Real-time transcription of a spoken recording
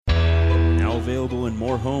available in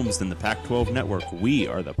more homes than the Pac-12 network, we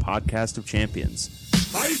are the podcast of champions.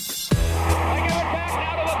 They give it back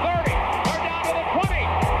now to the 30, or down to the 20.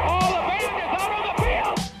 All the band is out on the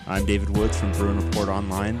field. I'm David Woods from Bruin Report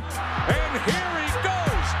Online. And here he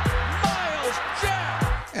goes, Miles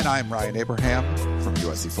Jack. And I'm Ryan Abraham from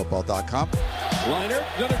USCFootball.com. Liner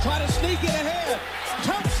going to try to sneak it ahead.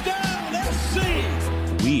 Touchdown, SC.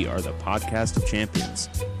 We are the podcast of champions.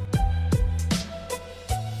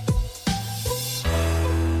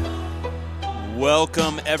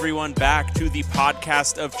 Welcome, everyone, back to the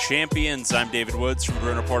podcast of champions. I'm David Woods from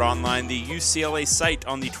Bruin Report Online, the UCLA site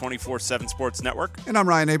on the 24/7 Sports Network. And I'm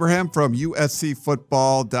Ryan Abraham from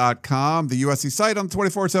USCFootball.com, the USC site on the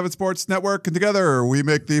 24/7 Sports Network. And together we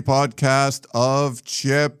make the podcast of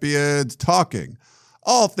champions, talking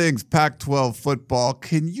all things Pac-12 football.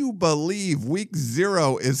 Can you believe week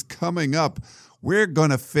 0 is coming up? We're going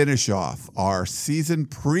to finish off our season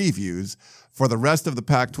previews for the rest of the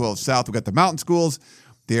Pac-12 South. We've got the Mountain Schools,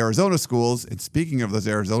 the Arizona Schools, and speaking of those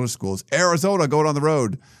Arizona schools, Arizona going on the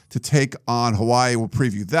road to take on Hawaii. We'll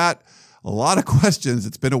preview that. A lot of questions.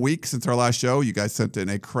 It's been a week since our last show. You guys sent in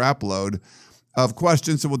a crap load of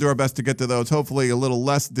questions, so we'll do our best to get to those. Hopefully a little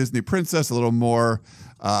less Disney Princess, a little more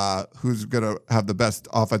who's going to have the best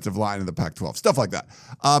offensive line in the Pac-12, stuff like that.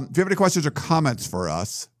 If you have any questions or comments for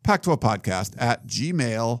us,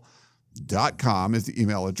 Pac12podcast@gmail.com is the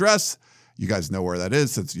email address. You guys know where that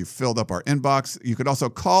is since you filled up our inbox. You could also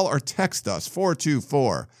call or text us,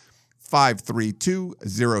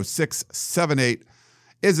 424-532-0678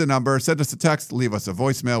 is the number. Send us a text, leave us a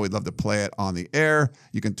voicemail. We'd love to play it on the air.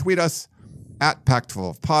 You can tweet us at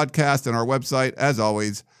Pac-12 Podcast, and our website, as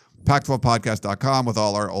always, Pac12podcast.com with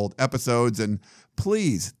all our old episodes. And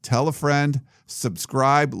please tell a friend,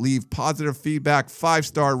 subscribe, leave positive feedback,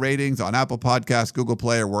 5-star ratings on Apple Podcasts, Google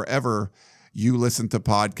Play, or wherever you listen to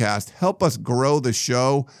podcasts. Help us grow the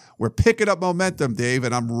show. We're picking up momentum, Dave,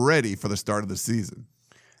 and I'm ready for the start of the season.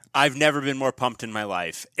 I've never been more pumped in my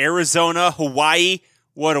life. Arizona, Hawaii,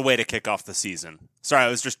 what a way to kick off the season. Sorry, I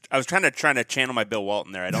was trying to channel my Bill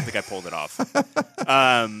Walton there. I don't think I pulled it off.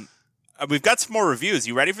 We've got some more reviews.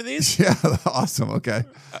 You ready for these? Yeah, awesome. Okay.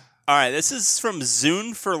 All right, this is from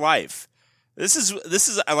Zune for Life. This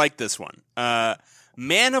is I like this one.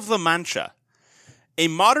 Man of La Mancha. A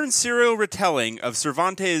modern serial retelling of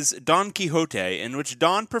Cervantes' Don Quixote, in which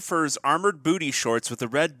Don prefers armored booty shorts with a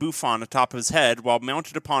red bouffant atop his head while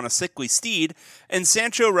mounted upon a sickly steed, and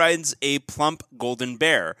Sancho rides a plump golden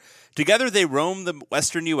bear. Together they roam the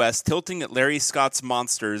western U.S., tilting at Larry Scott's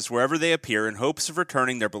monsters wherever they appear in hopes of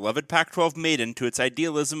returning their beloved Pac-12 maiden to its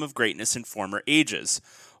idealism of greatness in former ages.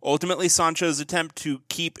 Ultimately, Sancho's attempt to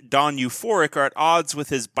keep Don euphoric are at odds with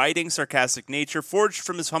his biting, sarcastic nature forged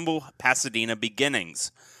from his humble Pasadena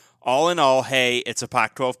beginnings. All in all, hey, it's a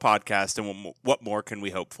Pac-12 podcast, and what more can we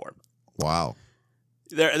hope for? Wow.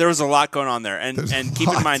 There was a lot going on there. And keep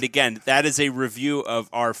in mind, again, that is a review of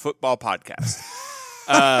our football podcast.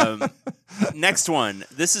 Next one.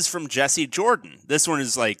 This is from Jesse Jordan. This one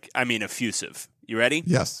is effusive. You ready?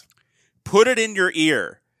 Yes. Put it in your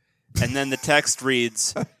ear. And then the text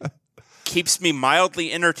reads, keeps me mildly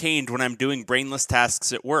entertained when I'm doing brainless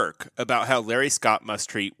tasks at work, about how Larry Scott must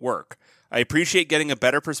treat work. I appreciate getting a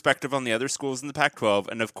better perspective on the other schools in the Pac-12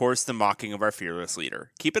 and, of course, the mocking of our fearless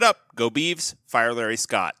leader. Keep it up. Go Beavs. Fire Larry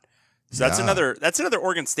Scott. So that's another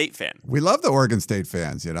Oregon State fan. We love the Oregon State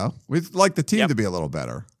fans, you know. We'd like the team to be a little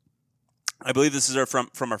better. I believe this is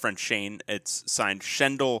from our friend Shane. It's signed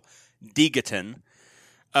Shendel Degaton.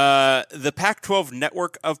 The Pac-12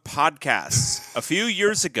 network of podcasts. A few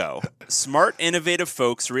years ago, smart, innovative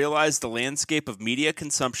folks realized the landscape of media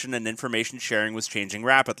consumption and information sharing was changing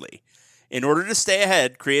rapidly. In order to stay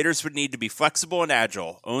ahead, creators would need to be flexible and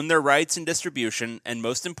agile, own their rights and distribution, and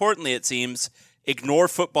most importantly, it seems, ignore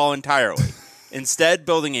football entirely. Instead,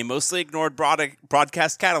 building a mostly ignored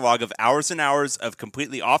broadcast catalog of hours and hours of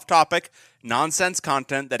completely off-topic, nonsense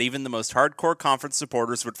content that even the most hardcore conference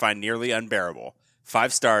supporters would find nearly unbearable.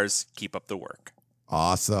 5 stars. Keep up the work.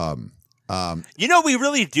 Awesome. We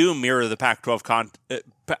really do mirror the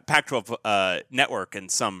Pac-12 network in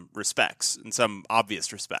some respects, in some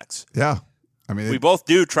obvious respects. Yeah. I mean, we both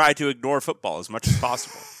do try to ignore football as much as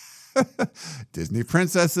possible. Disney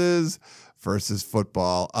princesses versus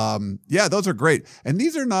football. Yeah, those are great. And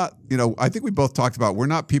these are not, I think we both talked about, we're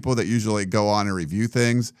not people that usually go on and review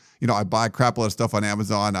things. I buy a crap load of stuff on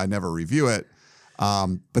Amazon. I never review it.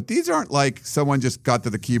 But these aren't like someone just got to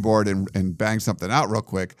the keyboard and banged something out real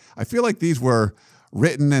quick. I feel like these were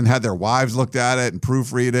written and had their wives looked at it and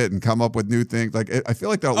proofread it and come up with new things. Like, I feel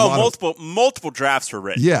like there are multiple drafts were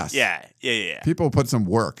written. Yes. Yeah. People put some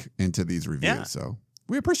work into these reviews. Yeah. So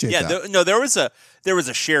We appreciate Yeah, that. there was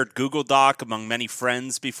a shared Google Doc among many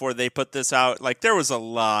friends before they put this out. Like there was a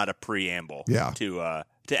lot of preamble to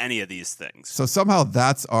any of these things. So somehow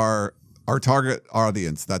that's our target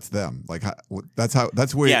audience. That's them. Like that's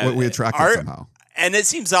what we attracted somehow. And it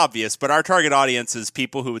seems obvious, but our target audience is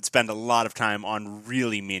people who would spend a lot of time on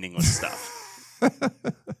really meaningless stuff.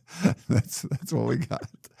 That's what we got.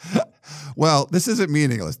 Well, this isn't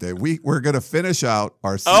meaningless, Dave. We're going to finish out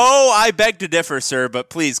our I beg to differ, sir, but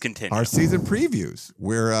please continue. Our season previews.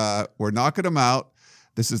 We're knocking them out.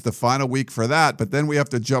 This is the final week for that, but then we have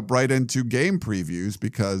to jump right into game previews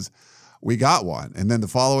because we got one. And then the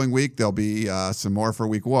following week there'll be some more for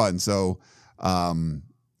week 1. So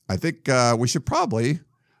I think we should probably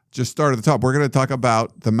just start at the top. We're going to talk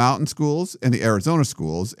about the mountain schools and the Arizona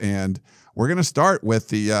schools, and we're going to start with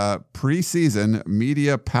the preseason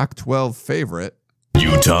media Pac-12 favorite,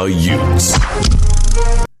 Utah Utes.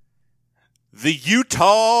 The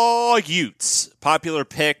Utah Utes, popular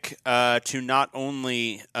pick to not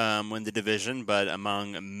only win the division, but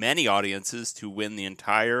among many audiences to win the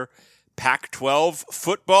entire Pac-12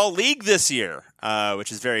 football league this year,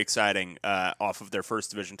 which is very exciting off of their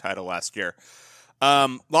first division title last year.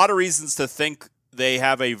 A lot of reasons to think they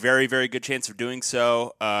have a very, very good chance of doing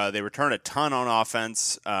so. They return a ton on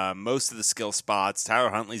offense, most of the skill spots. Tyler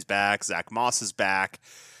Huntley's back. Zach Moss is back.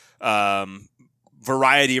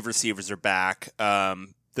 Variety of receivers are back.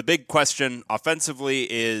 The big question offensively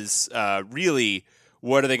is really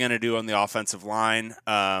what are they going to do on the offensive line?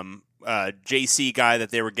 JC guy that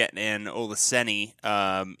they were getting in, Olaseni,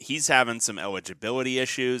 he's having some eligibility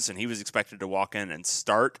issues, and he was expected to walk in and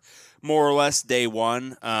start more or less day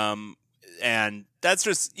one. And that's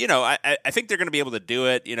just, I think they're going to be able to do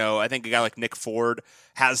it. I think a guy like Nick Ford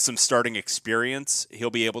has some starting experience. He'll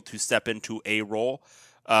be able to step into a role.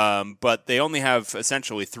 But they only have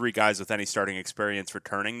essentially 3 guys with any starting experience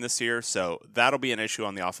returning this year, so that'll be an issue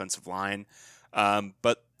on the offensive line.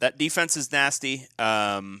 But that defense is nasty.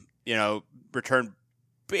 Returned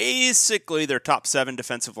basically their top 7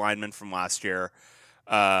 defensive linemen from last year.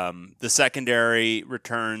 The secondary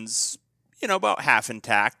returns, about half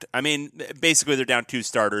intact. I mean, basically they're down 2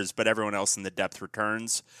 starters, but everyone else in the depth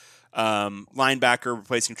returns. Linebacker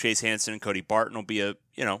replacing Chase Hansen and Cody Barton will be a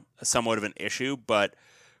somewhat of an issue, but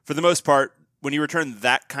for the most part, when you return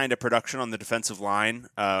that kind of production on the defensive line,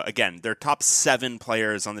 again, their top 7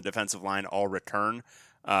 players on the defensive line all return.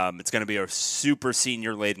 It's going to be a super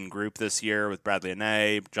senior-laden group this year with Bradley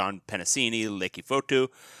Anae, John Penasini, Leki Fotu.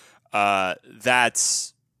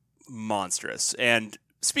 That's monstrous. And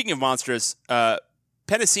speaking of monstrous,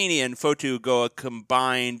 Penasini and Fotu go a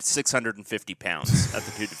combined 650 pounds at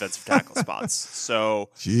the 2 defensive tackle spots. So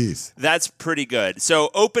jeez, that's pretty good. So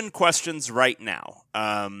open questions right now.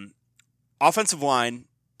 Offensive line,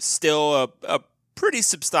 still a pretty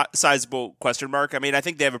sizable question mark. I mean, I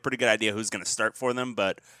think they have a pretty good idea who's going to start for them,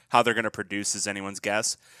 but how they're going to produce is anyone's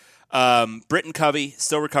guess. Britton Covey,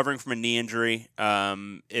 still recovering from a knee injury.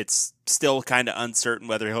 It's still kind of uncertain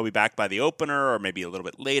whether he'll be back by the opener or maybe a little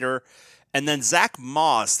bit later. And then Zach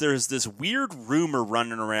Moss, there's this weird rumor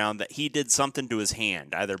running around that he did something to his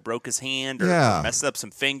hand, either broke his hand or messed up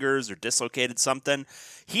some fingers or dislocated something.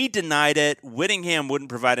 He denied it. Whittingham wouldn't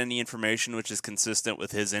provide any information, which is consistent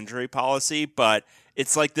with his injury policy, but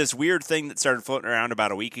it's like this weird thing that started floating around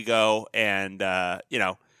about a week ago, and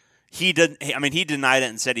he didn't. I mean, he denied it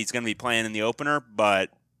and said he's going to be playing in the opener,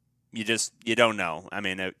 but you don't know. I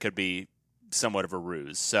mean, it could be somewhat of a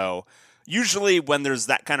ruse. So usually when there's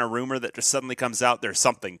that kind of rumor that just suddenly comes out, there's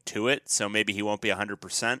something to it. So maybe he won't be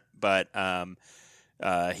 100%, but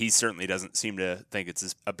he certainly doesn't seem to think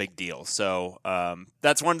it's a big deal. So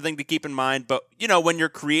that's one thing to keep in mind. But, when you're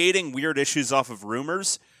creating weird issues off of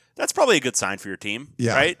rumors, that's probably a good sign for your team,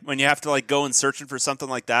 right? When you have to go and searching for something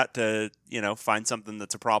like that to, find something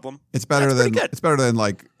that's a problem. It's better than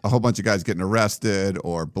like a whole bunch of guys getting arrested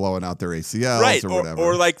or blowing out their ACLs or whatever.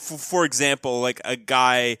 Or for example, like a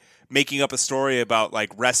guy making up a story about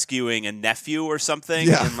rescuing a nephew or something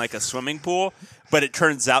in a swimming pool, but it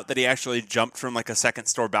turns out that he actually jumped from a second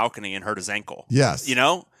story balcony and hurt his ankle. Yes.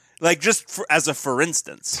 As a for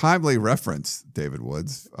instance. Timely reference, David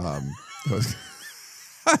Woods.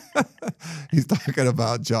 He's talking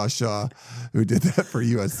about Josh Shaw, who did that for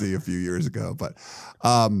USC a few years ago. But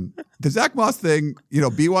the Zach Moss thing,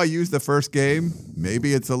 BYU's the first game.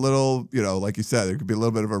 Maybe it's a little, like you said, there could be a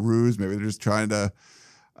little bit of a ruse. Maybe they're just trying to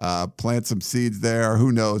plant some seeds there.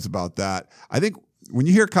 Who knows about that? I think when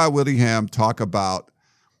you hear Kyle Whittingham talk about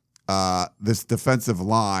this defensive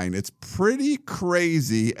line, it's pretty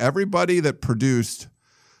crazy. Everybody that produced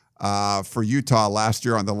for Utah last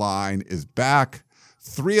year on the line is back.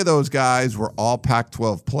 3 of those guys were all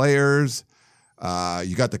Pac-12 players.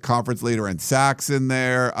 You got the conference leader in sacks in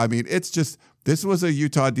there. I mean, this was a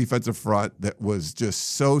Utah defensive front that was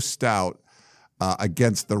just so stout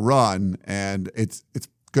against the run, and it's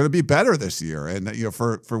going to be better this year. And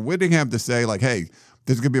for Whittingham to say like, "Hey,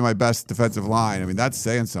 this is going to be my best defensive line," I mean, that's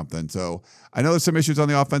saying something. So I know there's some issues on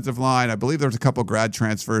the offensive line. I believe there's a couple grad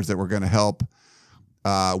transfers that were going to help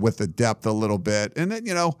with the depth a little bit. And then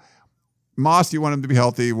Moss, you want him to be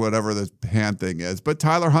healthy, whatever the hand thing is. But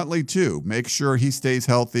Tyler Huntley too. Make sure he stays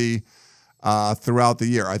healthy throughout the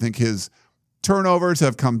year. I think his turnovers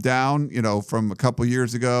have come down, from a couple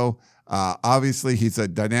years ago. Obviously, he's a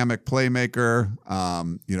dynamic playmaker.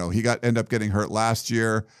 He ended up getting hurt last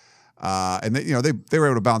year, and they were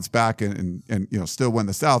able to bounce back and still win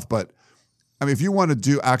the South. But I mean, if you want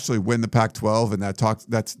to actually win the Pac-12, and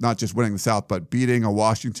that's not just winning the South, but beating a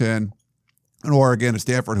Washington, an Oregon, a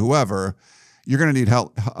Stanford, whoever, you're going to need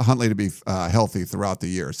Huntley to be healthy throughout the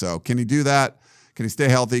year. So can he do that? Can he stay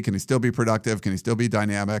healthy? Can he still be productive? Can he still be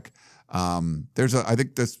dynamic? I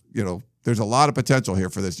think there's a lot of potential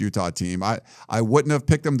here for this Utah team. I wouldn't have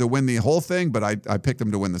picked them to win the whole thing, but I picked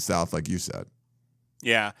them to win the South, like you said.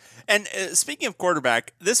 Yeah. And speaking of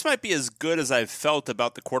quarterback, this might be as good as I've felt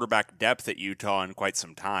about the quarterback depth at Utah in quite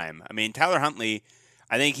some time. I mean, Tyler Huntley,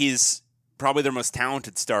 I think he's probably their most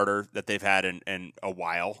talented starter that they've had in a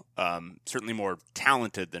while. Certainly more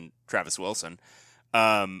talented than Travis Wilson.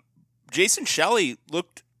 Jason Shelley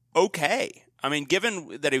looked okay. I mean,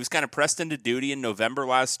 given that he was kind of pressed into duty in November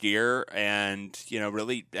last year and,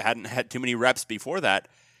 really hadn't had too many reps before that,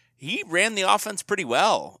 he ran the offense pretty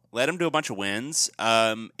well, led him to a bunch of wins,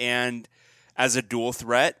 and as a dual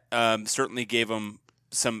threat, certainly gave him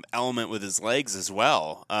some element with his legs as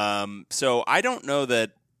well. So I don't know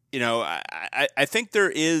that, I think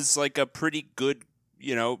there is like a pretty good,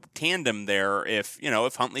 tandem there if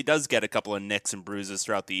Huntley does get a couple of nicks and bruises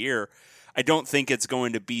throughout the year. I don't think it's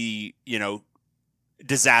going to be,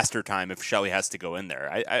 disaster time if Shelley has to go in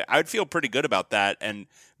there. I would feel pretty good about that and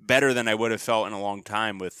better than I would have felt in a long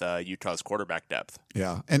time with Utah's quarterback depth.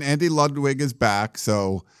 Yeah, and Andy Ludwig is back.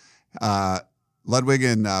 So Ludwig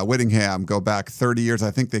and Whittingham go back 30 years. I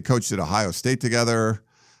think they coached at Ohio State together.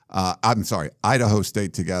 Idaho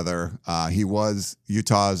State together. He was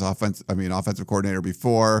Utah's offensive coordinator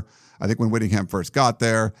before. I think when Whittingham first got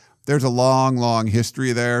there. There's a long, long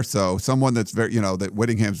history there. So someone that's very, that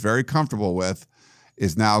Whittingham's very comfortable with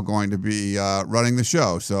is now going to be running the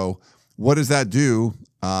show. So what does that do,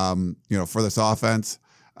 for this offense?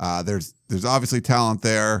 There's obviously talent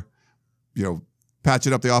there,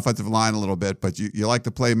 patching up the offensive line a little bit, but you like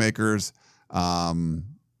the playmakers. I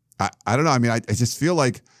don't know. I mean, I just feel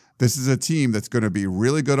like this is a team that's going to be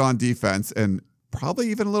really good on defense and probably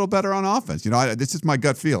even a little better on offense. This is my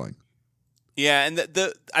gut feeling. Yeah, and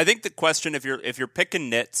I think the question, if you're picking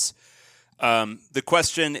nits, the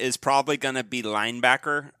question is probably going to be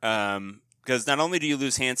linebacker, because not only do you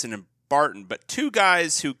lose Hansen and Barton, but two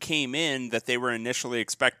guys who came in that they were initially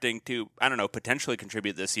expecting to, potentially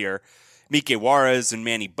contribute this year, Mike Juarez and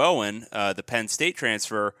Manny Bowen, the Penn State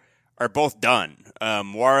transfer, are both done.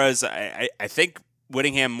 Juarez, I think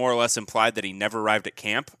Whittingham more or less implied that he never arrived at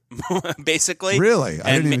camp, basically. Really?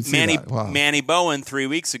 I didn't even see that. Wow. Manny Bowen 3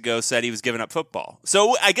 weeks ago said he was giving up football.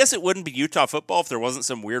 So I guess it wouldn't be Utah football if there wasn't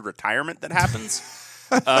some weird retirement that happens.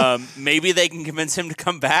 Maybe they can convince him to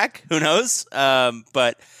come back. Who knows?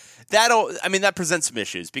 But that presents some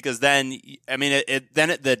issues because then,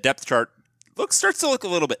 the depth chart starts to look a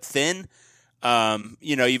little bit thin.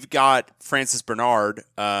 You've got Francis Bernard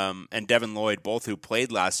and Devin Lloyd, both who played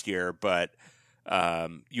last year, but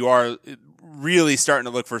you are really starting to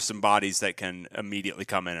look for some bodies that can immediately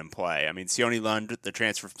come in and play. I mean, Sione Lund, the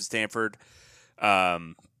transfer from Stanford,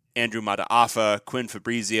 Andrew Mataafa, Quinn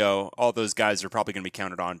Fabrizio, all those guys are probably going to be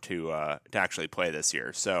counted on to actually play this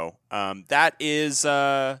year. So that's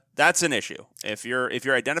an issue. If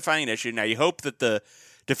you're identifying an issue, now you hope that the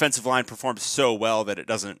defensive line performs so well that it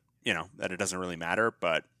doesn't really matter.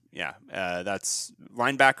 But yeah, that's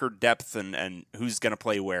linebacker depth and who's going to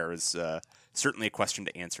play where is certainly a question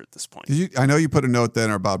to answer at this point. I know you put a note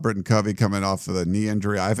then about Britton Covey coming off of the knee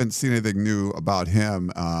injury. I haven't seen anything new about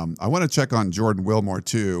him. I want to check on Jordan Wilmore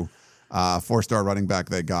too, 4-star running back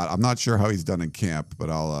they got. I'm not sure how he's done in camp, but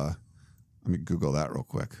let me Google that real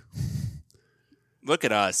quick. Look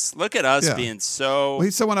at us being so. Well,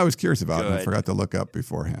 he's someone I was curious about, good. And I forgot to look up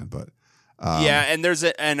beforehand, but.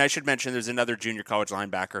 And I should mention there's another junior college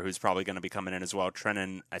linebacker who's probably going to be coming in as well.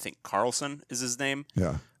 Trenton, I think Carlson is his name.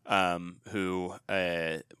 Yeah. Who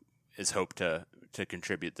is hoped to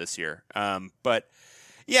contribute this year. But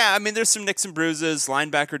Yeah, I mean, there's some nicks and bruises.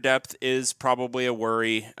 Linebacker depth is probably a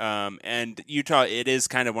worry. And Utah, it is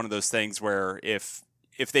kind of one of those things where if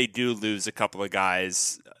they do lose a couple of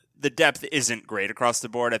guys, the depth isn't great across the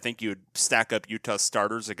board. I think you would stack up Utah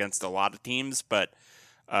starters against a lot of teams, but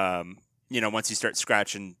once you start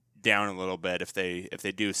scratching down a little bit, if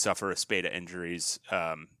they do suffer a spate of injuries,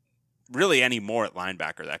 really any more at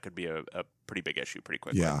linebacker, that could be a pretty big issue pretty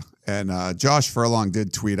quickly. Yeah, and Josh Furlong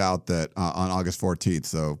did tweet out that on August 14th,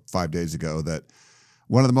 so 5 days ago, that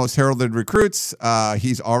one of the most heralded recruits,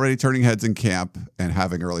 he's already turning heads in camp and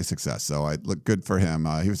having early success. So I look good for him.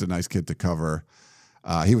 He was a nice kid to cover.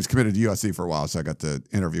 He was committed to USC for a while, so I got to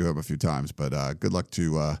interview him a few times. But good luck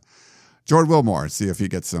to Jordan Wilmore. See if he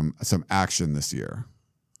gets some action this year.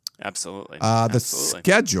 Absolutely. The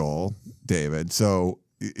schedule, David. So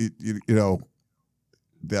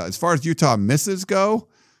as far as Utah misses go,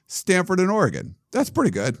 Stanford and Oregon. That's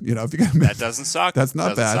pretty good. If you got that doesn't suck. That's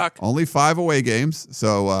not bad. Suck. Only 5 away games,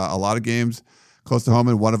 so a lot of games close to home,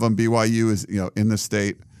 and one of them BYU is in the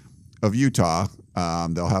state of Utah.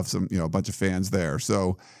 They'll have some a bunch of fans there.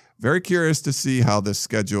 So very curious to see how this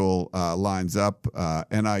schedule lines up.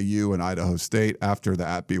 NIU and Idaho State after the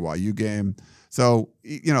at BYU game. So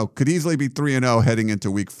could easily be 3-0 heading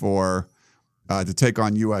into week 4 to take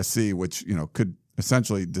on USC, which could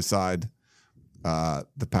essentially decide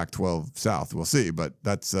the Pac-12 South. We'll see, but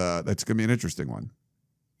that's going to be an interesting one.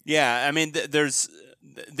 Yeah, I mean,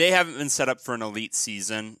 they haven't been set up for an elite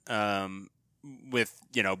season with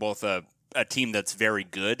both a team that's very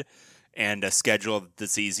good and a schedule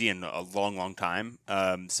that's easy in a long, long time.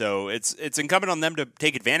 So it's incumbent on them to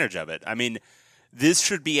take advantage of it. I mean, this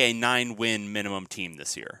should be a 9-win minimum team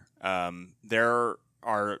this year. There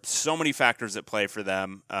are so many factors at play for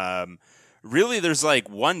them. Really, there's like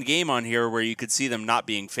one game on here where you could see them not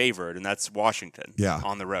being favored, and that's Washington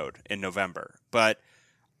on the road in November. But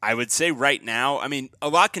I would say right now, I mean, a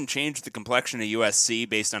lot can change the complexion of USC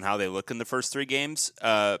based on how they look in the first 3 games.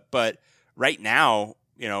 But right now,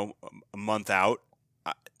 a month out,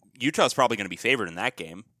 Utah's probably going to be favored in that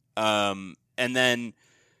game. And then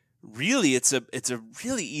really, it's a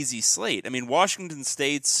really easy slate. I mean, Washington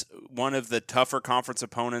State's one of the tougher conference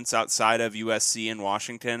opponents outside of USC and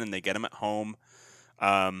Washington, and they get them at home.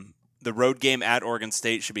 The road game at Oregon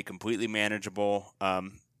State should be completely manageable.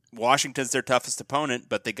 Washington's their toughest opponent,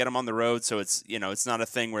 but they get them on the road, so it's not a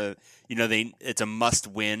thing where it's a must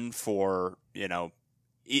win for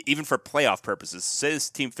even for playoff purposes. Say this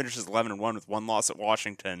team finishes 11-1 with 1 loss at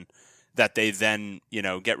Washington, that they then,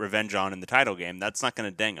 get revenge on in the title game. That's not going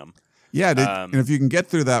to ding them. Yeah, and if you can get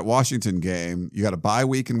through that Washington game, you got a bye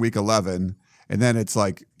week in week 11, and then it's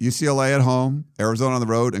like UCLA at home, Arizona on the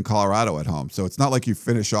road, and Colorado at home. So it's not like you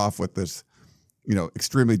finish off with this,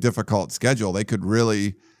 extremely difficult schedule. They could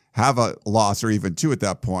really have a loss or even 2 at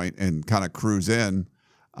that point and kind of cruise in,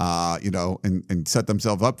 and set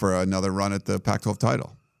themselves up for another run at the Pac-12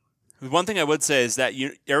 title. One thing I would say is that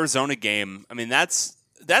Arizona game, I mean, that's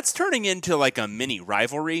turning into like a mini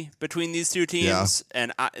rivalry between these two teams,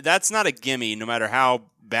 and that's not a gimme no matter how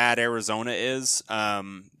bad Arizona is.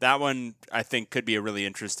 That one, I think, could be a really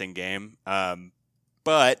interesting game.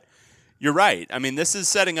 But you're right. I mean, this is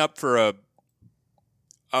setting up for a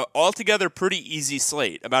altogether pretty easy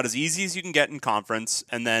slate, about as easy as you can get in conference,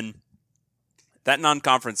 and then that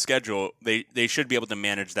non-conference schedule, they should be able to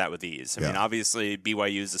manage that with ease. I mean, obviously,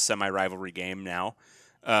 BYU is a semi-rivalry game now.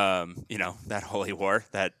 That holy war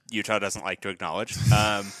that Utah doesn't like to acknowledge.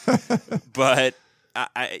 But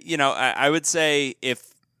I would say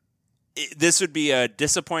this would be a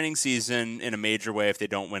disappointing season in a major way if they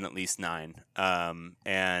don't win at least 9.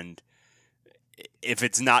 And if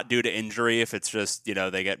it's not due to injury, if it's just,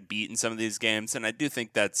 they get beat in some of these games, and I do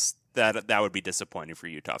think that would be disappointing for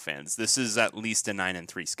Utah fans. This is at least a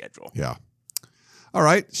 9-3 schedule. Yeah. All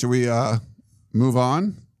right. Should we move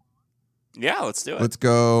on? Yeah, let's do it. Let's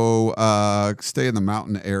go stay in the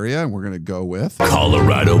mountain area, and we're going to go with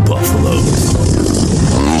Colorado Buffaloes.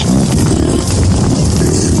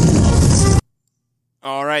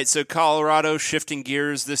 All right, so Colorado shifting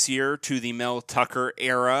gears this year to the Mel Tucker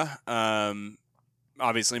era.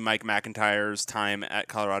 Obviously, Mike McIntyre's time at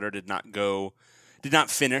Colorado did not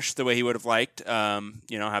finish the way he would have liked.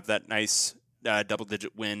 Have that nice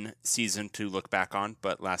double-digit win season to look back on,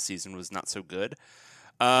 but last season was not so good.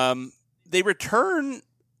 They return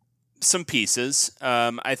some pieces.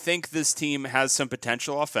 I think this team has some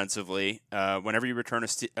potential offensively. Whenever you return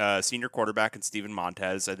a senior quarterback in Steven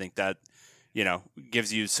Montez, I think that,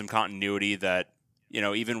 gives you some continuity that,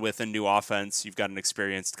 even with a new offense, you've got an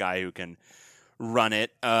experienced guy who can run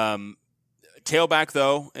it. Tailback,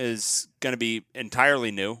 though, is going to be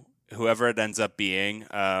entirely new. whoever it ends up being.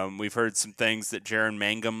 We've heard some things that Jaron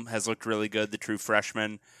Mangum has looked really good, the true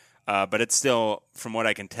freshman. But it's still, from what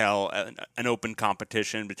I can tell, an open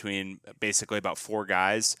competition between basically about 4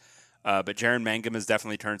 guys. But Jaron Mangum has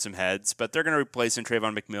definitely turned some heads. But they're going to replace in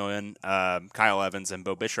Trayvon McMillan, Kyle Evans, and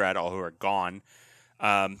Bo Bichette, all who are gone.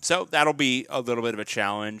 So that'll be a little bit of a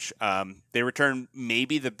challenge. They return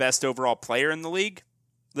maybe the best overall player in the league,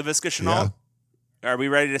 Laviska Shenault. Yeah. Are we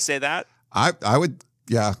ready to say that? I would,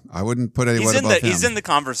 yeah. I wouldn't put anyone above him. He's in the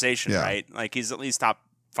conversation, right? Like, he's at least top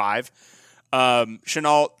 5.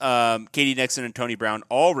 Shenault, Katie Nixon, and Tony Brown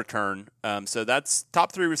all return. So that's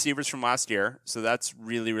top 3 receivers from last year. So that's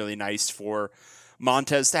really, really nice for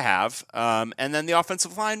Montez to have. And then the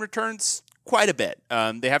offensive line returns quite a bit.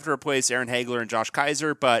 They have to replace Aaron Hagler and Josh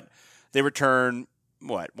Kaiser, but they return,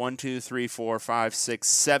 1, 2, 3, 4, 5, 6,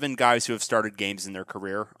 7 guys who have started games in their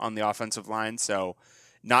career on the offensive line. So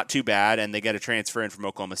not too bad. And they get a transfer in from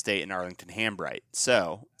Oklahoma State and Arlington Hambright.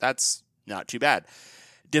 So that's not too bad.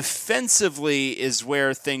 Defensively is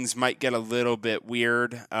where things might get a little bit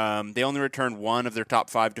weird. They only returned 1 of their top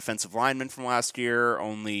 5 defensive linemen from last year,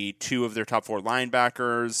 only 2 of their top 4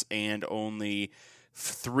 linebackers, and only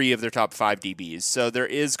 3 of their top 5 DBs. So there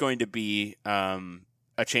is going to be a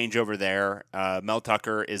changeover there. Mel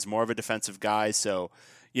Tucker is more of a defensive guy, so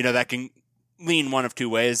that can lean one of 2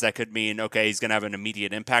 ways. That could mean, okay, he's going to have an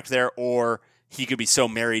immediate impact there, or he could be so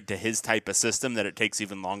married to his type of system that it takes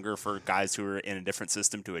even longer for guys who are in a different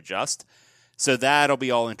system to adjust. So that'll be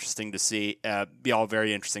all interesting to see.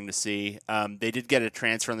 Very interesting to see. They did get a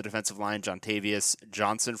transfer on the defensive line, Jontavius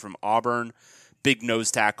Johnson from Auburn, big nose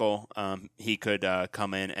tackle. He could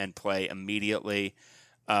come in and play immediately.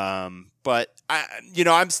 But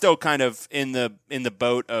I'm still kind of in the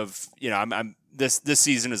boat of this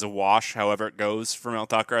season is a wash. However it goes for Mel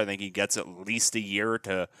Tucker, I think he gets at least a year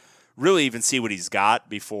to really even see what he's got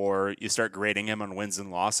before you start grading him on wins and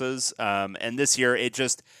losses. And this year, it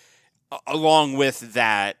just, along with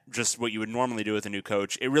that, just what you would normally do with a new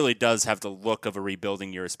coach, it really does have the look of a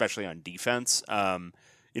rebuilding year, especially on defense.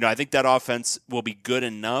 I think that offense will be good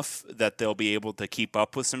enough that they'll be able to keep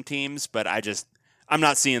up with some teams, but I'm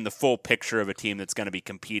not seeing the full picture of a team that's going to be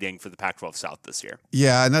competing for the Pac-12 South this year.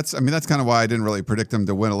 Yeah, and that's kind of why I didn't really predict them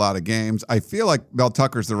to win a lot of games. I feel like Mel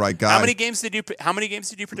Tucker's the right guy. How many games did you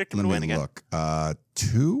predict them to win again? Look,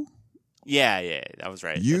 2? Yeah, that was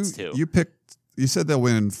right. That's 2. You said they'll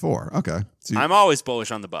win 4. Okay. So I'm always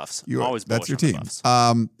bullish on the Buffs. That's your team.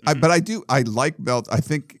 But I like Mel. I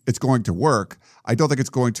think it's going to work. I don't think it's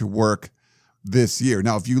going to work this year.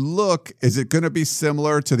 Now, if you look, is it going to be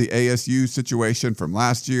similar to the ASU situation from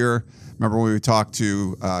last year? Remember when we talked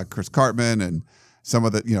to Chris Cartman and some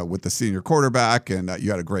of the, with the senior quarterback, and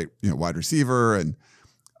you had a great, wide receiver, and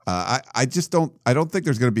I don't think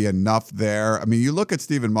there's going to be enough there. I mean, you look at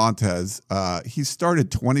Steven Montez. He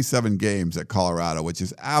started 27 games at Colorado, which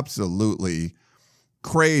is absolutely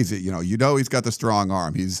crazy. He's got the strong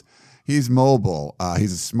arm. He's mobile.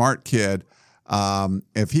 He's a smart kid.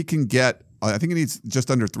 If he can get, I think he needs just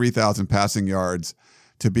under 3,000 passing yards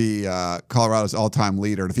to be Colorado's all-time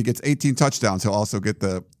leader. And if he gets 18 touchdowns, he'll also get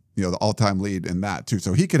the all-time lead in that too.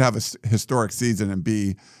 So he could have a historic season and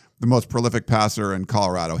be the most prolific passer in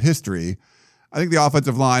Colorado history. I think the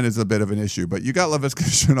offensive line is a bit of an issue, but you got Laviska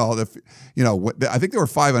Shenault. I think they were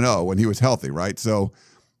 5-0 when he was healthy, right? So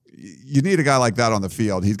you need a guy like that on the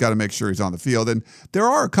field. He's got to make sure he's on the field. And there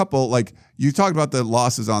are a couple, like you talked about the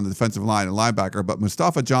losses on the defensive line and linebacker, but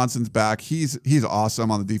Mustafa Johnson's back. He's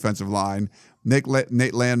awesome on the defensive line. Nate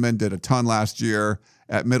Landman did a ton last year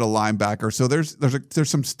at middle linebacker. So there's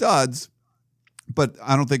some studs, but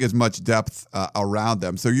I don't think as much depth around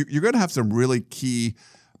them. So you're going to have some really key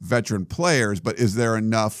veteran players, but is there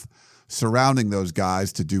enough surrounding those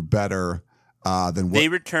guys to do better than what?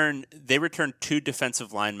 They returned 2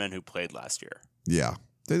 defensive linemen who played last year. Yeah.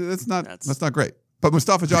 That's not great. But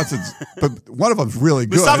Mustafa Johnson's but one of them's really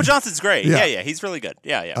good. Mustafa Johnson's great. Yeah, he's really good.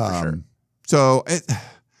 Yeah, for sure. So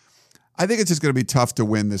I think it's just going to be tough to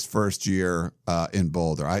win this first year in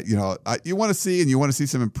Boulder. You want to see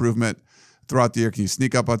some improvement throughout the year. Can you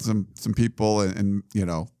sneak up on some people and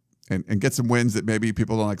get some wins that maybe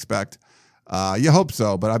people don't expect? You hope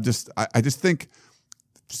so, but I just think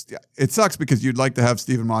it sucks because you'd like to have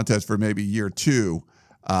Steven Montez for maybe year 2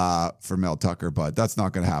 for Mel Tucker, but that's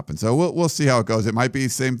not going to happen. So we'll see how it goes. It might be the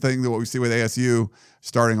same thing that what we see with ASU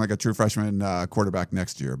starting like a true freshman quarterback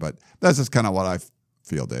next year, but that's just kind of what I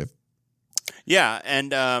feel, Dave. Yeah,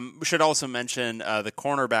 and we should also mention the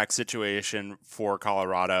cornerback situation for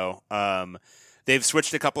Colorado. They've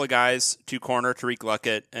switched a couple of guys to corner. Tariq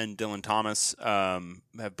Luckett and Dylan Thomas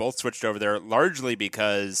have both switched over there, largely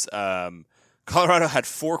because Colorado had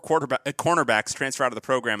 4 cornerbacks transfer out of the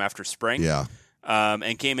program after spring. Yeah.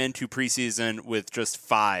 And came into preseason with just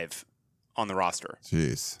 5 on the roster.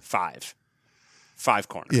 Jeez. 5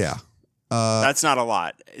 corners. Yeah. That's not a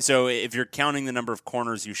lot. So if you're counting the number of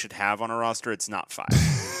corners you should have on a roster, it's not 5.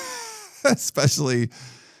 especially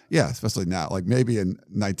now. Like maybe in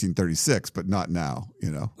 1936, but not now,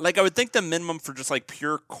 Like I would think the minimum for just like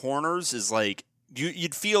pure corners is like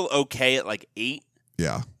you'd feel okay at like 8.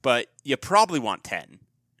 Yeah. But you probably want 10.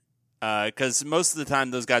 Because most of the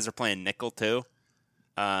time those guys are playing nickel too.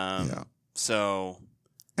 Yeah. So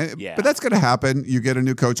yeah. But that's going to happen. You get a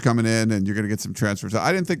new coach coming in, and you're going to get some transfers.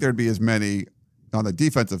 I didn't think there'd be as many on the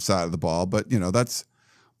defensive side of the ball, but that's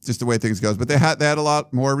just the way things goes. But they had a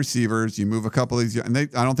lot more receivers. You move a couple of these, and I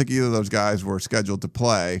don't think either of those guys were scheduled to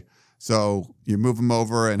play. So you move them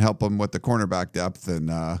over and help them with the cornerback depth, and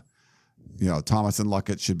Thomas and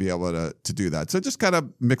Luckett should be able to do that. So just kind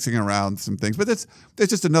of mixing around some things. But it's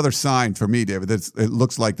just another sign for me, David. It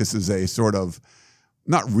looks like this is a sort of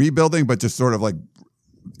not rebuilding, but just sort of like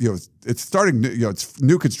it's starting. It's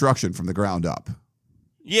new construction from the ground up.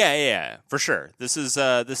 Yeah, for sure. This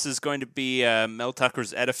is going to be Mel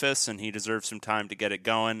Tucker's edifice, and he deserves some time to get it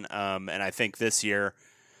going. And I think this year,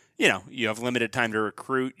 you have limited time to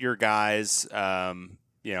recruit your guys.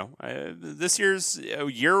 This year's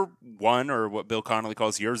year 1, or what Bill Connolly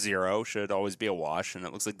calls year 0, should always be a wash, and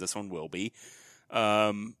it looks like this one will be.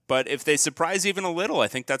 But if they surprise even a little, I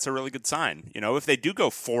think that's a really good sign. If they do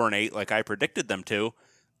go 4-8 like I predicted them to,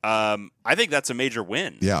 I think that's a major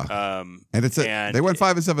win. Yeah. And they went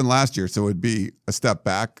 5-7 last year, so it would be a step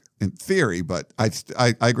back in theory, but I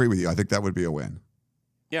agree with you. I think that would be a win.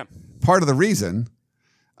 Yeah. Part of the reason,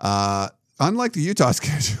 unlike the Utah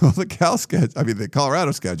schedule, the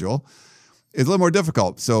Colorado schedule is a little more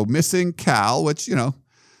difficult. So missing Cal, which,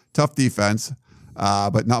 tough defense,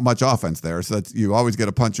 but not much offense there. So you always get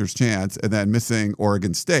a puncher's chance. And then missing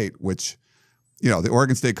Oregon State, which, the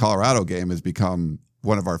Oregon State-Colorado game has become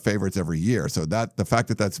one of our favorites every year. So the fact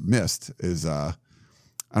that that's missed is, I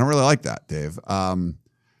don't really like that, Dave.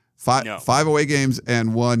 5 away games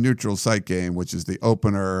and 1 neutral site game, which is the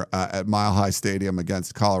opener at Mile High Stadium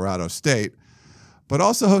against Colorado State, but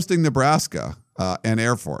also hosting Nebraska and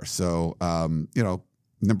Air Force. So,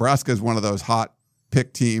 Nebraska is one of those hot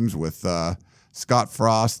pick teams with Scott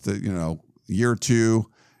Frost, year 2.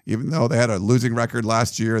 Even though they had a losing record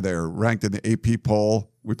last year, they're ranked in the AP poll.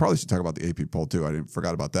 We probably should talk about the AP poll too. I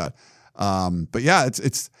forgot about that. But yeah,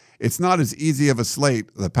 it's not as easy of a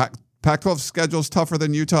slate. The Pac-12 schedule is tougher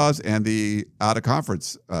than Utah's, and the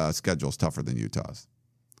out-of-conference schedule is tougher than Utah's.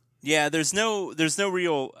 Yeah, there's no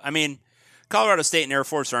real. I mean, Colorado State and Air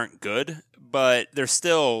Force aren't good, but they're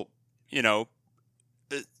still,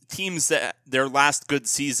 teams that their last good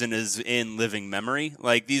season is in living memory.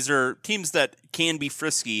 Like, these are teams that can be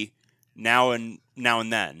frisky now and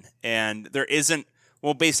then, and there isn't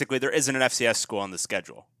an FCS school on the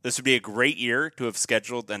schedule. This would be a great year to have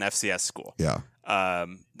scheduled an FCS school. Yeah.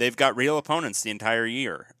 They've got real opponents the entire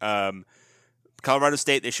year. Colorado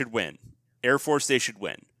State, they should win. Air Force, they should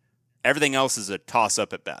win. Everything else is a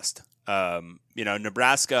toss-up at best.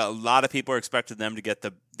 Nebraska, a lot of people are expecting them to get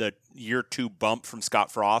the year 2 bump from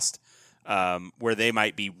Scott Frost, where they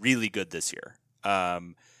might be really good this year.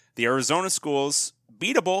 The Arizona schools,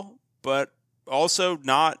 beatable, but also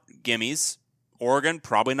not gimmies. Oregon,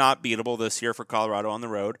 probably not beatable this year for Colorado on the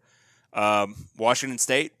road. Washington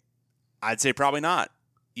State, I'd say probably not.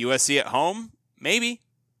 USC at home, maybe.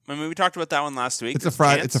 I mean, we talked about that one last week. It's a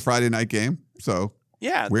Friday night game, so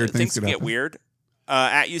yeah, weird things could get happen. weird.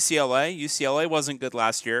 At UCLA wasn't good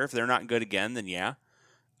last year. If they're not good again, then yeah.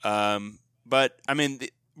 But I mean,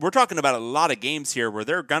 we're talking about a lot of games here where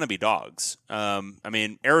they're gonna be dogs. I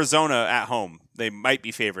mean, Arizona at home, they might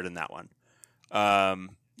be favored in that one.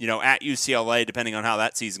 At UCLA, depending on how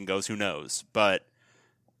that season goes, who knows? But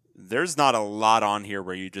there's not a lot on here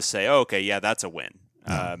where you just say, oh, okay, yeah, that's a win.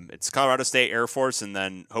 No. It's Colorado State, Air Force, and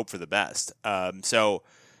then hope for the best. So,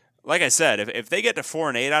 like I said, if they get to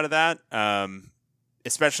 4-8 out of that,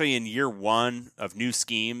 especially in year 1 of new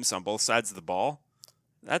schemes on both sides of the ball,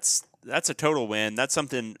 that's a total win. That's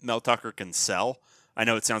something Mel Tucker can sell. I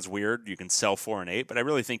know it sounds weird. You can sell 4-8, but I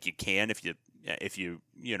really think you can if you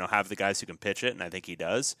have the guys who can pitch it, and I think he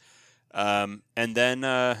does. And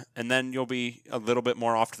then you'll be a little bit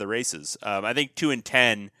more off to the races. I think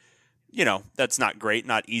 2-10, that's not great,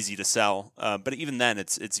 not easy to sell. But even then,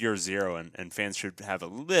 it's year 0, and fans should have a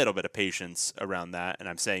little bit of patience around that. And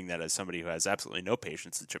I'm saying that as somebody who has absolutely no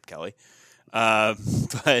patience with Chip Kelly.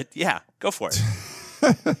 But yeah, go for it.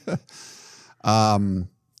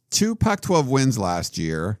 2 Pac-12 wins last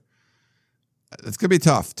year. It's going to be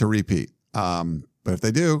tough to repeat. But if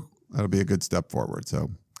they do, that'll be a good step forward.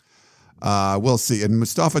 So we'll see. And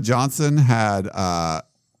Mustafa Johnson had, I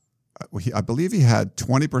believe he had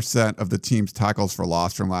 20% of the team's tackles for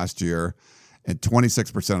loss from last year and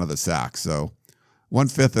 26% of the sacks. So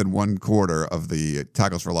 1/5 and 1/4 of the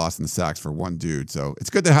tackles for loss and the sacks for one dude. So it's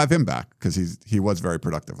good to have him back because he was very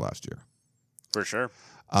productive last year. For sure.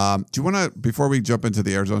 Do you want to, before we jump into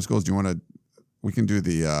the Arizona schools, we can do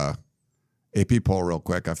the AP poll real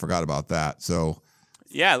quick. I forgot about that. So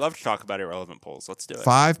Yeah, I love to talk about irrelevant polls. Let's do it.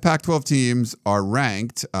 5 Pac-12 teams are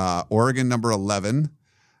ranked. Oregon, number 11.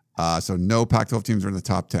 So no Pac-12 teams are in the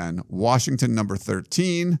top 10. Washington, number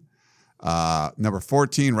 13. Number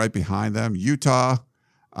 14, right behind them, Utah.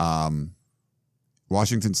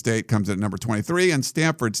 Washington State comes in at number 23, and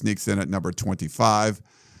Stanford sneaks in at number 25.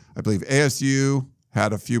 I believe ASU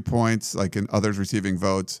had a few points, like in others receiving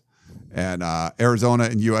votes. And Arizona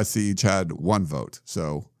and USC each had 1 vote.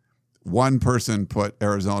 So one person put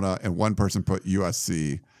Arizona and one person put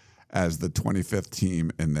USC as the 25th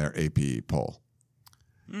team in their AP poll.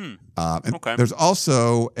 And Okay. there's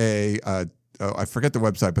also I forget the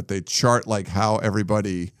website, but they chart like how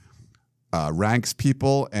everybody ranks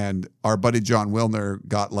people. And our buddy John Wilner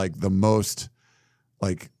got like the most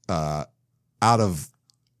like out of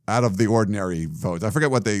the ordinary votes. I forget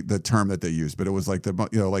what the term that they used, but it was like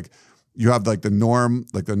like you have like the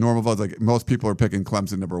normal votes. Like most people are picking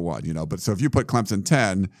Clemson number 1, but so if you put Clemson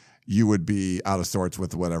 10, you would be out of sorts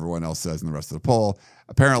with what everyone else says in the rest of the poll.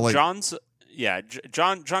 Apparently, John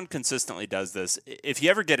consistently does this. If you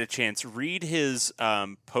ever get a chance, read his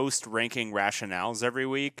post-ranking rationales every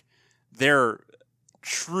week. They're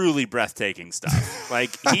truly breathtaking stuff.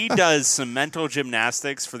 Like, he does some mental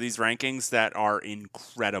gymnastics for these rankings that are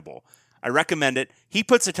incredible. I recommend it. He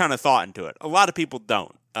puts a ton of thought into it. A lot of people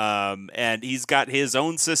don't. And he's got his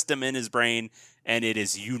own system in his brain, and it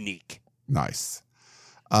is unique. Nice.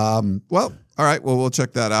 Well, all right. Well, we'll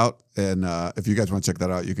check that out. And if you guys want to check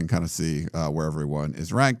that out, you can kind of see where everyone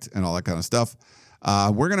is ranked and all that kind of stuff.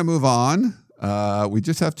 We're going to move on. We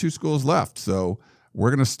just have 2 schools left. So we're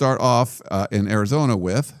going to start off in Arizona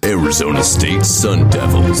with Arizona State Sun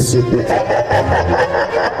Devils.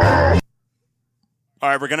 All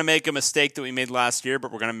right, we're going to make a mistake that we made last year,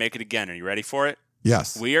 but we're going to make it again. Are you ready for it?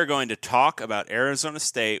 Yes. We are going to talk about Arizona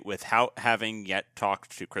State without having yet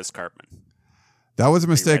talked to Chris Karpman. That was a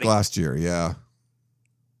mistake ready? last year. Yeah.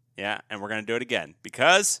 Yeah, and we're going to do it again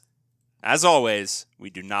because, as always, we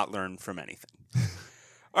do not learn from anything.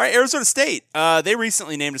 All right, Arizona State. They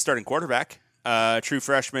recently named a starting quarterback, true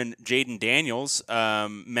freshman Jaden Daniels.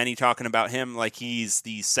 Many talking about him like he's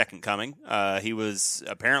the second coming. He was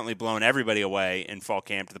apparently blowing everybody away in fall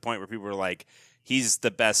camp to the point where people were like, he's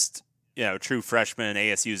the best true freshman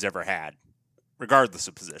ASU's ever had, regardless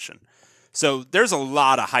of position. So there's a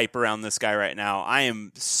lot of hype around this guy right now. I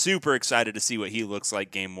am super excited to see what he looks like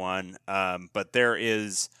game 1, but there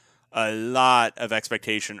is a lot of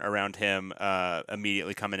expectation around him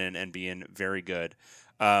immediately coming in and being very good.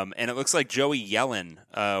 And it looks like Joey Yellen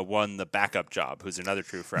won the backup job, who's another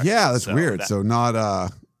true freshman. Yeah, that's weird. So not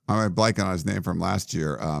I'm blanking on his name from last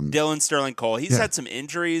year. Dylan Sterling Cole. He's had some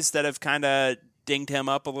injuries that have kind of dinged him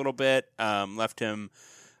up a little bit, left him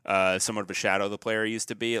somewhat of a shadow of the player he used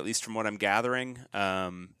to be, at least from what I'm gathering.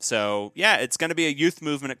 So, yeah, it's going to be a youth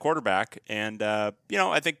movement at quarterback. And,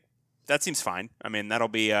 I think that seems fine. I mean, that'll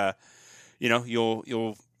be,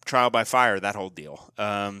 you'll trial by fire, that whole deal.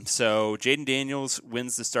 So Jaden Daniels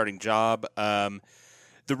wins the starting job.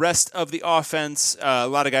 The rest of the offense, a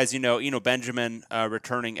lot of guys, Eno Benjamin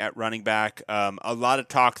returning at running back. A lot of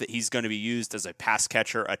talk that he's going to be used as a pass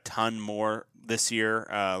catcher a ton more this year.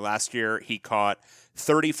 Last year, he caught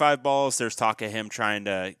 35 balls. There's talk of him trying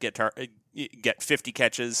to get 50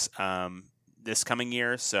 catches this coming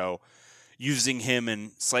year. So using him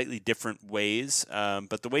in slightly different ways.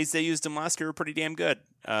 But the ways they used him last year were pretty damn good.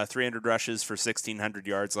 300 rushes for 1,600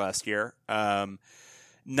 yards last year.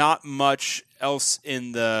 Not much else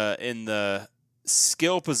in the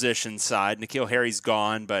skill position side. N'Keal Harry's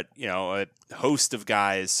gone, but a host of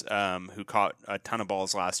guys who caught a ton of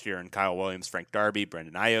balls last year, and Kyle Williams, Frank Darby,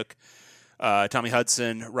 Brandon Ayuk, Tommy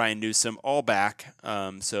Hudson, Ryan Newsom, all back.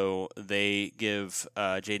 So they give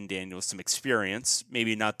Jaden Daniels some experience.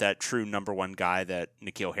 Maybe not that true number 1 guy that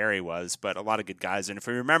N'Keal Harry was, but a lot of good guys. And if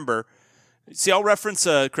we remember, I'll reference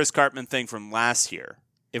a Chris Karpman thing from last year.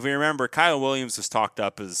 If we remember, Kyle Williams was talked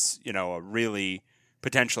up as, a really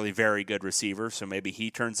potentially very good receiver, so maybe he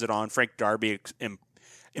turns it on. Frank Darby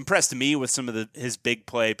impressed me with some of his big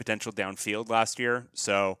play potential downfield last year,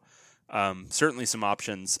 so certainly some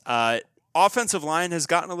options. Offensive line has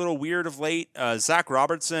gotten a little weird of late. Zach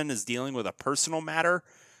Robertson is dealing with a personal matter.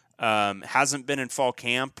 Hasn't been in fall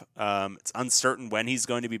camp. It's uncertain when he's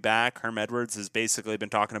going to be back. Herm Edwards has basically been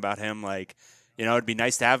talking about him like, it'd be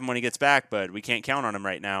nice to have him when he gets back, but we can't count on him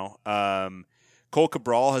right now. Cole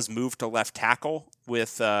Cabral has moved to left tackle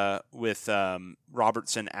with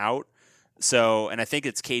Robertson out. So, and I think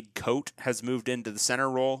it's Cade Coate has moved into the center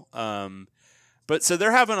role. But so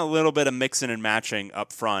they're having a little bit of mixing and matching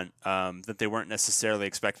up front that they weren't necessarily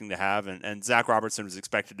expecting to have. And Zach Robertson was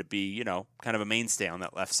expected to be, kind of a mainstay on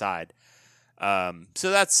that left side. So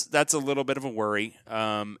that's a little bit of a worry.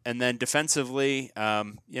 And then defensively, a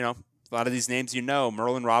lot of these names,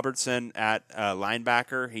 Merlin Robertson at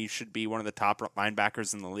linebacker. He should be one of the top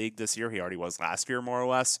linebackers in the league this year. He already was last year, more or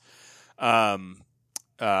less.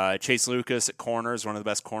 Chase Lucas at corner is one of the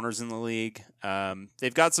best corners in the league.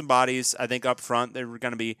 They've got some bodies, I think, up front. They're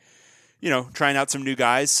going to be, trying out some new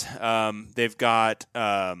guys. They've got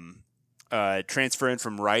transfer in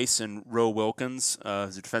from Rice and Roe Wilkins,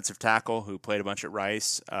 who's a defensive tackle who played a bunch at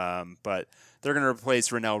Rice. But they're going to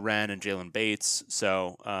replace Rennell Wren and Jalen Bates.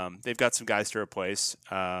 So they've got some guys to replace.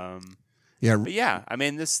 But yeah, I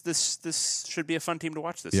mean, this should be a fun team to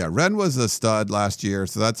watch this year. Wren was a stud last year,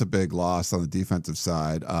 so that's a big loss on the defensive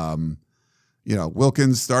side.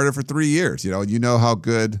 Wilkins started for 3 years, and how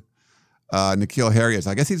good N'Keal Harry is.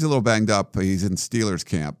 I guess he's a little banged up. He's in Steelers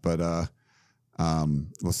camp, but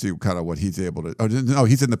we'll see kind of what he's able to – no,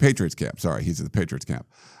 he's in the Patriots camp. Sorry, he's in the Patriots camp.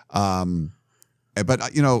 But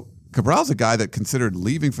Cabral's a guy that considered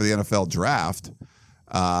leaving for the NFL draft –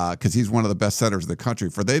 because he's one of the best centers in the country.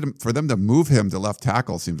 For them to move him to left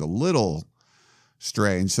tackle seems a little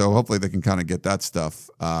strange. So hopefully they can kind of get that stuff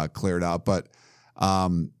cleared out. But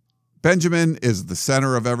Benjamin is the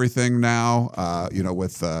center of everything now.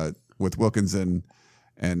 With Wilkins and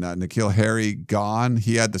N'Keal Harry gone,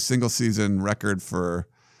 he had the single season record for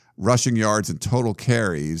rushing yards and total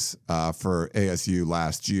carries for ASU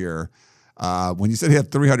last year. When you said he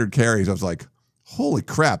had 300 carries, I was like, holy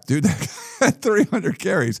crap, dude, that guy had 300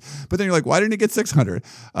 carries. But then you're like, why didn't he get 600?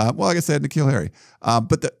 Well, I guess they had N'Keal Harry. I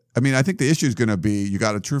think the issue is going to be you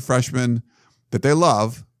got a true freshman that they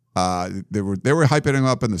love. They were hyping him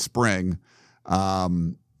up in the spring. But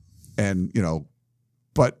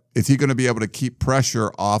is he going to be able to keep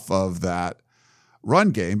pressure off of that run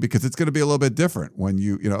game? Because it's going to be a little bit different when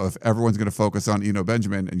if everyone's going to focus on Eno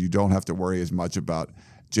Benjamin and you don't have to worry as much about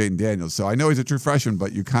Jaden Daniels. So I know he's a true freshman,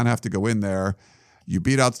 but you kind of have to go in there. You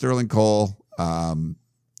beat out Sterling Cole. You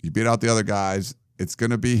beat out the other guys. It's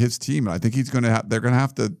going to be his team. And I think they're going to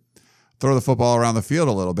have to throw the football around the field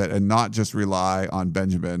a little bit and not just rely on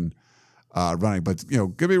Benjamin running. But,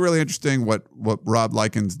 going to be really interesting what Rob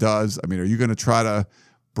Likens does. I mean, are you going to try to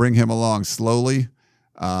bring him along slowly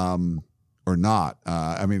or not?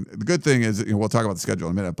 The good thing is, we'll talk about the schedule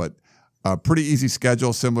in a minute, but a pretty easy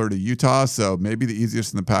schedule similar to Utah. So maybe the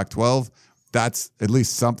easiest in the Pac-12. That's at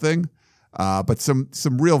least something. But some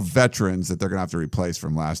real veterans that they're going to have to replace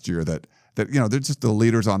from last year that they're just the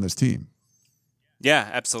leaders on this team. Yeah,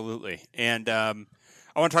 absolutely. And I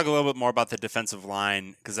want to talk a little bit more about the defensive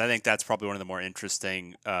line because I think that's probably one of the more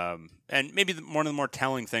interesting and maybe one of the more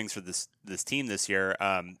telling things for this team this year.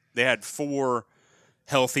 They had 4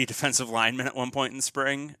 healthy defensive linemen at one point in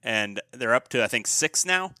spring, and they're up to I think 6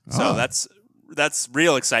 now. So that's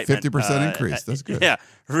real excitement. 50% increase. That's good. Yeah,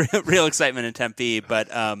 real excitement in Tempe, but.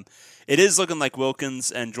 It is looking like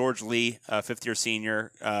Wilkins and George Lee, a fifth-year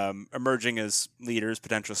senior, emerging as leaders,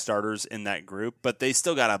 potential starters in that group. But they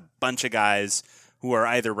still got a bunch of guys who are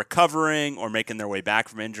either recovering or making their way back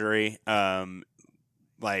from injury,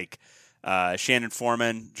 like Shannon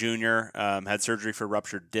Foreman Jr. Had surgery for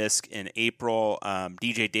ruptured disc in April.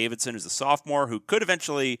 DJ Davidson, who's a sophomore, who could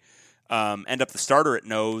eventually end up the starter at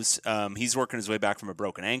nose. He's working his way back from a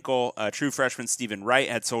broken ankle. True freshman Stephen Wright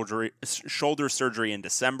had shoulder surgery in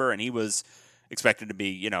December, and he was expected to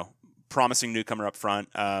be, promising newcomer up front.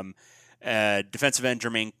 Defensive end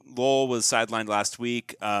Jermaine Lowell was sidelined last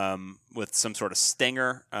week with some sort of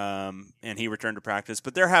stinger, and he returned to practice.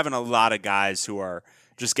 But they're having a lot of guys who are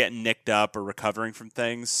just getting nicked up or recovering from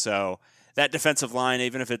things. So that defensive line,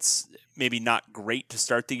 even if it's maybe not great to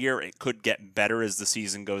start the year, it could get better as the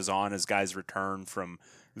season goes on, as guys return from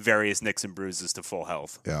various nicks and bruises to full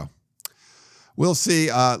health. Yeah. We'll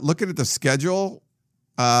see. Looking at the schedule,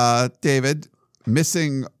 David,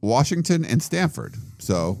 missing Washington and Stanford.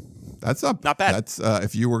 So that's not bad. That's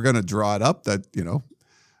if you were going to draw it up, that,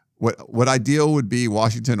 what ideal would be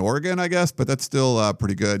Washington, Oregon, I guess, but that's still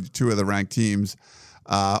pretty good. 2 of the ranked teams.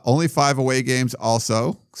 Only 5 away games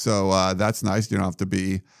also. So that's nice. You don't have to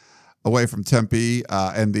be away from Tempe.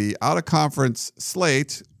 And the out-of-conference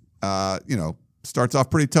slate, starts off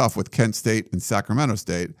pretty tough with Kent State and Sacramento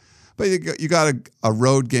State. But you got a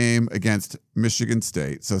road game against Michigan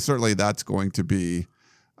State. So certainly that's going to be,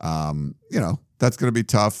 that's going to be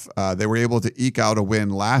tough. They were able to eke out a win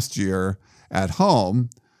last year at home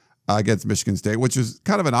against Michigan State, which is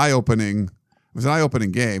kind of an eye-opening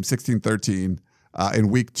game, 16-13 in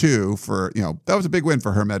week 2 for, that was a big win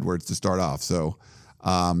for Herm Edwards to start off. So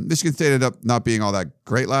Michigan State ended up not being all that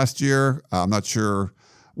great last year. I'm not sure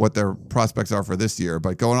what their prospects are for this year,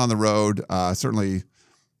 but going on the road, certainly,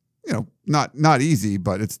 not easy,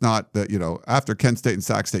 but it's not that, after Kent State and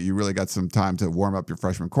Sac State, you really got some time to warm up your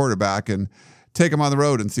freshman quarterback and take him on the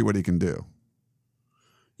road and see what he can do.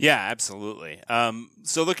 Yeah, absolutely.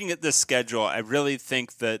 So looking at this schedule, I really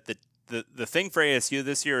think that the thing for ASU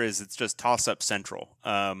this year is it's just toss-up central.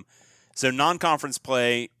 So non-conference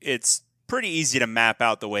play, it's pretty easy to map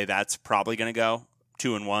out the way that's probably going to go.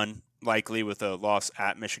 2-1, likely with a loss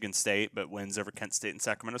at Michigan State, but wins over Kent State and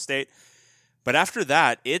Sacramento State. But after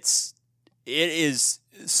that, it is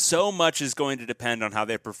so much is going to depend on how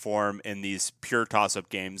they perform in these pure toss-up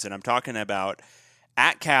games. And I'm talking about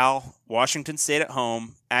at Cal, Washington State at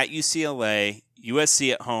home, at UCLA,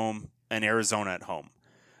 USC at home, and Arizona at home.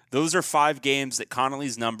 Those are 5 games that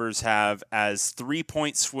Connolly's numbers have as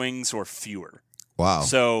 3-point swings or fewer. Wow.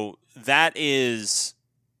 So that is,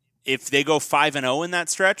 if they go 5-0 in that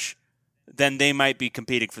stretch, then they might be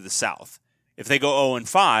competing for the South. If they go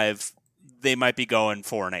 0-5, they might be going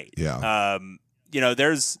 4-8. Yeah.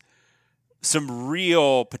 There's some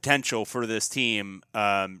real potential for this team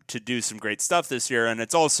to do some great stuff this year. And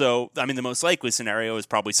it's also, the most likely scenario is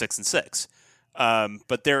probably 6-6.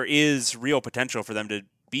 But there is real potential for them to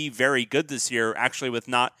be very good this year, actually with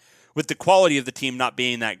the quality of the team not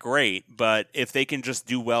being that great, but if they can just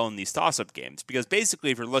do well in these toss-up games. Because basically,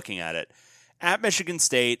 if you're looking at it, at Michigan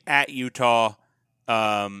State, at Utah,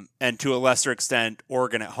 and to a lesser extent,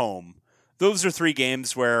 Oregon at home, those are 3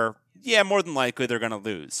 games where, more than likely they're going to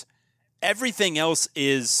lose. Everything else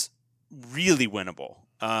is really winnable.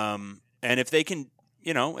 And if they can,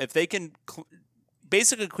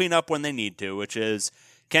 basically clean up when they need to, which is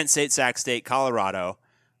Kent State, Sac State, Colorado,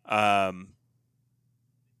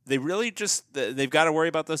 they really they've got to worry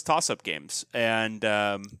about those toss-up games and,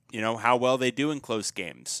 how well they do in close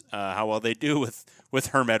games, how well they do with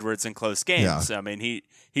Herm Edwards in close games. Yeah.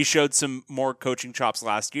 He showed some more coaching chops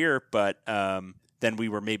last year, but than we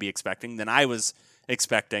were maybe expecting, than I was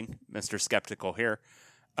expecting, Mr. Skeptical here.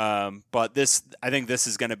 But I think this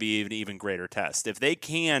is going to be an even greater test. If they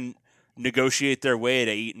can negotiate their way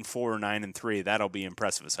to 8-4 or 9-3, that'll be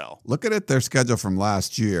impressive as hell. Looking at their schedule from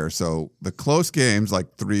last year, so the close games,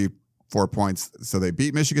 like 3-4 points. So they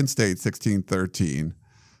beat Michigan State 16-13.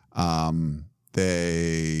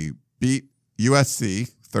 They beat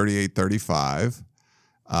USC 38-35.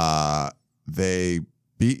 They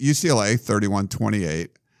beat UCLA 31-28.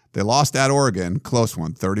 They lost at Oregon, close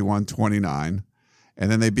one, 31-29.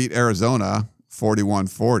 And then they beat Arizona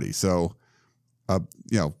 41-40. So,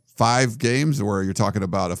 5 games where you're talking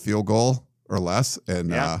about a field goal or less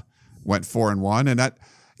and went 4-1. And that,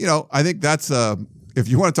 I think that's if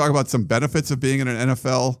you want to talk about some benefits of being in an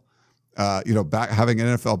NFL, having an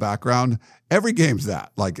NFL background, every game's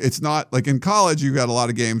that. Like, it's not like in college, you got a lot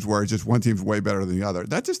of games where it's just one team's way better than the other.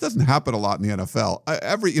 That just doesn't happen a lot in the NFL.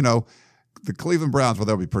 The Cleveland Browns,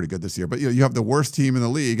 they'll be pretty good this year, but you have the worst team in the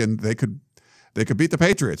league and they could beat the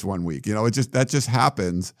Patriots one week. That just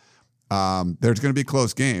happens. There's going to be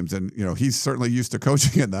close games, and he's certainly used to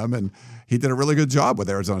coaching in them, and he did a really good job with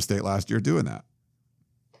Arizona State last year doing that.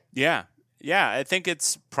 Yeah, I think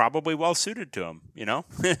it's probably well suited to him.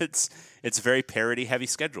 It's a very parity heavy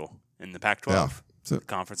schedule in the Pac-12, yeah. So the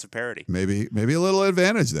Conference of Parity. Maybe a little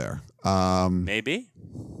advantage there. Maybe,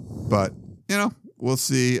 but we'll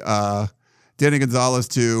see. Danny Gonzalez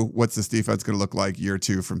too. What's this defense going to look like year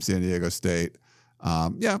 2 from San Diego State?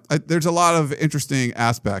 There's a lot of interesting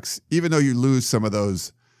aspects, even though you lose some of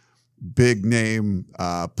those big name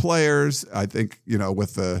players. I think,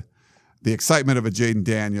 with the excitement of a Jaden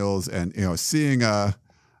Daniels and, seeing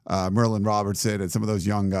Merlin Robertson and some of those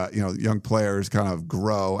young players kind of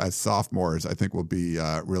grow as sophomores, I think will be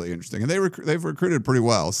really interesting. And they've recruited pretty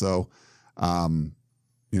well. So, I'm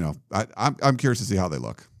curious to see how they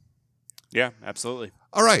look. Yeah, absolutely.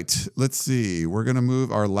 All right, let's see. We're going to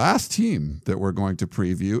move. Our last team that we're going to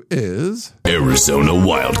preview is Arizona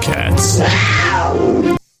Wildcats.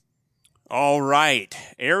 All right,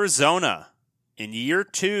 Arizona in year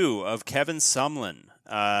 2 of Kevin Sumlin,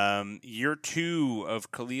 year 2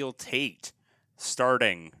 of Khalil Tate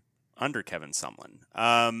starting under Kevin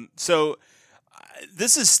Sumlin. So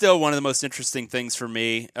this is still one of the most interesting things for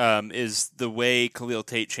me is the way Khalil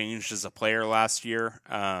Tate changed as a player last year.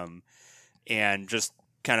 And just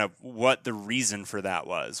kind of what the reason for that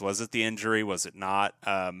was. Was it the injury? Was it not?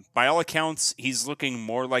 By all accounts, he's looking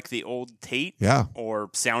more like the old Tate, or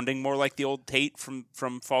sounding more like the old Tate from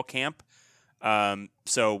fall camp.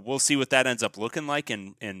 So we'll see what that ends up looking like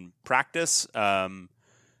in practice. Noel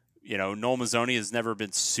Mazzoni has never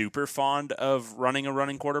been super fond of running a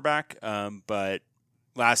running quarterback, but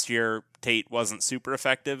last year Tate wasn't super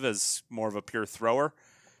effective as more of a pure thrower.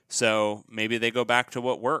 So maybe they go back to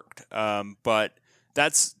what worked. But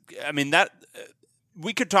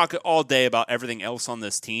we could talk all day about everything else on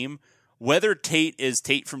this team. Whether Tate is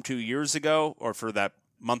Tate from 2 years ago, or for that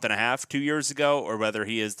month and a half 2 years ago, or whether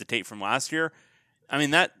he is the Tate from last year,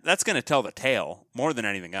 that's going to tell the tale more than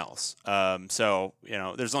anything else.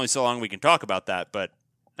 There's only so long we can talk about that, but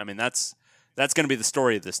that's going to be the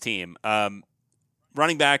story of this team.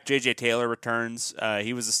 Running back J.J. Taylor returns.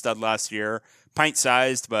 He was a stud last year,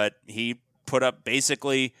 pint-sized, but he put up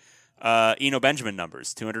basically Eno Benjamin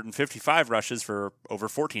numbers, 255 rushes for over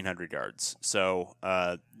 1,400 yards. So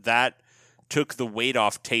that took the weight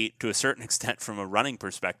off Tate to a certain extent from a running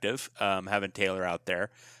perspective, having Taylor out there.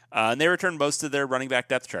 And they returned most of their running back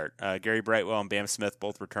depth chart. Gary Brightwell and Bam Smith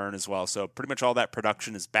both return as well. So pretty much all that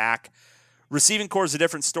production is back. Receiving core is a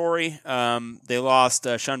different story. They lost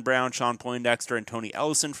Sean Brown, Sean Poindexter, and Tony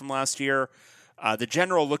Ellison from last year. The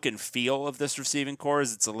general look and feel of this receiving core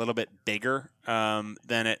is it's a little bit bigger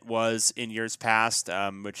than it was in years past,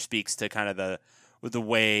 which speaks to kind of the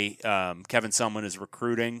way Kevin Sumlin is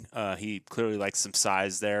recruiting. He clearly likes some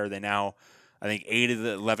size there. They now, I think 8 of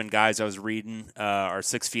the 11 guys I was reading are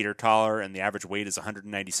 6 feet or taller, and the average weight is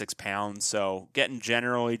 196 pounds. So getting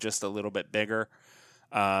generally just a little bit bigger.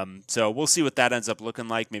 So we'll see what that ends up looking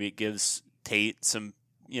like. Maybe it gives Tate some,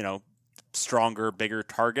 stronger, bigger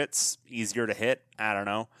targets, easier to hit. I don't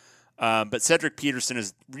know. But Cedric Peterson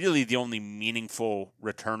is really the only meaningful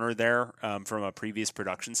returner there from a previous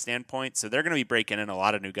production standpoint. So they're going to be breaking in a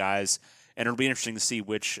lot of new guys, and it'll be interesting to see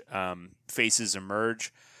which faces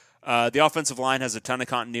emerge. The offensive line has a ton of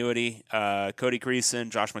continuity. Cody Creason,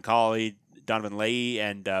 Josh McCauley, Donovan Leahy,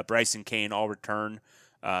 and Bryson Kane all return.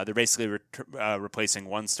 They're basically replacing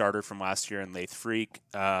one starter from last year in Laith Freak.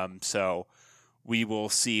 So we will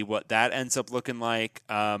see what that ends up looking like.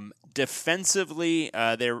 Defensively,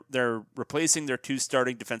 they're replacing their 2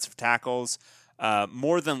 starting defensive tackles.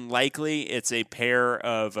 More than likely, it's a pair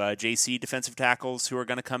of JC defensive tackles who are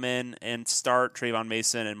going to come in and start, Trayvon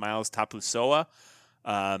Mason and Miles Tapusoa.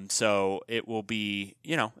 So it will be,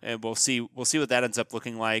 and we'll see what that ends up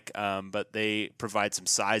looking like. But they provide some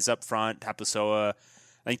size up front. Tapusoa,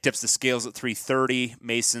 I think, tips the scales at 330.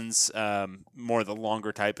 Mason's more the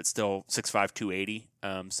longer type, but still 6'5", 280.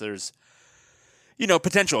 So there's,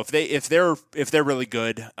 potential if they're really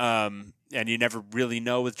good. And you never really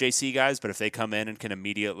know with JC guys, but if they come in and can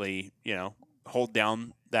immediately, hold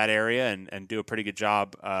down that area and do a pretty good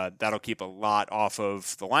job, that'll keep a lot off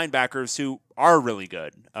of the linebackers who are really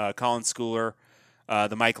good. Colin Schooler,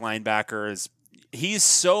 the Mike linebacker, he's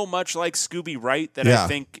so much like Scooby Wright that I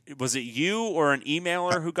think, was it you or an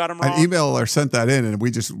emailer who got him wrong? An emailer sent that in, and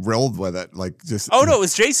we just rolled with it. Oh, no, it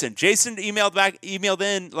was Jason. Jason emailed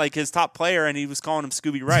in like his top player, and he was calling him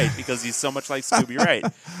Scooby Wright because he's so much like Scooby Wright.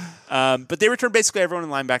 But they returned basically everyone in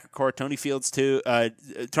the linebacker core. Tony Fields, too.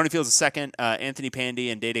 Tony Fields the second. Anthony Pandy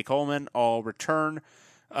and Dede Coleman all return.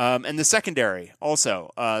 And the secondary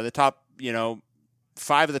also. The top,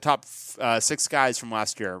 5 of the top 6 guys from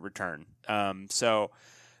last year return. So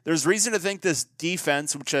there's reason to think this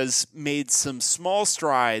defense, which has made some small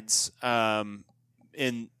strides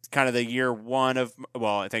in kind of the year one of,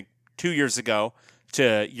 I think 2 years ago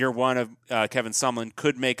to year one of Kevin Sumlin,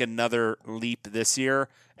 could make another leap this year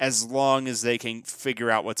as long as they can figure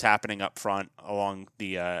out what's happening up front along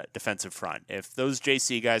the defensive front. If those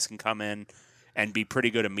JC guys can come in and be pretty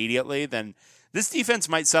good immediately, then this defense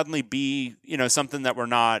might suddenly be, something that we're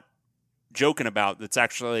not joking about that's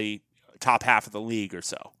actually top half of the league or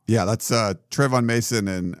so. Yeah, that's Trayvon Mason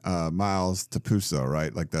and Miles Tapuso,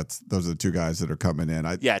 right? Like those are the 2 guys that are coming in.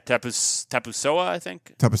 Tapusoa, I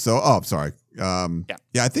think. Tapusoa. Oh, I'm sorry.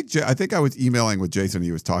 I think I was emailing with Jason.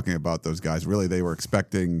 He was talking about those guys. Really, they were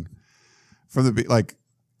expecting from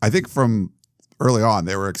I think from early on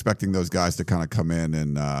they were expecting those guys to kind of come in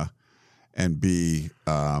and be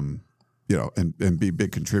and be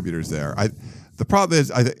big contributors there. The problem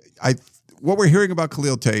is what we're hearing about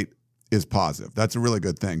Khalil Tate is positive. That's a really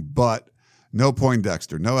good thing. But no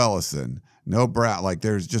Poindexter, no Ellison, no Brown. Like,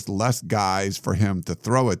 there's just less guys for him to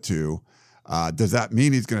throw it to. Does that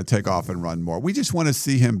mean he's going to take off and run more? We just want to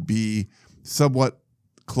see him be somewhat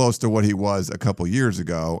close to what he was a couple years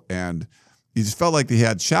ago. And he just felt like he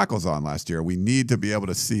had shackles on last year. We need to be able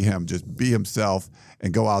to see him just be himself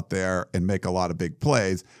and go out there and make a lot of big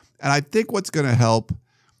plays. And I think what's going to help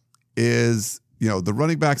is, the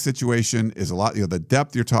running back situation is a lot, the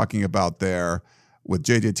depth you're talking about there with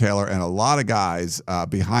J.J. Taylor and a lot of guys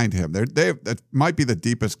behind him. That might be the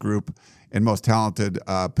deepest group and most talented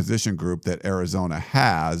position group that Arizona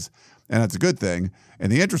has, and it's a good thing.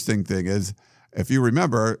 And the interesting thing is, if you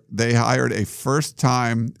remember, they hired a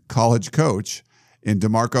first-time college coach in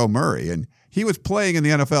DeMarco Murray, and he was playing in the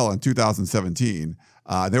NFL in 2017.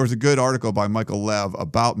 There was a good article by Michael Lev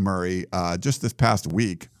about Murray just this past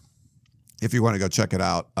week. If you want to go check it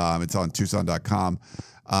out, it's on Tucson.com.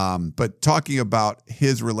 But talking about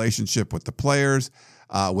his relationship with the players,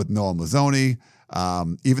 with Noah Mazzoni,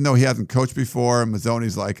 even though he hasn't coached before,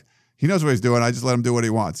 Mazzoni's like, he knows what he's doing. I just let him do what he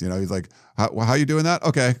wants. He's like, how you doing that?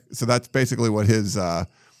 Okay. So that's basically what his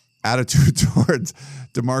attitude towards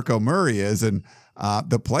DeMarco Murray is. And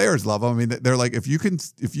the players love him. I mean, they're like, if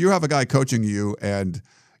you have a guy coaching you and,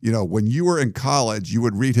 when you were in college, you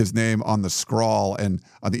would read his name on the scroll and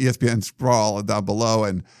on the ESPN scroll down below,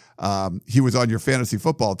 and he was on your fantasy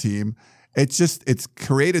football team. It's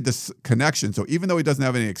created this connection. So even though he doesn't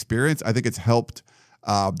have any experience, I think it's helped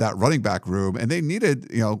that running back room. And they needed,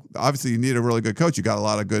 obviously you need a really good coach. You got a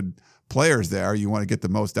lot of good players there. You want to get the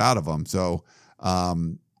most out of them. So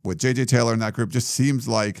with J.J. Taylor in that group, just seems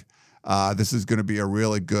like this is going to be a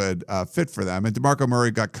really good fit for them. And DeMarco Murray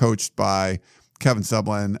got coached by Kevin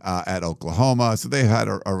Sumlin at Oklahoma. So they had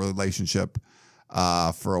a relationship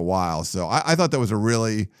for a while. So I thought that was a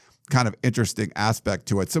really kind of interesting aspect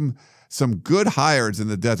to it. Some good hires in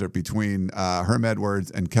the desert between Herm Edwards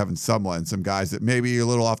and Kevin Sumlin. Some guys that maybe a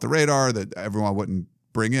little off the radar that everyone wouldn't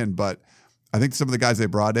bring in, but I think some of the guys they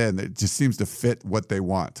brought in, it just seems to fit what they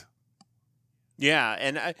want. Yeah,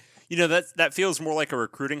 and that feels more like a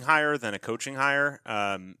recruiting hire than a coaching hire.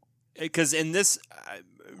 Because in this,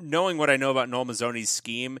 knowing what I know about Noel Mazzoni's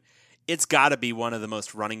scheme, it's got to be one of the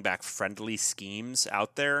most running back friendly schemes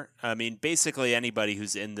out there. I mean, basically anybody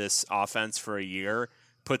who's in this offense for a year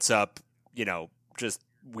puts up, just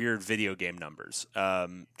weird video game numbers.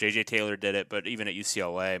 J.J. Taylor did it, but even at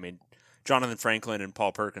UCLA, I mean, Jonathan Franklin and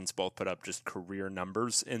Paul Perkins both put up just career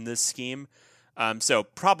numbers in this scheme. So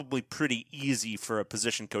probably pretty easy for a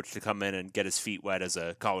position coach to come in and get his feet wet as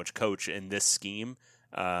a college coach in this scheme.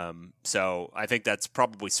 So I think that's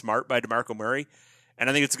probably smart by DeMarco Murray. And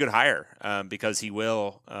I think it's a good hire because he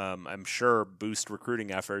will, I'm sure, boost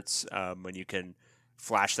recruiting efforts when you can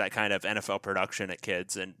flash that kind of NFL production at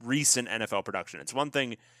kids and recent NFL production. It's one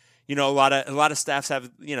thing, a lot of staffs have,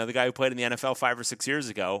 the guy who played in the NFL 5 or 6 years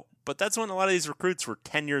ago, but that's when a lot of these recruits were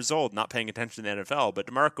 10 years old, not paying attention to the NFL. But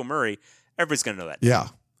DeMarco Murray, everybody's going to know that. Yeah.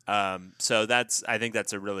 So I think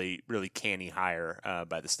that's a really, really canny hire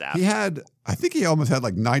by the staff. I think he almost had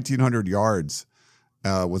like 1,900 yards.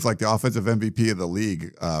 Was like the offensive MVP of the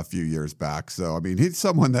league a few years back. So, I mean, he's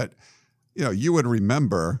someone that, you would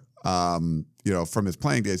remember, from his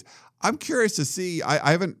playing days. I'm curious to see,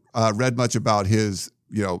 I haven't read much about his,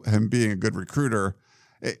 him being a good recruiter.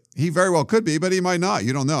 He very well could be, but he might not.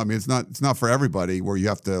 You don't know. I mean, it's not for everybody where you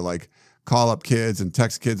have to like call up kids and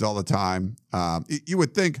text kids all the time. You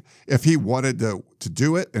would think if he wanted to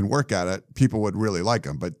do it and work at it, people would really like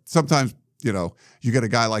him. But sometimes, you get a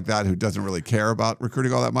guy like that who doesn't really care about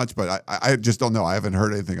recruiting all that much, but I just don't know. I haven't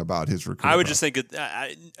heard anything about his recruiting. I would just think,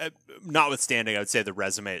 notwithstanding, I would say the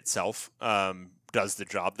resume itself does the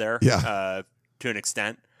job there to an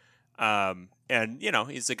extent. And,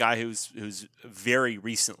 he's a guy who's very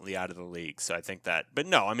recently out of the league. So I think that, but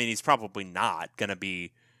no, I mean, he's probably not going to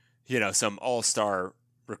be, some all-star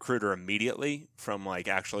recruiter immediately from like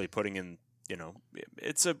actually putting in,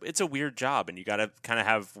 it's a weird job and you got to kind of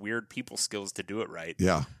have weird people skills to do it right.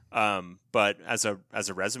 Yeah. But as a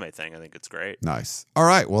resume thing, I think it's great. Nice. All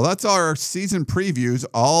right. Well, that's our season previews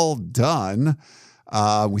all done.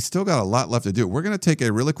 We still got a lot left to do. We're going to take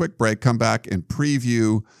a really quick break, come back and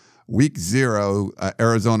preview week 0,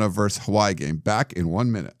 Arizona versus Hawaii game. Back in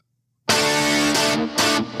 1 minute.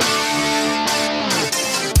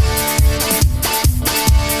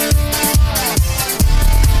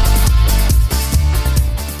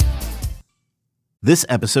 This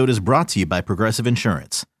episode is brought to you by Progressive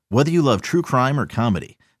Insurance. Whether you love true crime or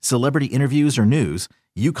comedy, celebrity interviews or news,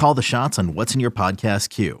 you call the shots on what's in your podcast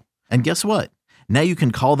queue. And guess what? Now you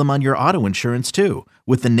can call them on your auto insurance too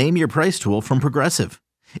with the Name Your Price tool from Progressive.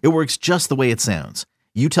 It works just the way it sounds.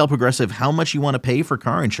 You tell Progressive how much you want to pay for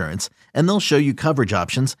car insurance, and they'll show you coverage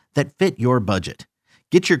options that fit your budget.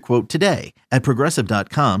 Get your quote today at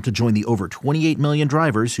Progressive.com to join the over 28 million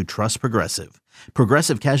drivers who trust Progressive.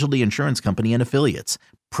 Progressive Casualty Insurance Company and Affiliates.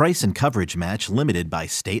 Price and coverage match limited by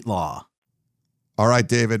state law. All right,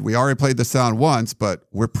 David, we already played the sound once, but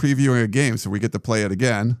we're previewing a game, so we get to play it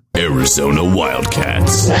again. Arizona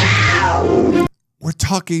Wildcats. We're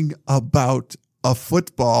talking about a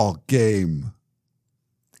football game.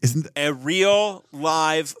 Isn't A real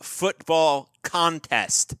live football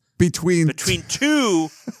contest between two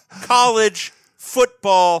college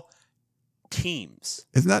football teams.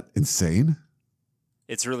 Isn't that insane?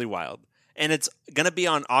 It's really wild. And it's going to be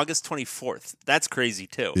on August 24th. That's crazy,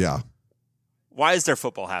 too. Yeah. Why is there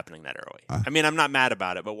football happening that early? I mean, I'm not mad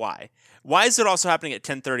about it, but why? Why is it also happening at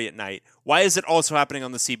 10:30 at night? Why is it also happening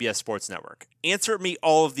on the CBS Sports Network? Answer me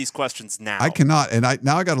all of these questions now. I cannot, and I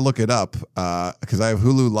got to look it up because I have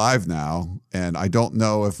Hulu Live now, and I don't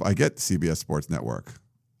know if I get CBS Sports Network.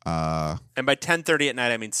 And by 10:30 at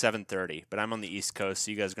night, I mean 7:30. But I'm on the East Coast,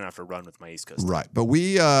 so you guys are gonna have to run with my East Coast. Right, but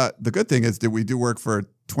we the good thing is that we do work for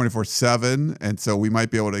 24/7, and so we might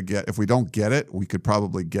be able to get. If we don't get it, we could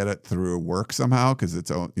probably get it through work somehow because it's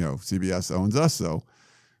CBS owns us. So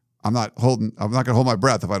I'm not gonna hold my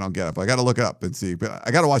breath if I don't get it. But I got to look up and see. But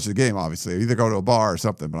I got to watch the game. Obviously, either go to a bar or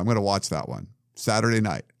something. But I'm gonna watch that one Saturday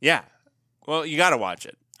night. Yeah, well, you got to watch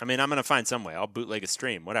it. I mean, I'm gonna find some way. I'll bootleg a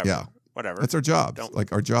stream, whatever. Yeah. Whatever. That's our jobs.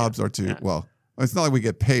 Like our jobs are to well, it's not like we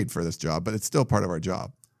get paid for this job, but it's still part of our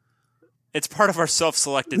job. It's part of our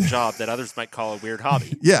self-selected job that others might call a weird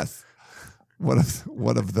hobby. Yes, one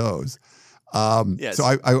of those. Yes.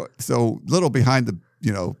 So so little behind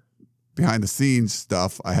the scenes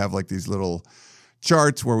stuff. I have like these little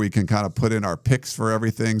charts where we can kind of put in our picks for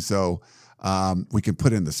everything. So we can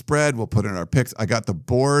put in the spread. We'll put in our picks. I got the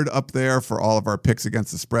board up there for all of our picks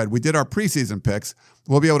against the spread. We did our preseason picks.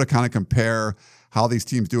 We'll be able to kind of compare how these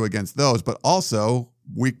teams do against those, but also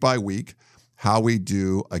week by week, how we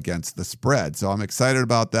do against the spread. So I'm excited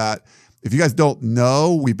about that. If you guys don't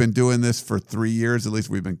know, we've been doing this for 3 years. At least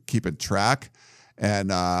we've been keeping track. And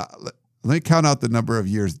let me count out the number of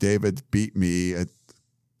years David's beat me at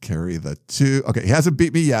carry the 2. Okay, he hasn't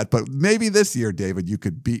beat me yet, but maybe this year, David, you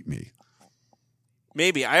could beat me.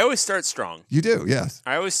 Maybe. I always start strong. You do, yes.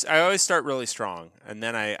 I always start really strong, and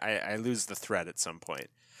then I lose the thread at some point.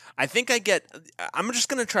 I think I'm just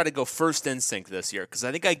going to try to go first instinct this year because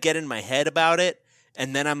I think I get in my head about it,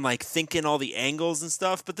 and then I'm like thinking all the angles and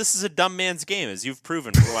stuff. But this is a dumb man's game, as you've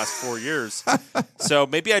proven for the last 4 years. So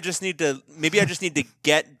maybe I just need to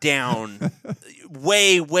get down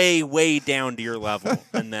way, way, way down to your level,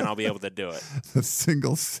 and then I'll be able to do it. The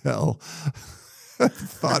single cell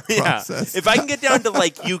thought process. If I can get down to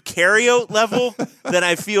like eukaryote level, then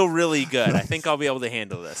I feel really good. I think I'll be able to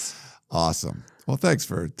handle this. Awesome. Well, thanks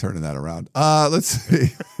for turning that around. Let's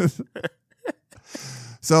see.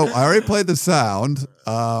 So I already played the sound.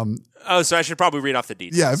 So I should probably read off the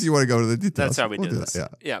details. Yeah, if you want to go to the details. That's how we do this.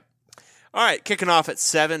 Yeah. All right, kicking off at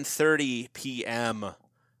 7:30 p.m.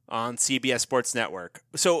 on CBS Sports Network.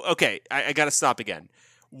 So, okay, I got to stop again.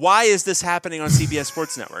 Why is this happening on CBS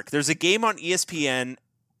Sports Network? There's a game on ESPN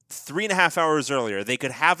 3.5 hours earlier. They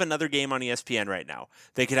could have another game on ESPN right now.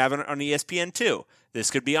 They could have it on ESPN2. This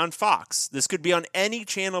could be on Fox. This could be on any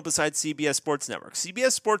channel besides CBS Sports Network.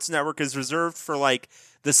 CBS Sports Network is reserved for like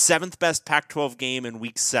the 7th best Pac-12 game in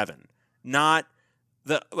Week 7, not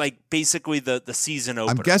basically the season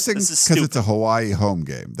opener. I'm guessing because it's a Hawaii home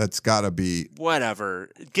game. That's got to be whatever.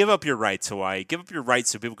 Give up your rights, Hawaii. Give up your rights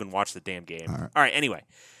so people can watch the damn game. All right. Anyway,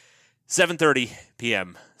 7:30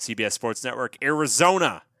 p.m. CBS Sports Network.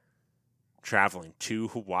 Arizona traveling to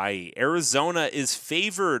Hawaii. Arizona is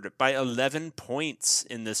favored by 11 points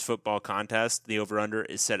in this football contest. The over/under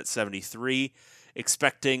is set at 73.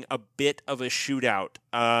 Expecting a bit of a shootout.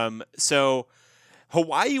 So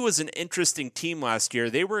Hawaii was an interesting team last year.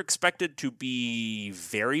 They were expected to be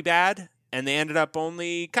very bad, and they ended up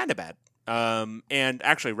only kind of bad. And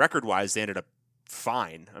actually, record-wise, they ended up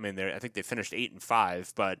fine. I mean, I think they finished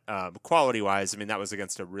 8-5, but quality-wise, I mean, that was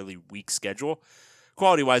against a really weak schedule.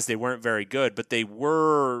 Quality-wise, they weren't very good, but they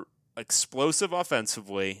were explosive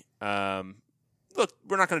offensively. Look,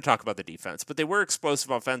 we're not going to talk about the defense, but they were explosive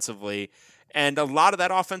offensively, and a lot of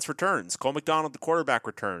that offense returns. Cole McDonald, the quarterback,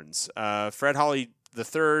 returns. Fred Holley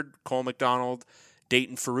III, Cole McDonald,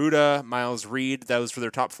 Dayton Ferruta, Miles Reed, those were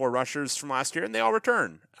their top 4 rushers from last year, and they all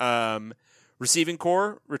return. Receiving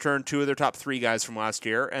core returned 2 of their top 3 guys from last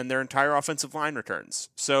year, and their entire offensive line returns.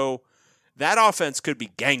 So that offense could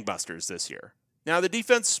be gangbusters this year. Now, the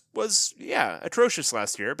defense was, atrocious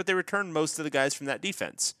last year, but they returned most of the guys from that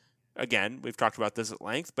defense. Again, we've talked about this at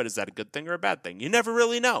length, but is that a good thing or a bad thing? You never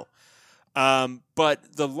really know.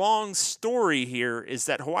 But the long story here is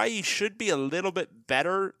that Hawaii should be a little bit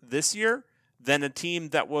better this year than a team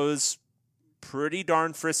that was pretty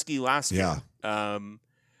darn frisky last year.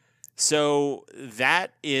 So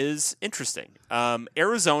that is interesting.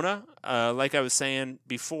 Arizona, like I was saying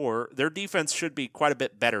before, their defense should be quite a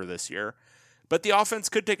bit better this year, but the offense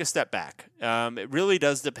could take a step back. It really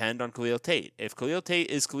does depend on Khalil Tate. If Khalil Tate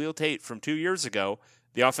is Khalil Tate from 2 years ago,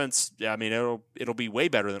 the offense, I mean, it'll be way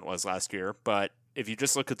better than it was last year. But if you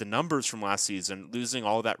just look at the numbers from last season, losing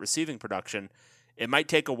all that receiving production, it might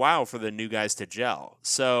take a while for the new guys to gel.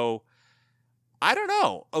 So I don't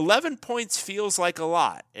know. 11 points feels like a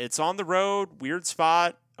lot. It's on the road, weird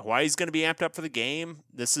spot. Hawaii's going to be amped up for the game.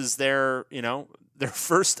 This is their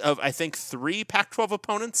first of, I think, 3 Pac-12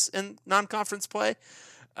 opponents in non-conference play.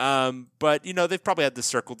 But, they've probably had this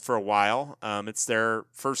circled for a while. It's their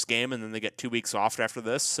first game, and then they get 2 weeks off after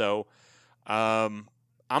this. So I'm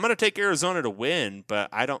going to take Arizona to win, but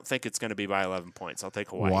I don't think it's going to be by 11 points. I'll take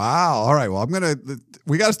Hawaii. Wow. All right. Well,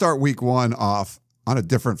 we got to start week 1 off on a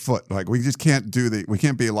different foot. Like, we just can't we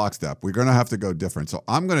can't be lockstep. We're going to have to go different. So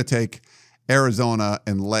I'm going to take Arizona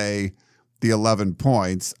and lay the 11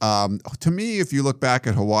 points. To me, if you look back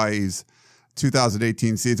at Hawaii's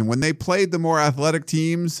 2018 season, when they played the more athletic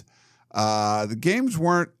teams, the games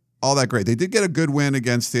weren't all that great. They did get a good win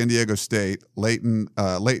against San Diego State late in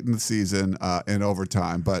the season in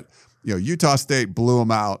overtime, but Utah State blew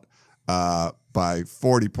them out by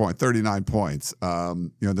 39 points.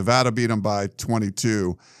 Nevada beat them by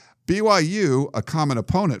 22. BYU, a common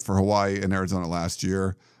opponent for Hawaii and Arizona last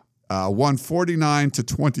year, won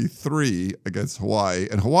 49-23 against Hawaii,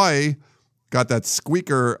 and Hawaii got that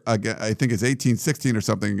squeaker again. I think it's 18-16 or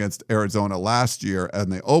something against Arizona last year in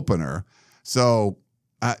the opener. So,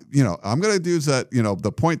 I'm going to use that,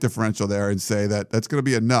 the point differential there and say that that's going to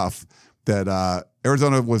be enough that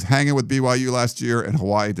Arizona was hanging with BYU last year and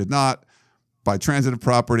Hawaii did not. By transitive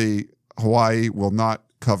property, Hawaii will not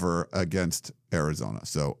cover against Arizona.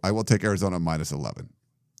 So I will take Arizona minus 11.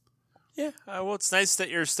 Yeah, well, it's nice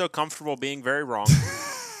that you're still comfortable being very wrong.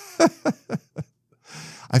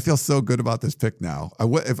 I feel so good about this pick now. I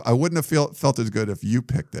wouldn't have felt as good if you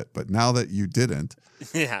picked it, but now that you didn't.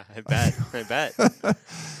 Yeah, I bet. But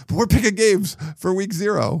we're picking games for week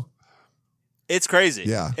 0. It's crazy.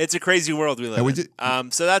 Yeah. It's a crazy world we live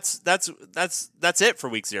in. So that's it for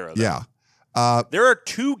week 0. Though. Yeah. There are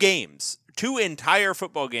 2 games, 2 entire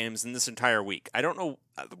football games in this entire week. I don't know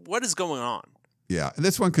what is going on. Yeah, and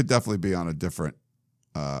this one could definitely be on a different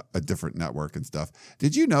network and stuff.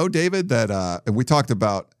 Did you know, David, that we talked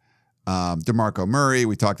about DeMarco Murray,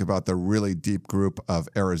 we talked about the really deep group of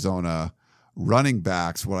Arizona running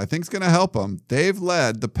backs. What I think is going to help them, they've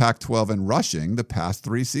led the Pac-12 in rushing the past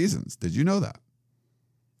 3 seasons. Did you know that?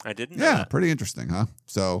 I didn't know that. Pretty interesting, huh?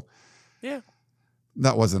 So, yeah.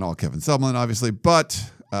 That wasn't all Kevin Sumlin, obviously,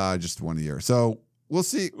 but just 1 year. So we'll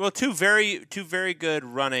see. Well, two very good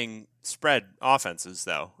running spread offenses,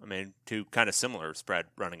 though. I mean, 2 kind of similar spread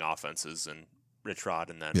running offenses, and Rich Rod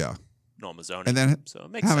and then Noel Mazzoni. And then so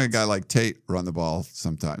it makes having sense. a guy like Tate run the ball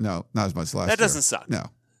sometime. No, not as much last year. That doesn't suck. No.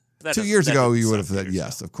 2 years ago, you would have said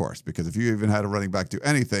yes, of course, because if you even had a running back do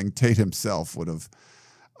anything, Tate himself would have.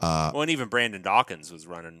 Well, and even Brandon Dawkins was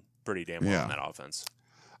running pretty damn well in that offense.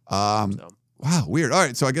 Wow, weird. All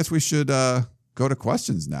right, so I guess we should go to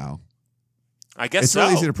questions now. I guess it's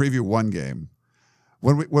really easy to preview one game.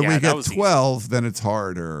 When we get 12, then it's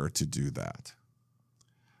harder to do that.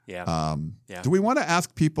 Yeah. Do we want to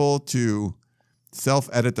ask people to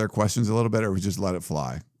self-edit their questions a little bit, or we just let it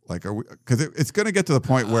fly? Like, are we? Because it's going to get to the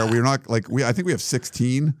point where we're not like I think we have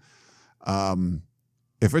 16.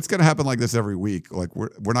 If it's going to happen like this every week, like we're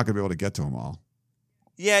not going to be able to get to them all.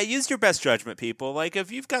 Yeah, use your best judgment, people. Like,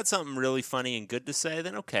 if you've got something really funny and good to say,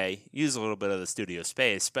 then okay, use a little bit of the studio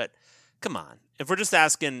space. But come on, if we're just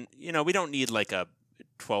asking, we don't need like a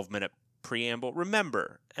 12-minute preamble.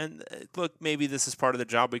 Remember, and look, maybe this is part of the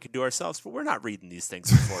job we could do ourselves, but we're not reading these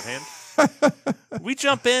things beforehand. We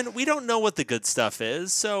jump in. We don't know what the good stuff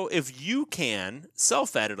is. So if you can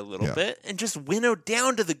self-edit a little bit and just winnow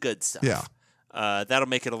down to the good stuff. Yeah. That'll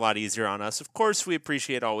make it a lot easier on us. Of course, we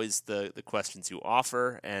appreciate always the questions you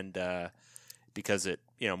offer, and because it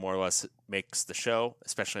more or less makes the show,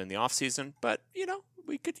 especially in the off season. But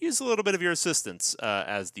we could use a little bit of your assistance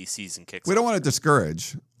as the season kicks. We don't want to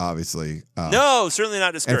discourage, obviously. No, certainly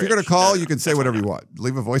not discourage. And if you're going to call, you can say whatever you want.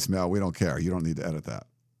 Leave a voicemail. We don't care. You don't need to edit that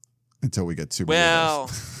until we get super. Well.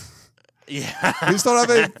 Yeah,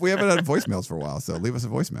 we haven't had voicemails for a while, so leave us a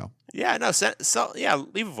voicemail. Yeah, no,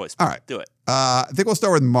 leave a voicemail. All right, do it. I think we'll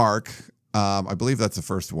start with Mark. I believe that's the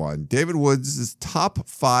first one. David Woods' top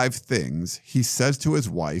 5 things he says to his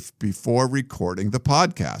wife before recording the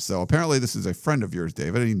podcast. So apparently, this is a friend of yours,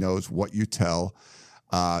 David, and he knows what you tell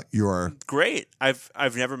You're Great.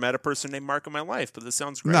 I've never met a person named Mark in my life, but this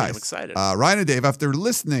sounds great. nice. I'm excited. Ryan and Dave, after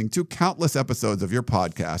listening to countless episodes of your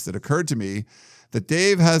podcast, it occurred to me that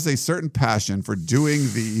Dave has a certain passion for doing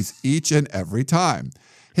these each and every time.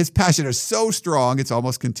 His passion is so strong, it's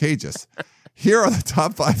almost contagious. Here are the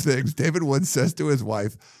top 5 things David Woods says to his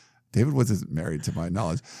wife. David Woods isn't married, to my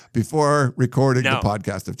knowledge, before recording the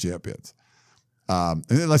podcast of Champions.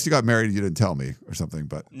 Unless you got married and you didn't tell me or something.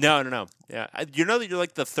 But No. Yeah, you know that you're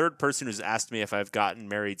like the third person who's asked me if I've gotten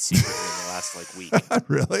married secretly in the last week.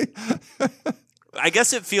 Really? I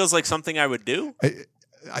guess it feels like something I would do.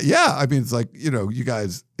 Yeah, I mean, it's like, you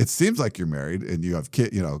guys. It seems like you're married and you have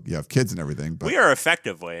you have kids and everything. But We are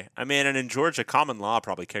effectively. I mean, and in Georgia, common law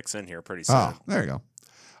probably kicks in here pretty soon. oh, there you go.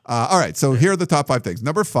 All right, so here are the top 5 things.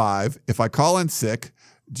 Number 5, if I call in sick,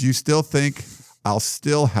 do you still think I'll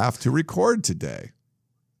still have to record today?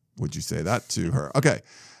 Would you say that to her? Okay.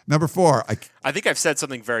 Number 4, I think I've said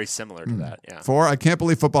something very similar to that. Yeah. 4, I can't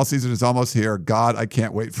believe football season is almost here. God, I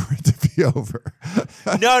can't wait for it to be over.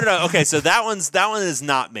 No. Okay, so that one is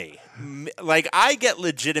not me. Like, I get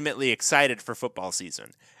legitimately excited for football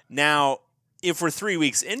season. Now, if we're 3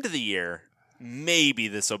 weeks into the year, maybe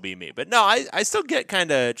this will be me. But no, I still get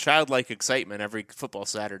kind of childlike excitement every football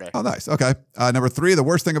Saturday. Oh, nice. Okay. Number 3, the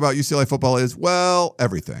worst thing about UCLA football is, well,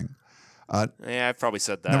 everything. Yeah, I've probably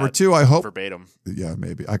said that. Number 2, I hope. Verbatim. Yeah,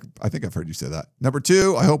 maybe. I think I've heard you say that. Number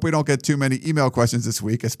 2, I hope we don't get too many email questions this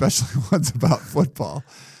week, especially ones about football.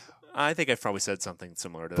 I think I've probably said something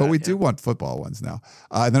similar to that. But we yeah. do want football ones now.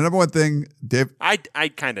 The number 1 thing, Dave. I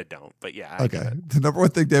kind of don't, but yeah. I get Okay. it. The number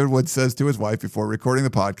 1 thing David Woods says to his wife before recording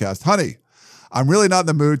the podcast, honey, I'm really not in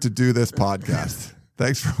the mood to do this podcast.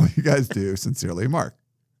 Thanks for what you guys do. Sincerely, Mark.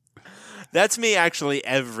 That's me actually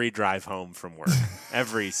every drive home from work.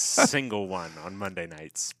 Every single one on Monday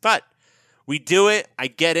nights. But we do it. I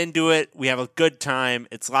get into it. We have a good time.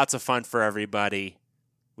 It's lots of fun for everybody.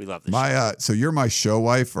 We love this show. So you're my show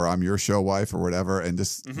wife, or I'm your show wife, or whatever. And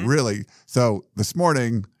just really, so this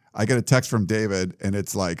morning I get a text from David, and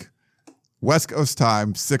it's like West Coast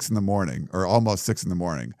time, 6 a.m, or almost 6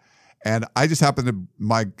 a.m. And I just happened to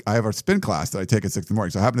I have a spin class that I take at 6 a.m.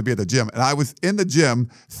 So I happened to be at the gym, and I was in the gym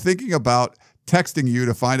thinking about texting you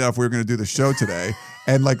to find out if we were going to do the show today.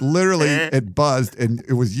 And like literally it buzzed, and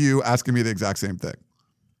it was you asking me the exact same thing.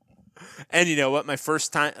 And you know what? My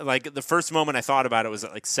first time, like the first moment I thought about it was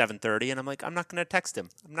at like 7:30, and I'm like, I'm not going to text him.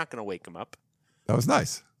 I'm not going to wake him up. That was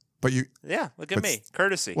nice. But you, Yeah, look at me.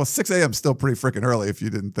 Courtesy. well, 6 a.m. is still pretty freaking early if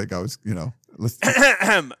you didn't think I was,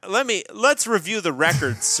 listen. Let's review the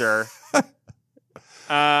records, sir.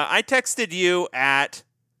 I texted you at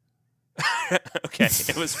okay,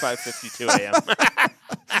 it was 5:52 a.m.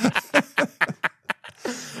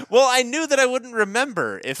 Well, I knew that I wouldn't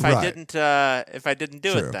remember if I Right. didn't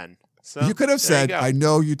do True. it then. So You could have there you said, go. I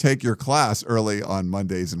know you take your class early on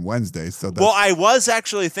Mondays and Wednesdays. So that's, Well, I was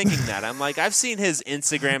actually thinking that. I'm like, I've seen his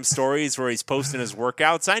Instagram stories where he's posting his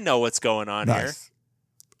workouts. I know what's going on nice.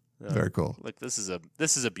 here. Very cool. Look, this is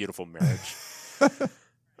a beautiful marriage.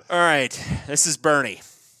 All right, this is Bernie.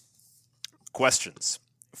 Questions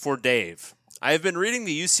for Dave. I have been reading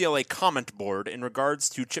the UCLA comment board in regards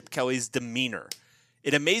to Chip Kelly's demeanor.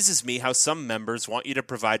 It amazes me how some members want you to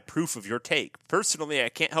provide proof of your take. Personally, I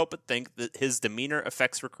can't help but think that his demeanor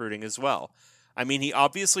affects recruiting as well. I mean, he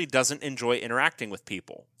obviously doesn't enjoy interacting with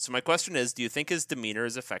people. So my question is, do you think his demeanor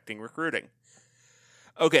is affecting recruiting?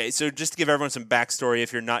 Okay, so just to give everyone some backstory,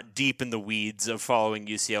 if you're not deep in the weeds of following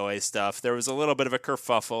UCLA stuff, there was a little bit of a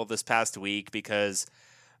kerfuffle this past week because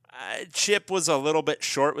Chip was a little bit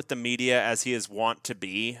short with the media, as he is wont to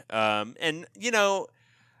be. And, you know,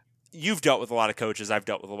 you've dealt with a lot of coaches. I've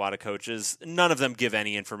dealt with a lot of coaches. None of them give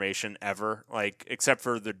any information ever, like except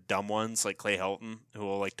for the dumb ones like Clay Helton, who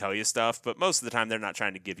will like tell you stuff. But most of the time, they're not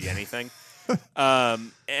trying to give you anything. You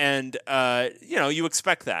know, you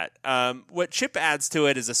expect that. What Chip adds to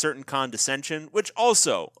it is a certain condescension, which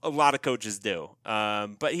also a lot of coaches do.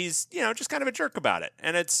 But he's, you know, just kind of a jerk about it.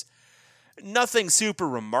 And it's nothing super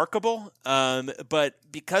remarkable, but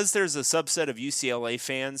because there's a subset of UCLA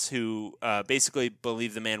fans who basically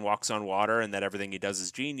believe the man walks on water and that everything he does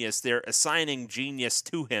is genius, they're assigning genius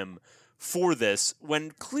to him for this,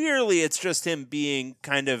 when clearly it's just him being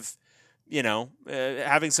kind of, you know,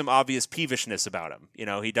 having some obvious peevishness about him. You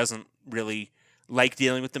know, he doesn't really like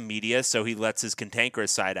dealing with the media, so he lets his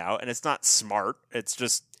cantankerous side out, and it's not smart. It's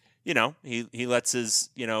just, you know, he lets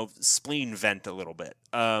his, you know, spleen vent a little bit.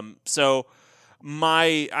 So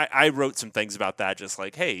I wrote some things about that, just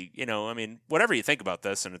like, hey, you know, I mean, whatever you think about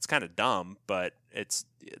this, and it's kind of dumb, but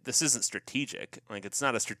this isn't strategic. Like, it's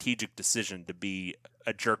not a strategic decision to be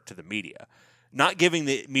a jerk to the media. not giving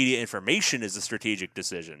the media information is a strategic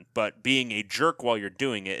decision, but being a jerk while you're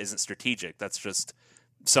doing it isn't strategic. That's just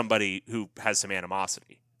somebody who has some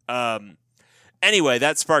animosity. Anyway,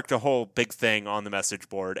 that sparked a whole big thing on the message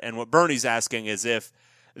board. And what Bernie's asking is if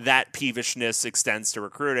that peevishness extends to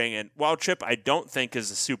recruiting. And while Chip, I don't think is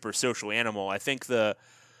a super social animal, I think the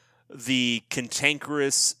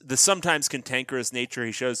sometimes cantankerous nature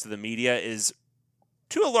he shows to the media is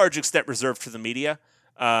to a large extent reserved to the media,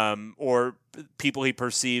 or people he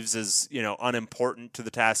perceives as, unimportant to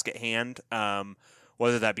the task at hand,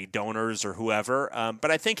 whether that be donors or whoever. But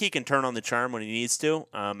I think he can turn on the charm when he needs to,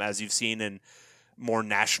 as you've seen in more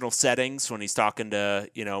national settings when he's talking to,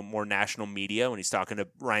 more national media, when he's talking to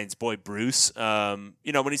Ryan's boy Bruce. When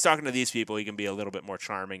he's talking to these people, he can be a little bit more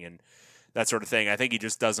charming and that sort of thing. I think he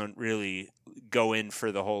just doesn't really go in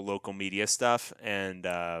for the whole local media stuff and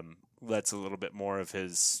lets a little bit more of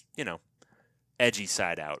his, edgy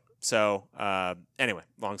side out. So anyway,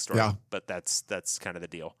 long story, but that's kind of the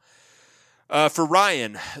deal. For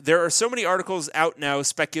Ryan, there are so many articles out now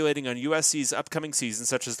speculating on USC's upcoming season,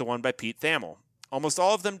 such as the one by Pete Thamel. Almost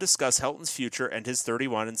all of them discuss Helton's future and his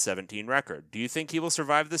 31-17 record. Do you think he will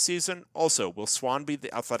survive this season? Also, will Swan be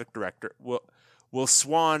the athletic director? Will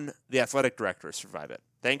Swan, the athletic director, survive it?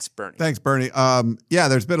 Thanks, Bernie. Thanks, Bernie.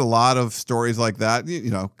 There's been a lot of stories like that.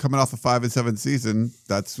 Coming off a 5-7 season,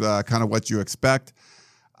 that's kind of what you expect.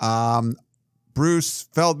 Bruce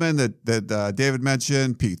Feldman that David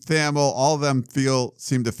mentioned, Pete Thamel, all of them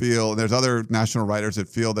seem to feel, and there's other national writers that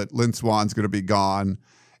feel that Lynn Swan's going to be gone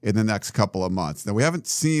in the next couple of months. Now, we haven't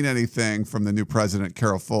seen anything from the new president,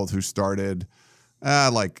 Carol Folt, who started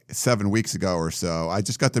like 7 weeks ago or so. I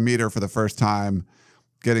just got to meet her for the first time,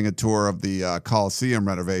 getting a tour of the Coliseum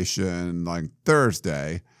renovation like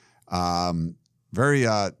Thursday. Very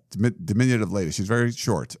diminutive lady. She's very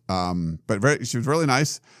short, but she was really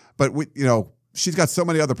nice. But she's got so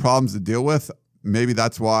many other problems to deal with. Maybe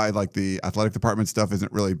that's why like the athletic department stuff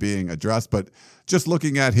isn't really being addressed. But just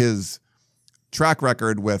looking at his track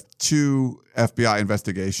record with 2 FBI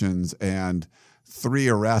investigations and 3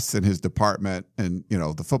 arrests in his department, and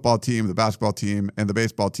the football team, the basketball team, and the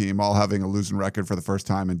baseball team all having a losing record for the first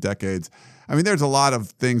time in decades. I mean, there's a lot of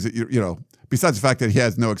things that besides the fact that he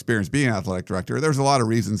has no experience being an athletic director, there's a lot of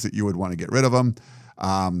reasons that you would want to get rid of him.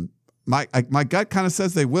 My gut kind of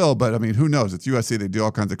says they will, but I mean, who knows? It's USC; they do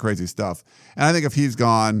all kinds of crazy stuff. And I think if he's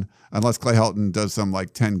gone, unless Clay Helton does some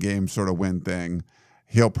like 10-game sort of win thing,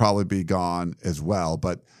 he'll probably be gone as well.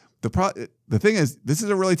 But the thing is, this is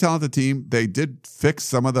a really talented team. They did fix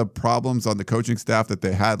some of the problems on the coaching staff that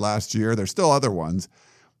they had last year. There's still other ones,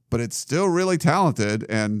 but it's still really talented,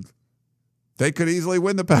 and they could easily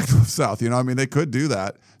win the Pac-12 South. They could do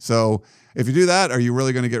that. So if you do that, are you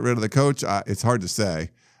really going to get rid of the coach? It's hard to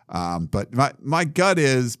say. But my gut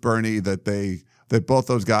is, Bernie, that both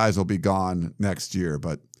those guys will be gone next year.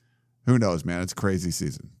 But who knows, man? It's a crazy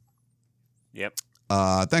season. Yep.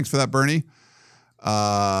 Thanks for that, Bernie.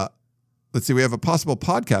 Let's see. We have a possible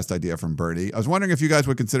podcast idea from Bernie. I was wondering if you guys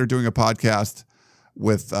would consider doing a podcast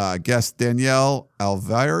with guests Danielle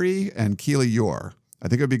Alvari and Keely Yor. I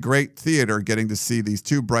think it would be great theater getting to see these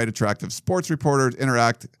 2 bright, attractive sports reporters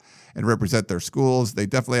interact and represent their schools. They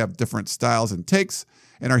definitely have different styles and takes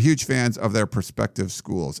and are huge fans of their prospective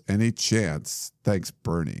schools. Any chance? Thanks,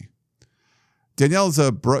 Bernie. Danielle's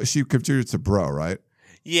a bro. She contributes to Bro, right?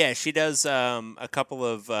 Yeah, she does a couple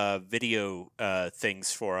of video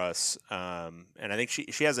things for us, and I think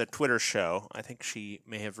she has a Twitter show. I think she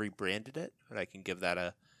may have rebranded it, but I can give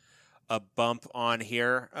that a bump on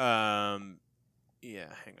here. Hang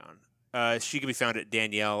on. She can be found at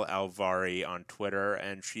Danielle Alvari on Twitter,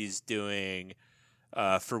 and she's doing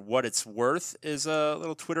For What It's Worth is a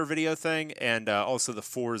little Twitter video thing, and also the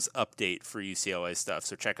Fours update for UCLA stuff.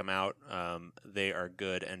 So check them out. They are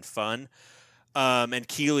good and fun. And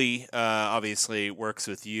Keely obviously works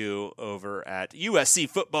with you over at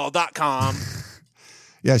USCFootball.com.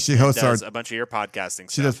 Yeah, she hosts a bunch of your podcasting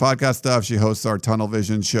stuff. She does podcast stuff. She hosts our Tunnel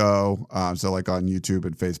Vision show. So like on YouTube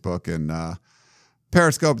and Facebook and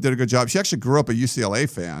Periscope, did a good job. She actually grew up a UCLA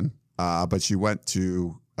fan, but she went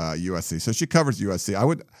to USC. So she covers USC.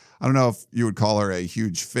 I don't know if you would call her a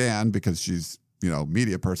huge fan because she's,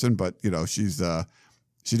 media person, but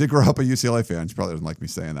she did grow up a UCLA fan. She probably doesn't like me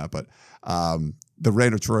saying that, but the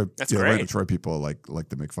Rain of Troy, Rain of Troy people like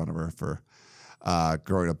to make fun of her for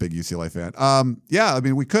growing up big UCLA fan.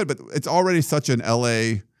 We could, but it's already such an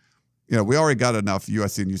LA. We already got enough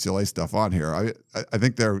USC and UCLA stuff on here. I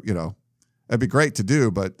think they're, it'd be great to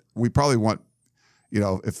do, but we probably want,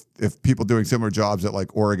 if people doing similar jobs at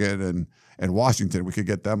like Oregon and Washington, we could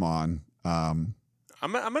get them on. I'm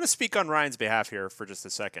going to speak on Ryan's behalf here for just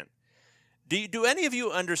a second. Do any of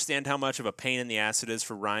you understand how much of a pain in the ass it is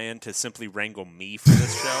for Ryan to simply wrangle me for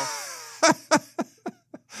this show?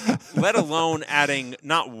 Let alone adding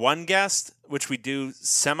not one guest, which we do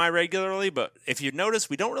semi-regularly, but if you notice,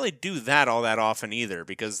 we don't really do that all that often either,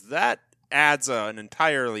 because that adds an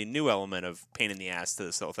entirely new element of pain in the ass to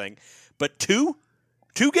this whole thing. But two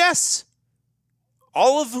guests,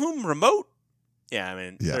 all of whom remote. Yeah, I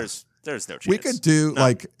mean, there's no chance. We could do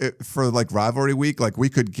for rivalry week, we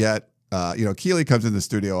could get Keely comes in the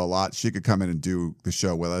studio a lot. She could come in and do the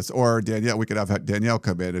show with us, or Danielle. We could have Danielle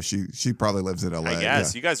come in if she probably lives in LA. I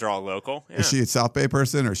guess you guys are all local. Yeah. Is she a South Bay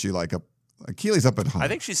person, or is she like Keely's up in Hollywood? I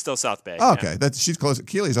think she's still South Bay. Oh, okay, she's close.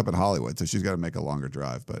 Keely's up in Hollywood, so she's got to make a longer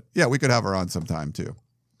drive. But yeah, we could have her on sometime too.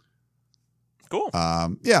 Cool.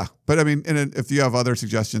 Yeah, but I mean, and if you have other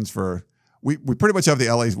suggestions for, we pretty much have the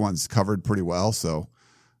LA ones covered pretty well. So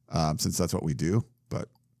since that's what we do, but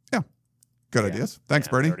yeah, good ideas. Thanks,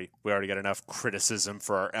 Bernie. We already got enough criticism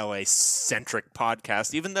for our LA centric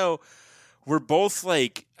podcast, even though we're both I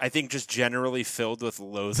think just generally filled with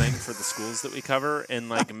loathing for the schools that we cover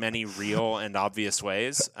in many real and obvious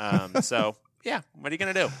ways. So yeah, what are you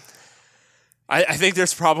gonna do? I think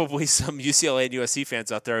there's probably some UCLA and USC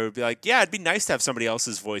fans out there who would be like, yeah, it'd be nice to have somebody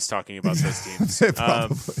else's voice talking about those teams.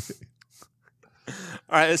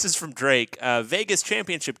 All right, this is from Drake. Vegas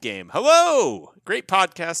championship game. Hello! Great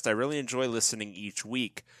podcast. I really enjoy listening each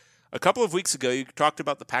week. A couple of weeks ago, you talked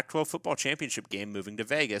about the Pac-12 football championship game moving to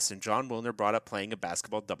Vegas, and John Wilner brought up playing a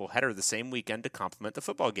basketball doubleheader the same weekend to complement the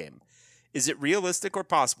football game. Is it realistic or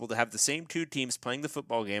possible to have the same two teams playing the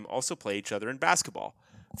football game also play each other in basketball?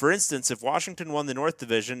 For instance, if Washington won the North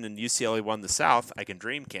Division and UCLA won the South, I can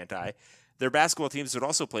dream, can't I? Their basketball teams would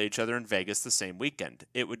also play each other in Vegas the same weekend.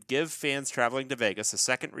 It would give fans traveling to Vegas a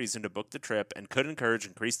second reason to book the trip and could encourage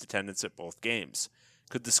increased attendance at both games.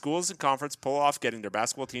 Could the schools and conference pull off getting their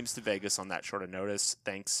basketball teams to Vegas on that short of notice?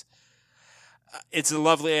 Thanks. It's a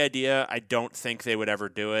lovely idea. I don't think they would ever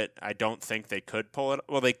do it. I don't think they could pull it.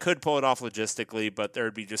 Well, they could pull it off logistically, but there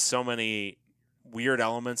would be just so many weird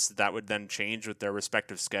elements that would then change with their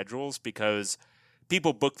respective schedules, because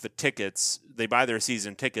people book the tickets, they buy their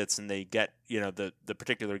season tickets, and they get the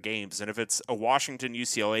particular games. And if it's a Washington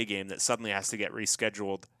UCLA game that suddenly has to get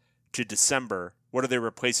rescheduled to December, what are they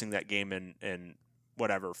replacing that game in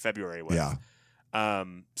whatever February with? Yeah.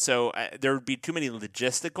 So there would be too many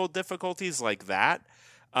logistical difficulties like that.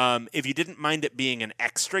 If you didn't mind it being an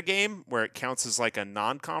extra game where it counts as a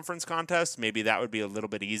non-conference contest, maybe that would be a little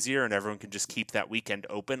bit easier and everyone could just keep that weekend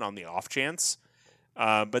open on the off chance.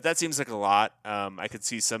 But that seems like a lot. I could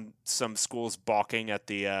see some schools balking at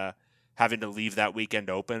the having to leave that weekend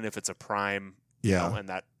open if it's a prime, and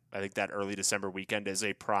that I think that early December weekend is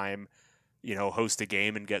a prime, host a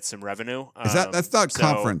game and get some revenue. That's not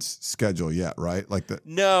conference schedule yet, right?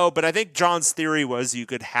 No, but I think John's theory was you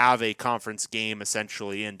could have a conference game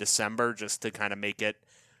essentially in December just to kind of make it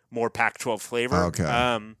more Pac-12 flavor.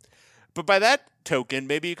 Okay. But by that token,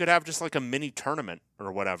 maybe you could have just a mini tournament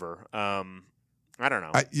or whatever. I don't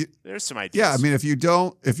know. There's some ideas. Yeah, I mean, if you're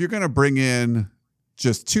going to bring in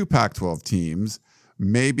just two Pac-12 teams,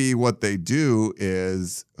 maybe what they do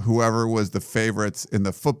is whoever was the favorites in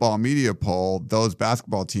the football media poll, those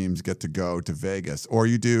basketball teams get to go to Vegas. Or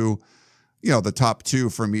you do, the top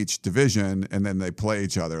two from each division, and then they play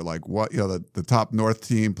each other. The top North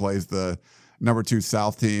team plays the number 2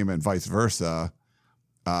 South team and vice versa.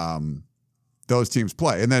 Those teams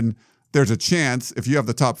play. And then there's a chance, if you have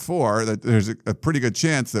the top 4, that there's a pretty good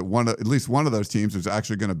chance that at least one of those teams is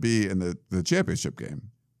actually going to be in the championship game.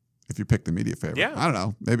 If you pick the media favorite. Yeah. I don't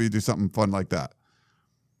know. Maybe you do something fun like that.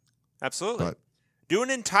 Absolutely. But do an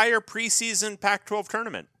entire preseason Pac-12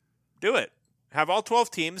 tournament. Do it. Have all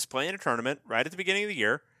 12 teams play in a tournament right at the beginning of the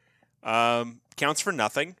year. Counts for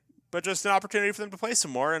nothing, but just an opportunity for them to play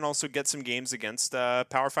some more and also get some games against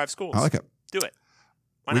Power 5 schools. I like it. Do it.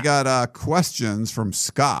 We got questions from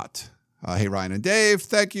Scott. Hey, Ryan and Dave.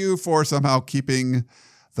 Thank you for somehow keeping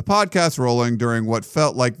the podcast rolling during what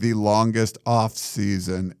felt like the longest off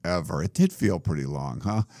season ever. It did feel pretty long,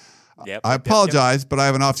 huh? Yep, I apologize, but I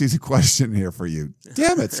have an off-season question here for you.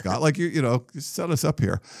 Damn it, Scott! You set us up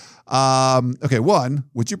here. Okay, 1.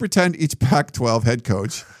 Would you pretend each Pac-12 head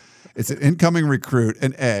coach is an incoming recruit,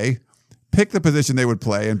 and A, pick the position they would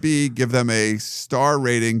play, and B, give them a star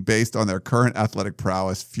rating based on their current athletic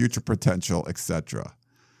prowess, future potential, etc.?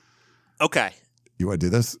 Okay. You want to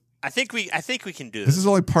do this? I think we can do this. This is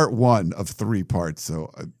only part 1 of 3 parts,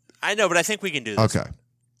 so I know, but I think we can do this. Okay.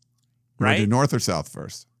 Right? Do North or South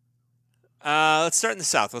first? Let's start in the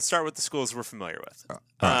South. Let's start with the schools we're familiar with.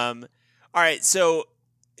 All right. So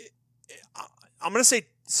I'm going to say,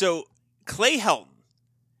 Clay Helton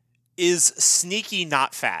is sneaky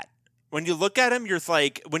not fat. When you look at him, you're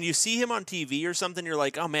like, when you see him on TV or something, you're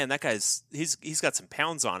like, oh man, that guy's he's got some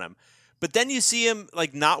pounds on him. But then you see him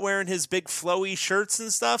like not wearing his big flowy shirts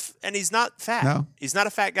and stuff, and he's not fat. No. He's not a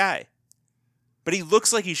fat guy. But he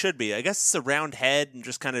looks like he should be. I guess it's the round head and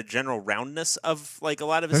just kind of general roundness of like a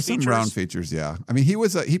lot of his There's features. some round features, yeah. I mean,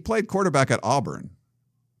 he played quarterback at Auburn.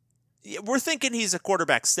 Yeah, we're thinking he's a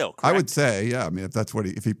quarterback still, correct? I would say, yeah. I mean,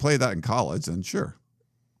 if he played that in college, then sure.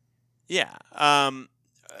 Yeah.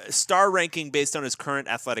 Star ranking based on his current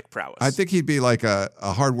athletic prowess. I think he'd be like a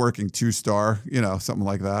hardworking 2-star, something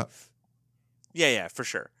like that. Yeah, for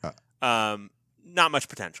sure. Not much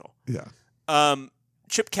potential. Yeah.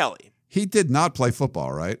 Chip Kelly. He did not play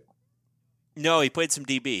football, right? No, he played some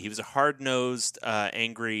DB. He was a hard-nosed,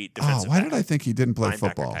 angry defensive why back. did I think he didn't play Linebacker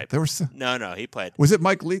football? type. There was No, he played. Was it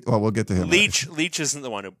Mike Leach? Well, we'll get to him. Leach isn't the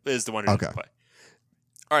one who Okay. didn't play.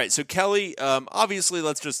 All right, so Kelly, obviously,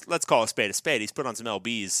 let's call a spade a spade. He's put on some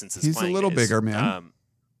lbs since his He's playing a little days. bigger, man.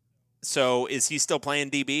 So is he still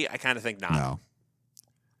playing DB? I kind of think not. No.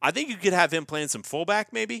 I think you could have him playing some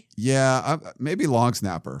fullback, maybe. Yeah, maybe long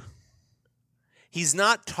snapper. He's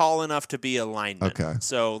not tall enough to be a lineman. Okay.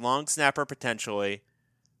 So long snapper potentially.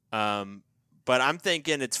 But I'm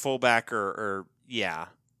thinking it's fullback or yeah.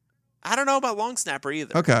 I don't know about long snapper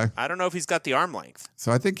either. Okay. I don't know if he's got the arm length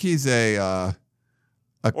So I think he's a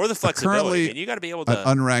or the flexibility. currently And you got to be able an to.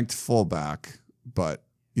 unranked fullback, but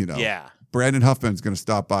Yeah. Brandon Huffman's going to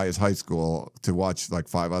stop by his high school to watch like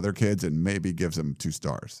 5 other kids and maybe gives him 2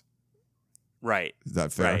 stars. Right. Is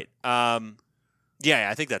that fair? Right. Yeah,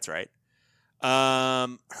 I think that's right.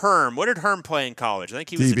 Herm. What did Herm play in college? I think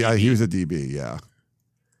he was a DB. He was a DB, yeah.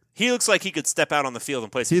 He looks like he could step out on the field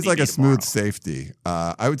and play some He's DB like a tomorrow. smooth safety.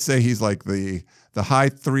 I would say he's like the high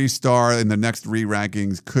 3-star in the next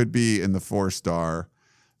re-rankings, could be in the 4-star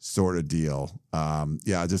sort of deal.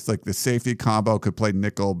 Just like the safety combo, could play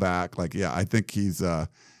nickel back. Like, yeah, I think he's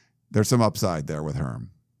there's some upside there with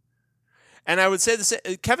Herm. And I would say this: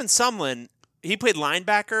 Kevin Sumlin, he played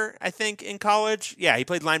linebacker, I think, in college. Yeah, he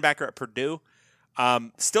played linebacker at Purdue.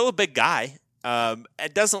 Still a big guy.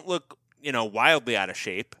 It doesn't look, wildly out of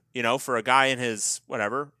shape, for a guy in his,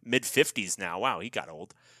 mid-50s now. Wow, he got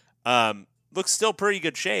old. Looks still pretty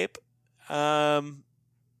good shape. I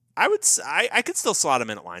could still slot him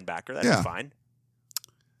in at linebacker. That'd be fine.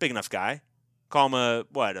 Big enough guy. Call him a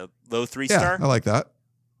low 3-star? Yeah, I like that.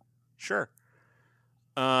 Sure.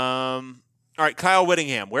 All right, Kyle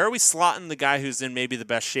Whittingham. Where are we slotting the guy who's in maybe the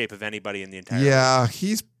best shape of anybody in the entire league? Yeah,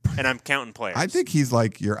 And I'm counting players. I think he's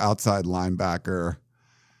like your outside linebacker,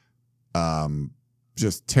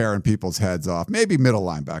 just tearing people's heads off. Maybe middle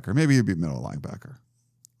linebacker. Maybe he'd be middle linebacker.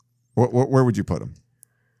 Where would you put him?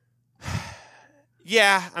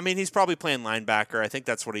 Yeah, I mean, he's probably playing linebacker. I think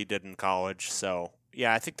that's what he did in college. So,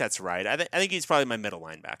 yeah, I think that's right. I think he's probably my middle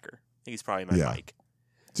linebacker. I think he's probably my Mike.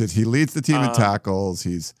 He leads the team in tackles.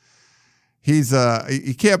 He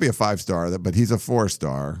can't be a 5-star, but he's a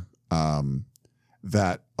 4-star.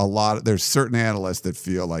 There's certain analysts that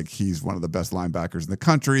feel like he's one of the best linebackers in the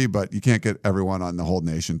country, but you can't get everyone on the whole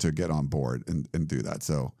nation to get on board and do that.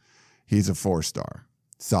 So he's a 4-star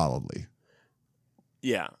solidly.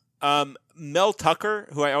 Yeah. Mel Tucker,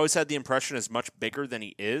 who I always had the impression is much bigger than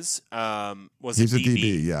he is, He's a a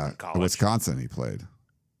DB, in yeah. college. At Wisconsin he played.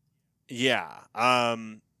 Yeah.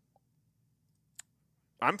 I'm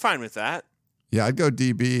fine with that. Yeah, I'd go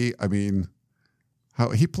DB. I mean,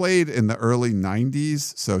 he played in the early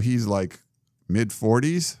 90s, so he's like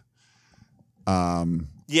mid-40s.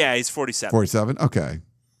 Yeah, he's 47. 47? Okay.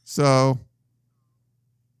 So,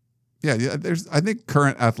 yeah, I think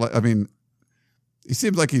current athletic, I mean, he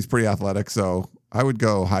seems like he's pretty athletic, so I would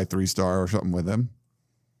go high 3-star or something with him.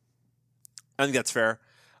 I think that's fair.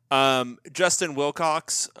 Justin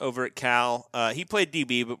Wilcox over at Cal. He played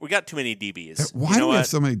DB, but we got too many DBs. Why do we have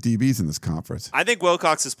so many DBs in this conference? I think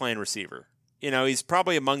Wilcox is playing receiver. He's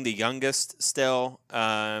probably among the youngest still.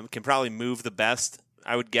 Can probably move the best,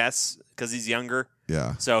 I would guess, because he's younger.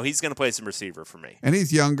 Yeah. So he's going to play some receiver for me. And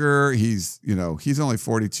he's younger. He's only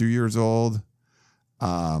 42 years old.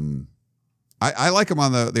 I like him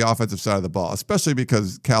on the offensive side of the ball, especially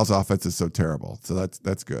because Cal's offense is so terrible. So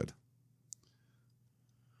that's good.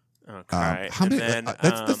 Okay. How many?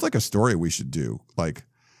 That's like a story we should do. Like,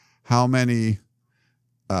 how many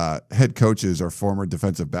head coaches are former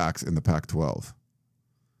defensive backs in the Pac-12?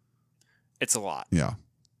 It's a lot. Yeah,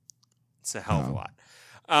 it's a hell of a lot.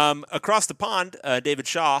 Across the pond, David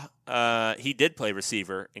Shaw. He did play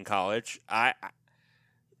receiver in college.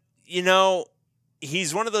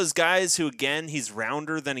 he's one of those guys who, again, he's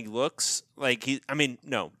rounder than he looks. He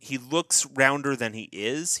looks rounder than he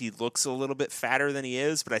is. He looks a little bit fatter than he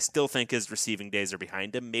is, but I still think his receiving days are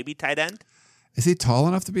behind him. Maybe tight end. Is he tall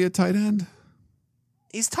enough to be a tight end?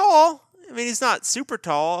 He's tall. I mean, he's not super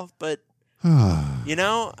tall, but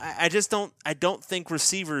I just don't. I don't think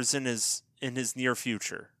receivers in his near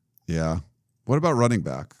future. Yeah. What about running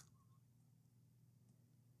back?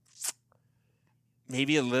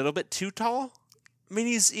 Maybe a little bit too tall. I mean,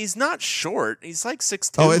 he's not short. He's like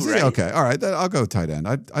 6'2". Oh, is he? Right? Okay. All right. Then I'll go tight end.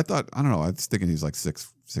 I thought, I don't know. I was thinking he's like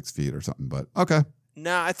 6 feet or something, but okay.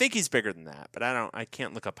 No, I think he's bigger than that, but I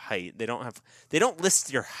can't look up height. They don't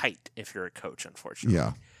list your height if you're a coach, unfortunately.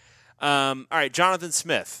 Yeah. All right, Jonathan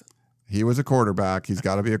Smith. He was a quarterback. He's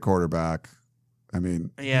got to be a quarterback. I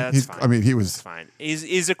mean, yeah, that's fine. I mean, he was that's fine.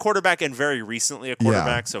 He's a quarterback and very recently a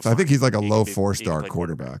quarterback. Yeah. So I think he's like a low be, 4-star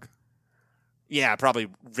quarterback. Yeah, probably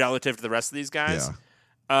relative to the rest of these guys.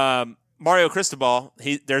 Yeah. Mario Cristobal,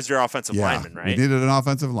 there's your offensive lineman, right? We needed an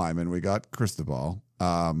offensive lineman. We got Cristobal.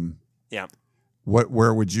 Yeah.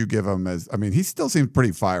 Where would you give him as? I mean, he still seems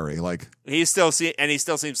pretty fiery. Like he still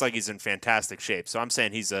seems like he's in fantastic shape. So I'm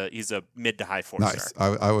saying he's a mid to high 4-star. Nice.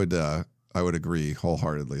 I would agree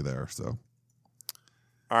wholeheartedly there. So.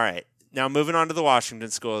 All right. Now moving on to the Washington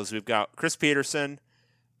schools, we've got Chris Peterson,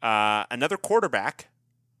 another quarterback.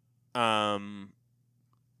 He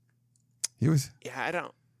was. Yeah, I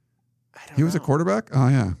don't. He was a quarterback. Oh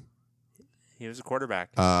yeah. He was a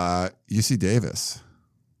quarterback. UC Davis.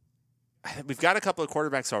 We've got a couple of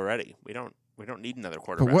quarterbacks already. We don't need another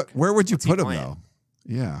quarterback. But where would you What's put he him playing? though?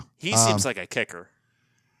 Yeah. He seems like a kicker.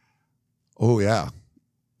 Oh yeah.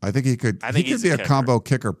 I think he could. I think he could he's be a a kicker. combo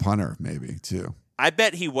kicker punter maybe too. I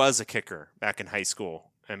bet he was a kicker back in high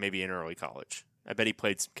school and maybe in early college. I bet he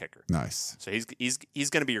played some kicker. Nice. So he's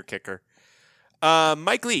going to be your kicker.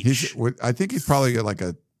 Mike Leach. I think he's probably like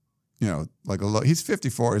a, he's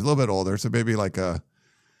 54. He's a little bit older, so maybe like a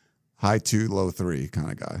high 2, low 3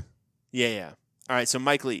 kind of guy. Yeah. All right, so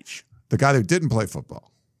Mike Leach. The guy who didn't play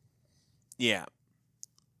football. Yeah.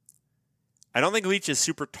 I don't think Leach is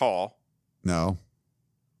super tall. No.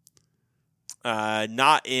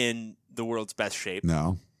 Not in the world's best shape.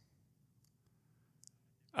 No.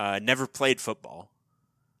 Never played football.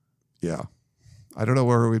 Yeah. I don't know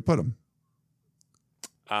where we'd put him.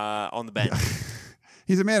 On the bench. Yeah.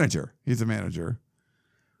 He's a manager.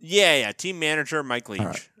 Yeah. Team manager, Mike Leach.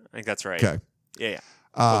 Right. I think that's right. Okay. Yeah.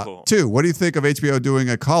 Cool. 2, what do you think of HBO doing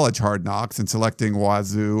a college Hard Knocks and selecting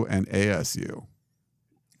Wazoo and ASU?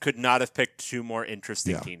 Could not have picked 2 more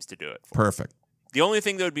interesting teams to do it for. Perfect. The only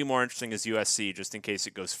thing that would be more interesting is USC, just in case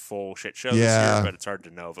it goes full shit show this Yeah. year, but it's hard to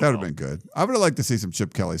know. That would have been good. I would have liked to see some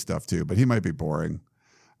Chip Kelly stuff too, but he might be boring.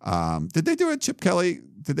 Did they do a Chip Kelly?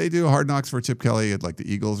 Did they do Hard Knocks for Chip Kelly at like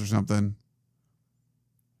the Eagles or something?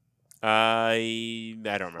 I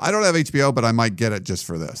don't remember. I don't have HBO, but I might get it just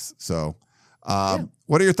for this. So,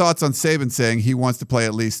 what are your thoughts on Saban saying he wants to play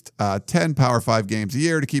at least 10 Power 5 games a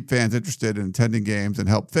year to keep fans interested in attending games and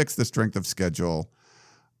help fix the strength of schedule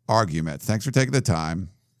argument? Thanks for taking the time.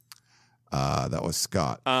 That was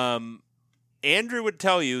Scott. Andrew would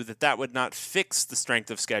tell you that would not fix the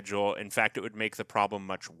strength of schedule. In fact, it would make the problem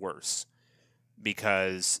much worse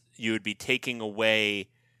because you would be taking away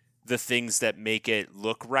the things that make it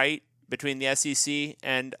look right between the SEC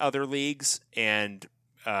and other leagues and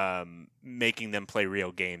making them play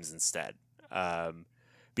real games instead.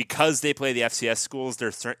 Because they play the FCS schools,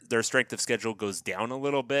 their strength of schedule goes down a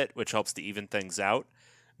little bit, which helps to even things out.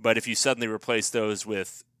 But if you suddenly replace those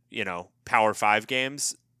with, Power 5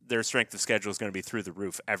 games, their strength of schedule is going to be through the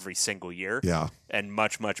roof every single year. Yeah. And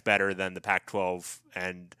much, much better than the Pac-12.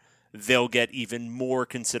 And they'll get even more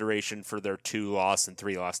consideration for their 2-loss and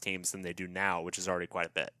 3-loss teams than they do now, which is already quite a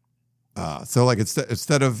bit. So like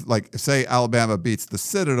instead of like, say Alabama beats the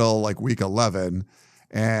Citadel like week 11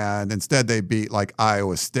 and instead they beat like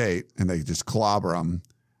Iowa State and they just clobber them,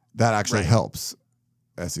 that actually helps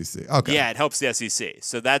SEC. Okay. Yeah, it helps the SEC.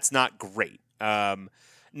 So that's not great.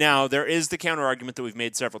 Now, there is the counter argument that we've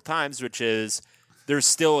made several times, which is there's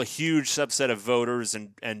still a huge subset of voters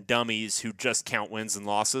and dummies who just count wins and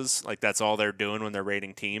losses. Like that's all they're doing when they're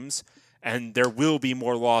rating teams. And there will be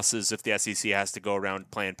more losses if the SEC has to go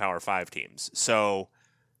around playing Power 5 teams. So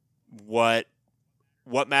what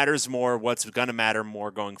matters more, what's going to matter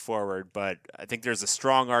more going forward. But I think there's a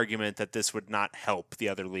strong argument that this would not help the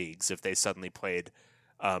other leagues if they suddenly played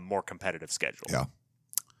a more competitive schedule. Yeah.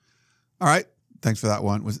 All right. Thanks for that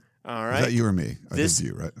one. Was that you or me? This is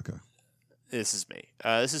you, right? Okay. This is me.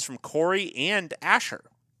 This is from Corey and Asher.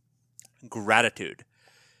 Gratitude.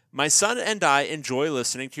 My son and I enjoy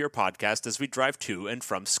listening to your podcast as we drive to and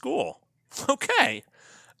from school. Okay.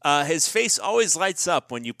 His face always lights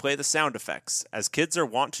up when you play the sound effects. As kids are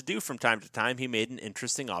wont to do from time to time, he made an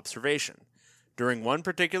interesting observation. During one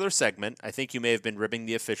particular segment, I think you may have been ribbing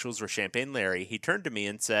the officials or Champagne Larry, he turned to me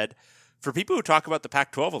and said, "For people who talk about the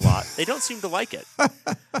Pac-12 a lot, they don't seem to like it."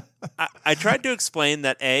 I tried to explain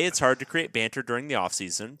that A, it's hard to create banter during the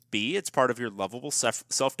offseason, B, it's part of your lovable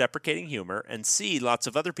self-deprecating humor, and C, lots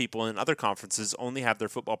of other people in other conferences only have their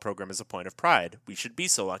football program as a point of pride. We should be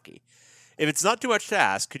so lucky. If it's not too much to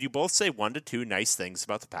ask, could you both say 1 to 2 nice things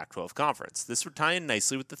about the Pac-12 conference? This would tie in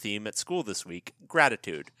nicely with the theme at school this week,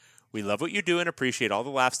 gratitude. We love what you do and appreciate all the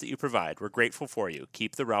laughs that you provide. We're grateful for you.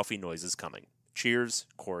 Keep the Ralphie noises coming. Cheers,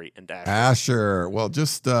 Corey and Asher. Asher. Well,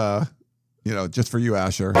 just just for you,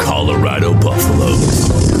 Asher. Colorado Buffaloes.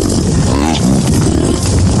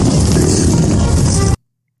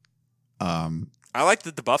 I like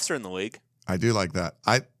that the Buffs are in the league. I do like that.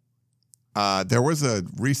 There was a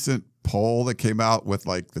recent poll that came out with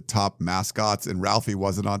like the top mascots, and Ralphie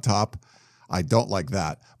wasn't on top. I don't like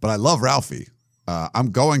that, but I love Ralphie.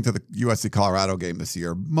 I'm going to the USC Colorado game this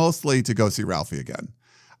year, mostly to go see Ralphie again.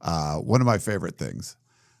 One of my favorite things.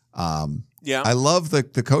 Yeah. I love the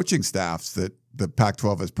coaching staffs that the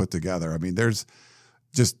Pac-12 has put together. I mean, there's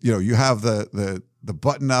just, you have the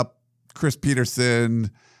button-up Chris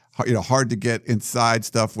Peterson, hard to get inside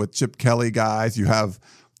stuff with Chip Kelly guys. You have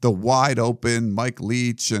the wide open Mike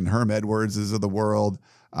Leach and Herm Edwards of the world.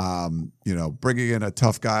 Bringing in a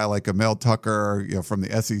tough guy like Mel Tucker, from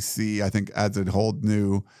the SEC, I think adds a whole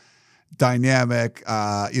new dynamic.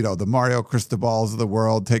 The Mario Cristobals of the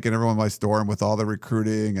world, taking everyone by storm with all the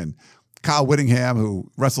recruiting, and Kyle Whittingham,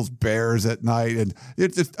 who wrestles bears at night. And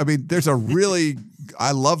there's a really,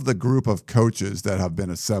 I love the group of coaches that have been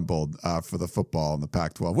assembled for the football in the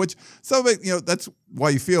Pac-12, which that's why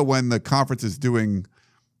you feel when the conference is doing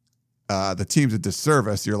the teams a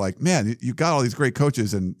disservice. You're like, man, you got all these great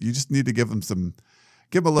coaches, and you just need to give them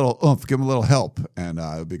a little oomph, give them a little help, and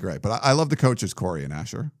it would be great. But I love the coaches, Corey and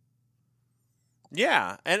Asher.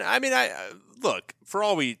 Yeah, and I mean, look, for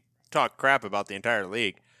all we talk crap about the entire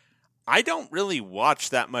league, I don't really watch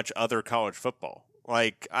that much other college football.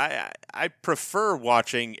 Like, I prefer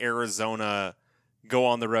watching Arizona go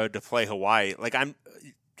on the road to play Hawaii. Like,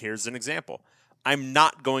 here's an example. I'm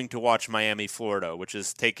not going to watch Miami, Florida, which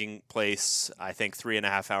is taking place, I think,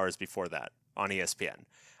 3.5 hours before that on ESPN.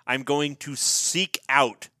 I'm going to seek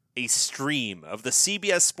out a stream of the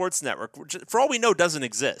CBS Sports Network, which, for all we know, doesn't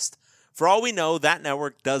exist. For all we know, that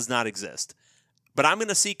network does not exist. But I'm going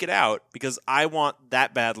to seek it out because I want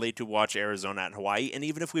that badly to watch Arizona and Hawaii. And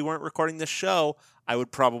even if we weren't recording this show, I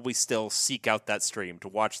would probably still seek out that stream to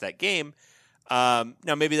watch that game.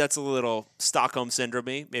 Now, maybe that's a little Stockholm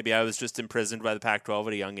Syndrome. Maybe I was just imprisoned by the Pac-12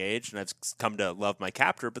 at a young age, and I've come to love my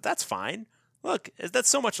captor, but that's fine. Look, that's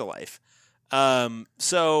so much of life.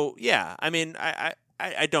 So, yeah, I mean,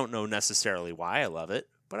 I don't know necessarily why I love it,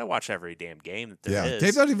 but I watch every damn game that there is.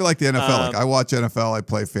 Dave doesn't even like the NFL. Like, I watch NFL, I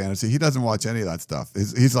play fantasy. He doesn't watch any of that stuff.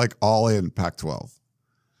 He's like all in Pac-12.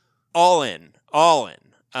 All in.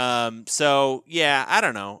 So, yeah, I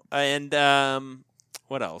don't know. And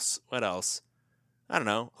what else? I don't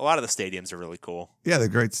know. A lot of the stadiums are really cool. Yeah, they're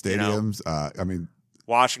great stadiums.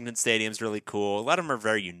 Washington Stadium's really cool. A lot of them are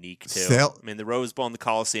very unique, too. The Rose Bowl and the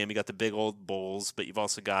Coliseum, you got the big old bowls, but you've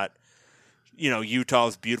also got,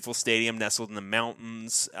 Utah's beautiful stadium nestled in the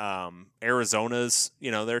mountains. Arizona's,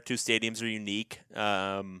 their two stadiums are unique.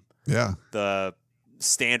 The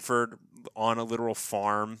Stanford on a literal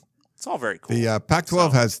farm. It's all very cool. The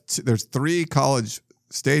Pac-12 there's 3 college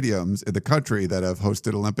stadiums in the country that have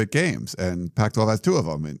hosted Olympic Games, and Pac-12 has 2 of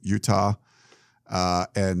them in Utah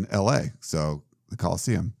and LA. So the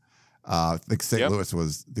Coliseum. I think St. Louis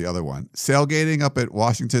was the other one. Sailgating up at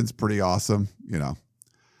Washington's pretty awesome.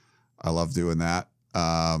 I love doing that.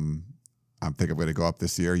 I think I'm going to go up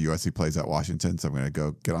this year. USC plays at Washington, so I'm going to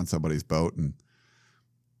go get on somebody's boat and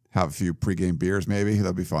have a few pregame beers maybe.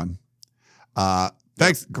 That'll be fun.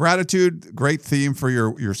 Thanks. Gratitude. Great theme for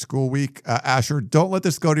your school week. Asher, don't let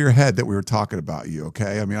this go to your head that we were talking about you,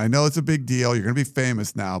 okay? I mean, I know it's a big deal. You're going to be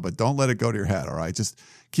famous now, but don't let it go to your head, all right? Just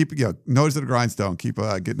keep, nose to the grindstone. Keep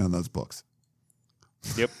getting on those books.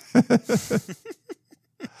 Yep.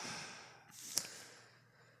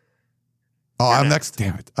 I'm next.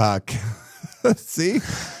 Damn it. See?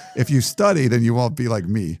 If you study, then you won't be like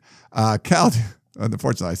me. Cal,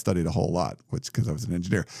 unfortunately, I studied a whole lot, because I was an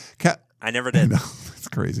engineer. I never did. No, it's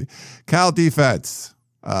crazy. Cal defense.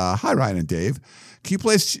 Hi, Ryan and Dave. Can you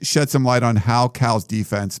please shed some light on how Cal's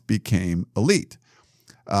defense became elite?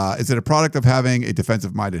 Is it a product of having a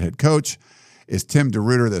defensive-minded head coach? Is Tim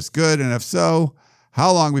DeRuyter this good? And if so,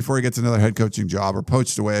 How long before he gets another head coaching job or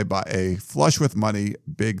poached away by a flush with money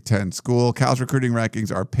Big Ten school? Cal's recruiting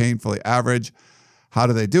rankings are painfully average. How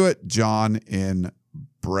do they do it? John in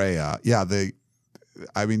Brea. Yeah, there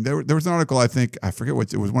was an article, I forget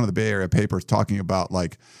what, it was one of the Bay Area papers talking about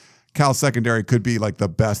like Cal secondary could be like the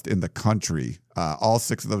best in the country. All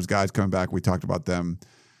 6 of those guys coming back. We talked about them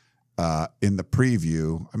in the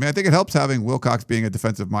preview. I mean, I think it helps having Wilcox being a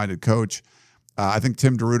defensive-minded coach. I think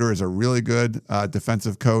Tim DeRuyter is a really good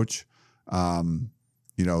defensive coach. I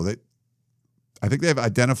think they've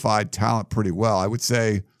identified talent pretty well. I would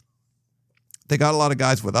say they got a lot of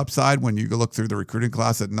guys with upside when you look through the recruiting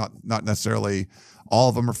class that not necessarily all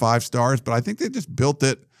of them are 5 stars, but I think they just built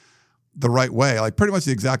it the right way, like pretty much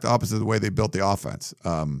the exact opposite of the way they built the offense.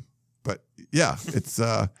 But yeah, it's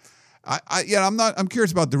I'm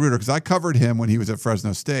curious about DeRuyter because I covered him when he was at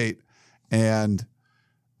Fresno State, and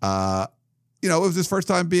it was his first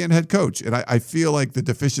time being head coach, and I feel like the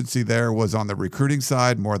deficiency there was on the recruiting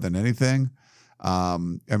side more than anything.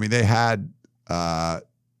 They had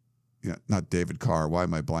not David Carr. Why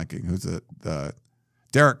am I blanking? Who's the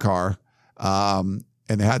Derek Carr?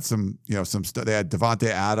 And they had they had Devontae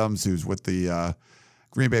Adams, who's with the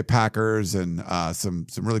Green Bay Packers, and some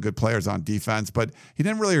really good players on defense, but he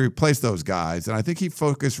didn't really replace those guys. And I think he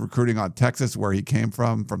focused recruiting on Texas, where he came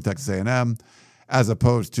from Texas A&M, as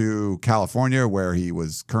opposed to California, where he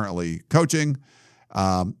was currently coaching.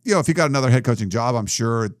 If he got another head coaching job, I'm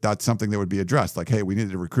sure that's something that would be addressed. Like, hey, we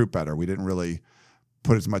needed to recruit better. We didn't really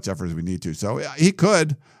put as much effort as we need to. So he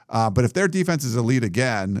could, but if their defense is elite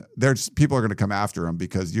again, people are going to come after him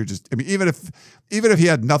because even if he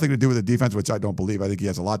had nothing to do with the defense, which I don't believe, I think he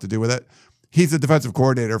has a lot to do with it. He's the defensive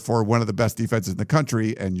coordinator for one of the best defenses in the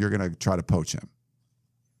country, and you're going to try to poach him.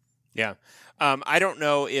 Yeah. I don't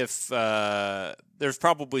know if there's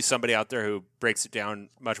probably somebody out there who breaks it down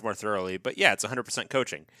much more thoroughly, but yeah, it's 100%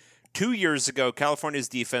 coaching. 2 years ago, California's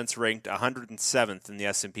defense ranked 107th in the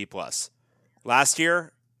S&P Plus. Last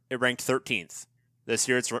year, it ranked 13th. This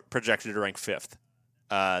year, it's projected to rank 5th.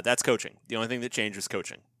 That's coaching. The only thing that changed was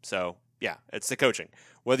coaching. So, yeah, it's the coaching.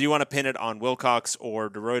 Whether you want to pin it on Wilcox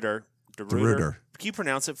or DeRuyter. Can you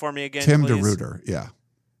pronounce it for me again, Tim please? DeRuyter, yeah.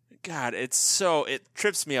 God, it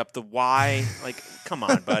trips me up. The why. Like, come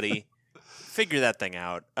on, buddy. Figure that thing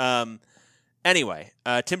out. Anyway,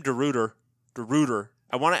 Tim DeRuyter.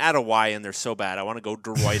 I want to add a Y in there so bad. I want to go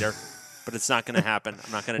DeRuyter. But it's not going to happen.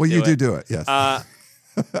 I'm not going to do it. Well, you do it, yes.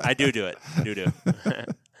 I do it.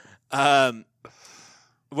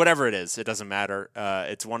 Whatever it is, it doesn't matter.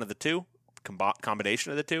 It's one of the two,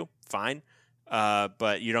 combination of the two, fine.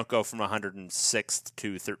 But you don't go from 106th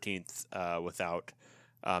to 13th without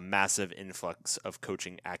a massive influx of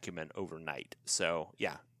coaching acumen overnight. So,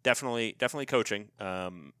 yeah, definitely coaching.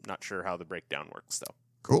 Not sure how the breakdown works, though.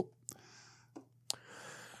 Cool.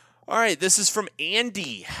 All right, this is from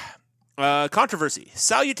Andy. Controversy.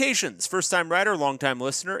 Salutations, first-time writer, long-time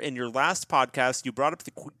listener. In your last podcast, you brought up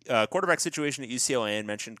the quarterback situation at UCLA and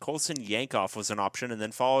mentioned Colson Yankoff was an option, and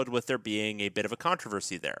then followed with there being a bit of a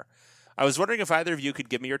controversy there. I was wondering if either of you could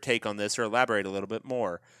give me your take on this or elaborate a little bit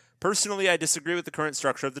more. Personally, I disagree with the current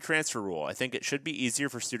structure of the transfer rule. I think it should be easier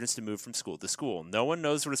for students to move from school to school. No one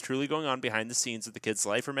knows what is truly going on behind the scenes of the kid's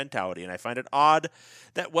life or mentality, and I find it odd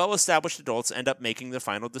that well-established adults end up making the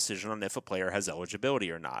final decision on if a player has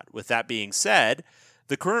eligibility or not. With that being said,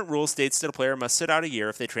 the current rule states that a player must sit out a year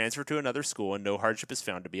if they transfer to another school and no hardship is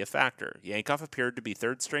found to be a factor. Yankoff appeared to be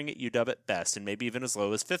third string at UW at best, and maybe even as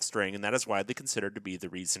low as fifth string, and that is widely considered to be the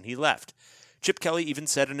reason he left. Chip Kelly even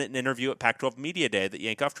said in an interview at Pac-12 Media Day that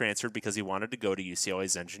Yankoff transferred because he wanted to go to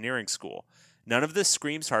UCLA's engineering school. None of this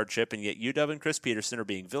screams hardship, and yet UW and Chris Petersen are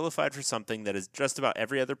being vilified for something that is just about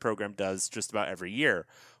every other program does just about every year.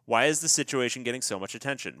 Why is the situation getting so much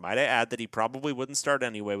attention? Might I add that he probably wouldn't start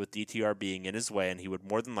anyway with DTR being in his way, and he would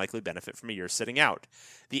more than likely benefit from a year sitting out.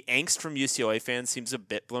 The angst from UCLA fans seems a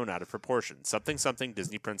bit blown out of proportion. Something,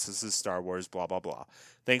 Disney princesses, Star Wars, blah, blah, blah.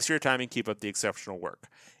 Thanks for your time and keep up the exceptional work.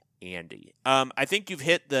 Andy. I think you've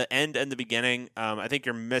hit the end and the beginning. I think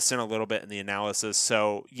you're missing a little bit in the analysis.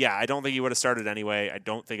 So, yeah, I don't think you would have started anyway. I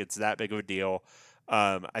don't think it's that big of a deal.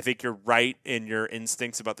 I think you're right in your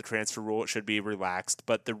instincts about the transfer rule. It should be relaxed.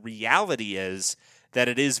 But the reality is that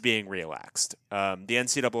it is being relaxed. The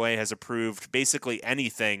NCAA has approved basically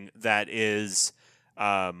anything that is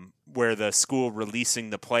where the school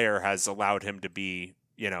releasing the player has allowed him to be,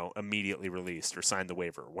 immediately released or sign the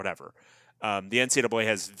waiver, whatever. The NCAA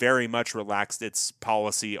has very much relaxed its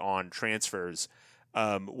policy on transfers.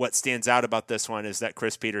 What stands out about this one is that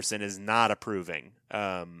Chris Petersen is not approving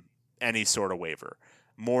any sort of waiver.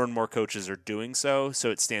 More and more coaches are doing so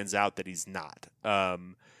it stands out that he's not.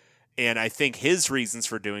 And I think his reasons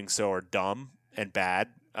for doing so are dumb and bad.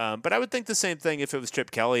 But I would think the same thing if it was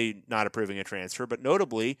Chip Kelly not approving a transfer. But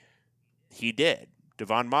notably, he did.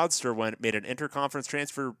 Devon Modster made an interconference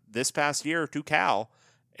transfer this past year to Cal,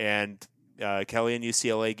 and Kelly and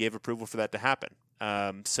UCLA gave approval for that to happen.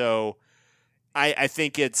 So I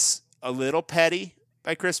think it's a little petty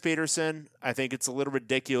by Chris Peterson. I think it's a little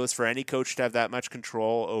ridiculous for any coach to have that much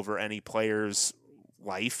control over any player's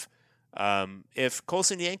life. If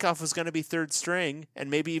Colson Yankoff was going to be third string and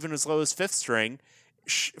maybe even as low as fifth string,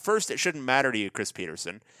 first, it shouldn't matter to you, Chris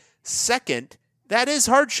Peterson. Second, that is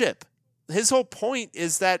hardship. His whole point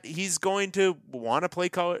is that he's going to want to play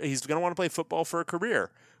college. He's going to want to play football for a career.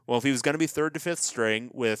 Well, if he was going to be third to fifth string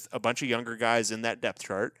with a bunch of younger guys in that depth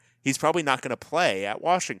chart, he's probably not going to play at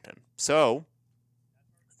Washington. So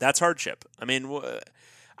that's hardship. I mean,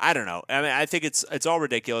 I don't know. I mean, I think it's all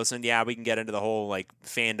ridiculous, and yeah, we can get into the whole like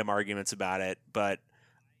fandom arguments about it. But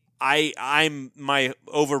I'm my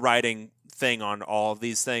overriding thing on all of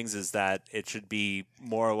these things is that it should be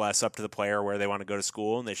more or less up to the player where they want to go to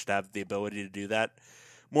school, and they should have the ability to do that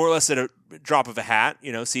more or less at a drop of a hat,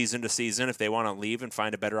 season to season. If they want to leave and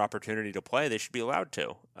find a better opportunity to play, they should be allowed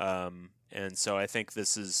to. And so I think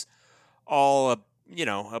this is all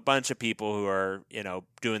a bunch of people who are,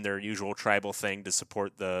 doing their usual tribal thing to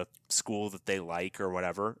support the school that they like or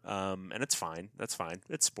whatever. And it's fine. That's fine.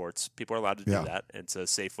 It's sports. People are allowed to do that. It's a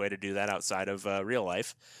safe way to do that outside of real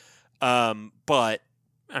life. But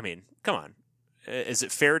I mean, come on. Is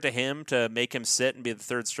it fair to him to make him sit and be the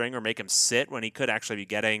third string, or make him sit when he could actually be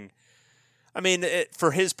getting,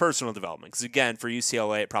 for his personal development? Because again, for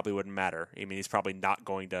UCLA, it probably wouldn't matter. I mean, he's probably not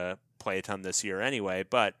going to play a ton this year anyway,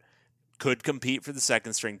 but could compete for the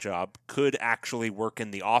second string job, could actually work in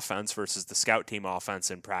the offense versus the scout team offense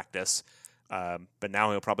in practice. But now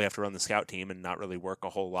he'll probably have to run the scout team and not really work a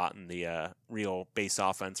whole lot in the real base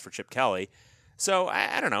offense for Chip Kelly. So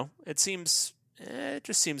I don't know. It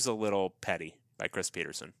just seems a little petty by Chris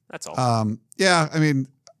Peterson. That's all. Yeah, I mean,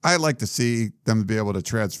 I like to see them be able to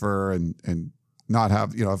transfer and not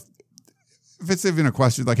have, if it's even a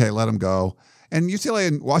question like, hey, let them go. And UCLA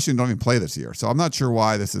and Washington don't even play this year, so I'm not sure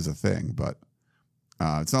why this is a thing, but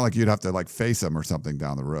it's not like you'd have to like face them or something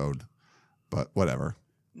down the road, but whatever.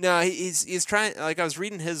 No, he's trying, like I was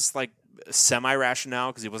reading his like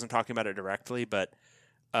semi-rationale because he wasn't talking about it directly, but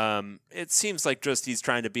it seems like just he's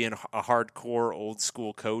trying to be a hardcore old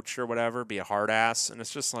school coach or whatever, be a hard ass, and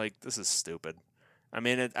it's just like, this is stupid. I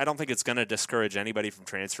mean, I don't think it's going to discourage anybody from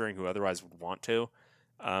transferring who otherwise would want to,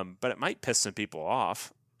 but it might piss some people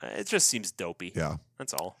off. It just seems dopey. Yeah.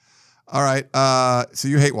 That's all. All right. So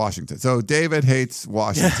you hate Washington. So David hates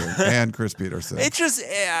Washington and Chris Peterson. It's just,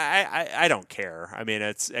 I don't care. I mean,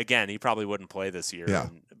 it's, again, he probably wouldn't play this year,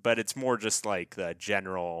 but it's more just like the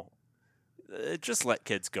general, just let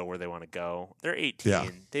kids go where they want to go. They're 18. Yeah.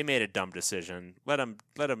 They made a dumb decision. Let them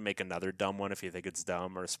make another dumb one if you think it's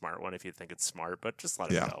dumb, or a smart one if you think it's smart, but just let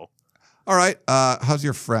them go. All right. How's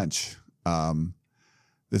your French?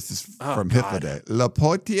 This is from Hitler. Le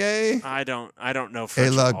Poitier. I don't know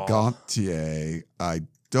French at all. Gantier.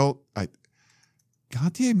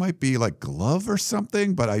 Gantier might be like glove or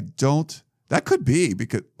something, but I don't. That could be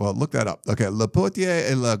because, well, look that up. Okay, Le Poitier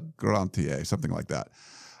et Le Gantier, something like that.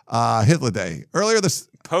 Hitler Day. Earlier this.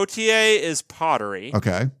 Poitier is pottery.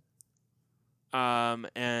 Okay.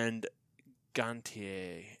 And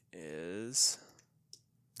Gantier is.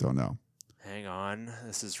 Don't know. Hang on.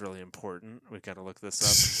 This is really important. We've got to look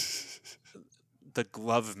this up. The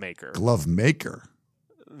glove maker. Glove maker.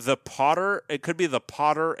 The potter. It could be the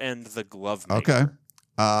potter and the glove maker.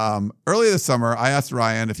 Okay. Earlier this summer, I asked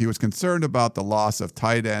Ryan if he was concerned about the loss of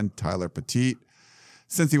tight end Tyler Petit,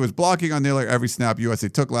 since he was blocking on nearly every snap USA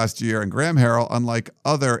took last year, and Graham Harrell, unlike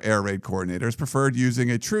other air raid coordinators, preferred using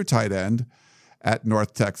a true tight end at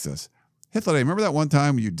North Texas. Hitler, remember that one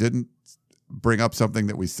time you didn't bring up something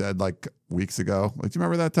that we said like weeks ago? Like, do you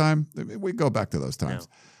remember that time? We go back to those times.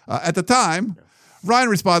 No. At the time, Ryan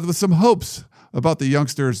responded with some hopes about the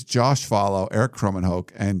youngsters Josh Follow, Eric Kromenhoek,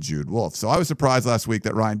 and Jude Wolfe. So I was surprised last week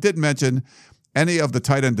that Ryan didn't mention any of the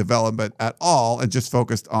tight end development at all and just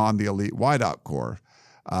focused on the elite wideout core.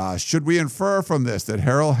 Should we infer from this that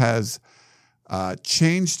Harrell has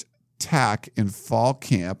changed tack in fall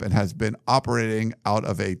camp and has been operating out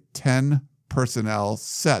of a 10 personnel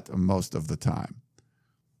set most of the time?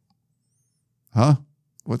 Huh?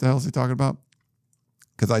 What the hell is he talking about?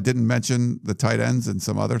 Because I didn't mention the tight ends and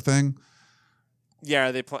some other thing.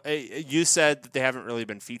 Yeah, you said that they haven't really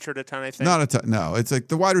been featured a ton, I think. Not a ton. No, it's like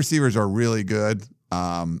the wide receivers are really good.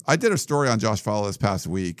 I did a story on Josh Follow this past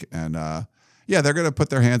week, and they're going to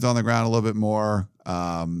put their hands on the ground a little bit more.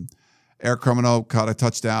 Air Criminal caught a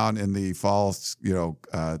touchdown in the fall,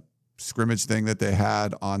 scrimmage thing that they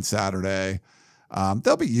had on Saturday.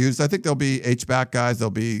 They'll be used. I think they'll be H-back guys. They'll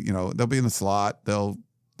be in the slot. They'll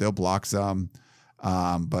block some.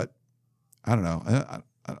 But I don't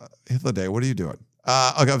know. Day, what are you doing?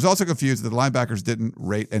 Okay, I was also confused that the linebackers didn't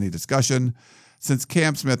rate any discussion. Since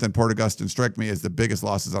Cam Smith and Port Augustin strike me as the biggest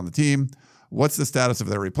losses on the team, what's the status of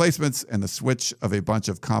their replacements and the switch of a bunch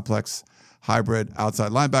of complex hybrid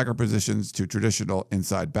outside linebacker positions to traditional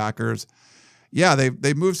inside backers? Yeah,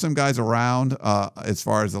 they moved some guys around as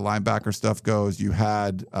far as the linebacker stuff goes. You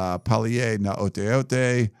had Palie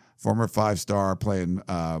Naoteote, former 5-star, playing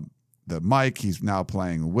the Mike. He's now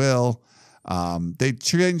playing Will. They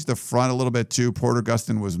changed the front a little bit too. Port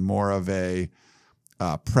Augustin was more of a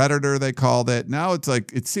predator, they called it. Now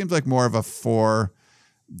it seems like more of a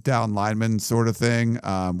 4-down lineman sort of thing,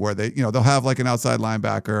 where they'll have like an outside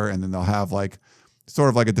linebacker and then they'll have like sort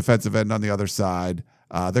of like a defensive end on the other side.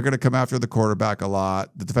 They're going to come after the quarterback a lot.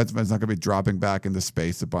 The defensive end's not going to be dropping back into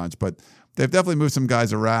space a bunch, but they've definitely moved some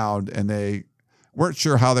guys around, and they weren't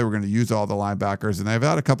sure how they were going to use all the linebackers, and they've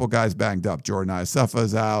had a couple guys banged up. Jordan Iosefa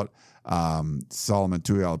is out. Solomon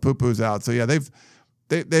Tuialapupu's out. So yeah,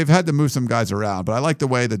 they've had to move some guys around, but I like the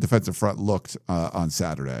way the defensive front looked on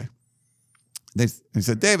Saturday. They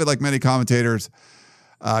said, David, like many commentators,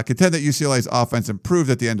 contend that UCLA's offense improved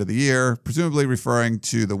at the end of the year, presumably referring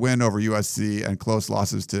to the win over USC and close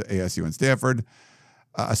losses to ASU and Stanford.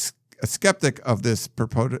 A skeptic of this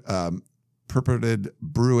purported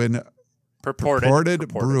Bruin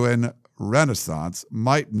renaissance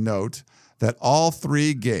might note that all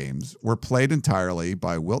 3 games were played entirely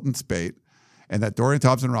by Wilton Speight, and that Dorian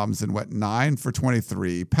Thompson-Robinson went 9 for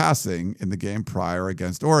 23 passing in the game prior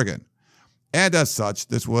against Oregon. And as such,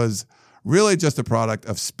 this was really just a product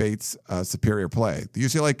of Spate's superior play. The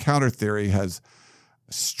UCLA counter theory has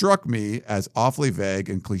struck me as awfully vague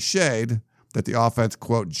and cliched that the offense,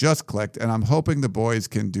 quote, just clicked, and I'm hoping the boys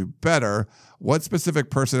can do better. What specific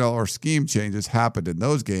personnel or scheme changes happened in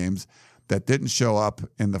those games that didn't show up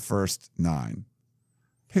in the first 9?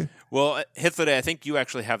 Well, Hitler, I think you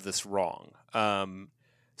actually have this wrong.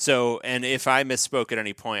 And if I misspoke at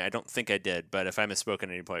any point, I don't think I did, but if I misspoke at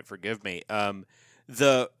any point, forgive me.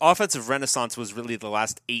 The offensive renaissance was really the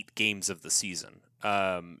last 8 games of the season.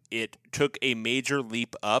 It took a major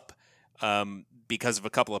leap up because of a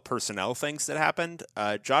couple of personnel things that happened.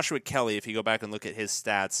 Joshua Kelly, if you go back and look at his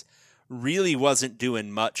stats, really wasn't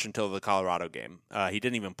doing much until the Colorado game. He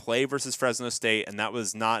didn't even play versus Fresno State, and that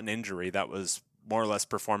was not an injury. That was more or less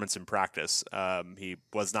performance in practice. He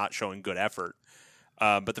was not showing good effort.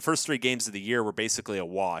 But the first 3 games of the year were basically a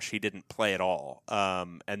wash. He didn't play at all.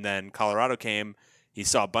 And then Colorado came. He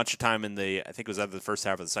saw a bunch of time in I think it was either the first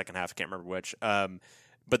half or the second half. I can't remember which.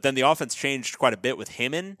 But then the offense changed quite a bit with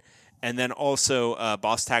him in. And then also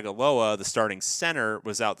Boss Tagaloa, the starting center,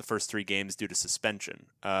 was out the first 3 games due to suspension.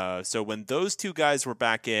 So when those 2 guys were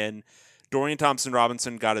back in, Dorian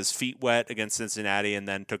Thompson-Robinson got his feet wet against Cincinnati and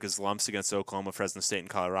then took his lumps against Oklahoma, Fresno State, and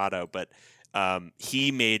Colorado. But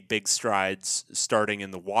he made big strides starting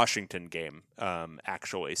in the Washington game,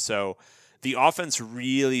 actually. So the offense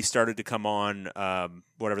really started to come on,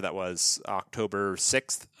 whatever that was, October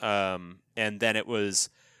 6th. And then it was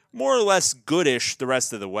more or less goodish the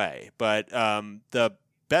rest of the way. But the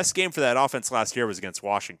best game for that offense last year was against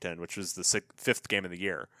Washington, which was the 5th game of the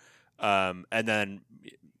year. And then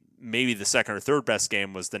maybe the second or third best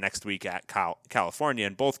game was the next week at California,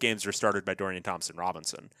 and both games were started by Dorian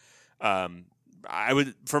Thompson-Robinson. I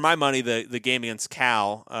would, for my money, the game against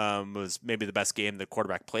Cal was maybe the best game the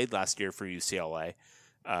quarterback played last year for UCLA.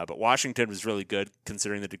 But Washington was really good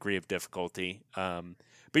considering the degree of difficulty.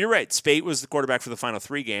 But you're right, Speight was the quarterback for the final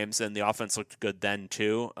 3 games, and the offense looked good then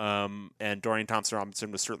too. And Dorian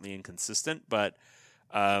Thompson-Robinson was certainly inconsistent, but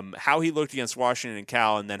how he looked against Washington and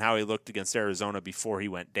Cal, and then how he looked against Arizona before he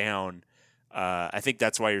went down, I think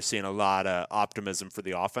that's why you're seeing a lot of optimism for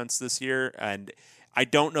the offense this year. And I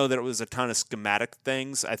don't know that it was a ton of schematic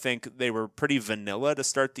things. I think they were pretty vanilla to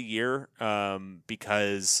start the year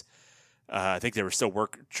because I think they were still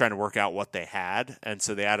trying to work out what they had, and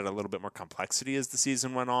so they added a little bit more complexity as the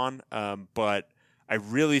season went on. But I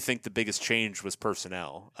really think the biggest change was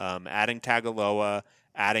personnel. Adding Tagaloa,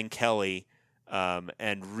 adding Kelly,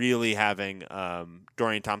 and really having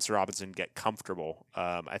Dorian Thompson-Robinson get comfortable.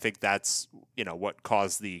 I think that's what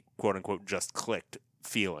caused the quote-unquote just clicked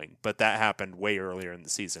feeling. But that happened way earlier in the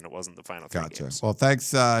season. It wasn't the final 3 games. Well,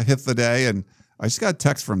 thanks, Hit the Day. And I just got a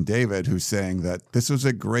text from David who's saying that this was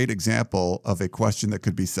a great example of a question that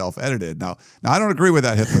could be self-edited. Now I don't agree with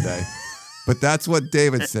that, Hit the Day. But that's what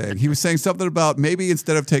David's saying. He was saying something about maybe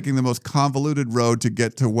instead of taking the most convoluted road to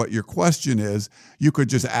get to what your question is, you could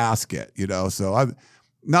just ask it, So I'm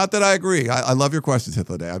not that I agree. I love your questions,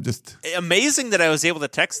 Hythloday. I'm just amazing that I was able to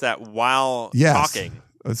text that while yes, talking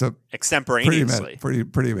it's a extemporaneously.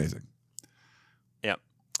 pretty amazing. Yep.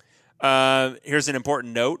 Here's an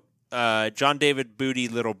important note. John David Booty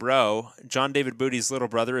little bro. John David Booty's little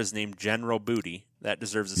brother is named General Booty. That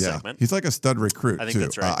deserves a segment. He's like a stud recruit. I think too.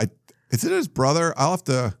 that's right. Is it his brother? I'll have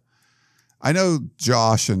to. I know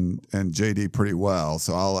Josh and JD pretty well,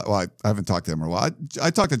 so I haven't talked to him in a while.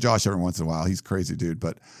 I talk to Josh every once in a while. He's a crazy dude,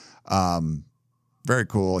 but very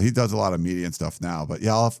cool. He does a lot of media and stuff now. But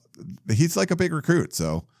yeah, he's like a big recruit.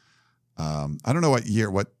 So I don't know what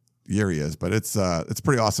year he is, but it's a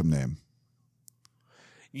pretty awesome name.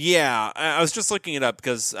 Yeah, I was just looking it up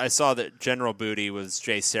because I saw that General Booty was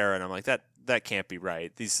Jay Serra, and I'm like, that can't be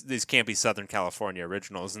right. These can't be Southern California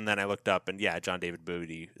originals. And then I looked up, and yeah, John David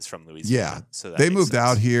Booty is from Louisiana. Yeah, so they moved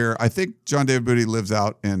out here. I think John David Booty lives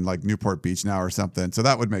out in like Newport Beach now or something. So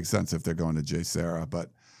that would make sense if they're going to Jay Serra. But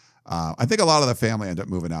I think a lot of the family end up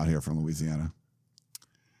moving out here from Louisiana.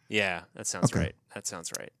 Yeah, that sounds right. That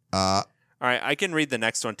sounds right. All right, I can read the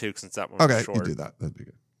next one too, since that one was short. You do that. That'd be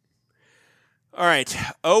good. All right,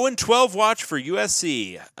 0-12 watch for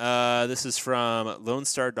USC. This is from Lone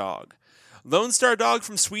Star Dog. Lone Star Dog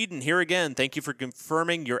from Sweden, here again. Thank you for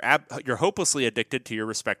confirming you're hopelessly addicted to your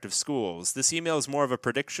respective schools. This email is more of a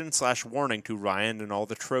prediction/warning to Ryan and all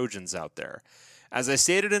the Trojans out there. As I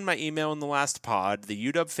stated in my email in the last pod,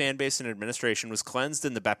 the UW fanbase and administration was cleansed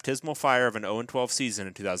in the baptismal fire of an 0-12 season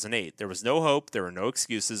in 2008. There was no hope, there were no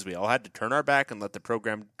excuses. We all had to turn our back and let the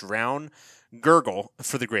program gurgle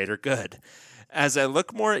for the greater good. As I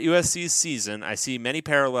look more at USC's season, I see many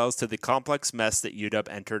parallels to the complex mess that UW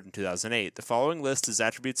entered in 2008. The following list is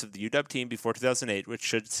attributes of the UW team before 2008, which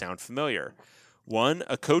should sound familiar. 1.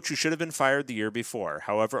 A coach who should have been fired the year before.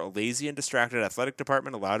 However, a lazy and distracted athletic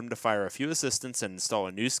department allowed him to fire a few assistants and install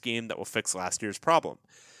a new scheme that will fix last year's problem.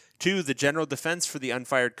 2. The general defense for the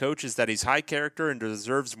unfired coach is that he's high character and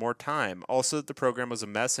deserves more time. Also, that the program was a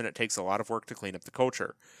mess and it takes a lot of work to clean up the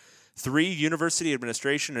culture. 3. University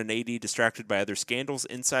administration and AD distracted by other scandals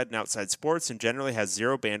inside and outside sports and generally has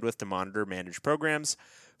zero bandwidth to monitor manage programs.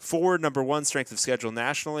 4. Number 1, strength of schedule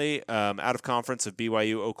nationally, out of conference of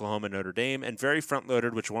BYU, Oklahoma, Notre Dame, and very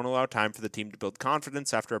front-loaded, which won't allow time for the team to build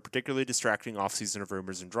confidence after a particularly distracting offseason of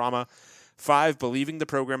rumors and drama. 5. Believing the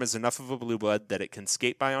program is enough of a blue blood that it can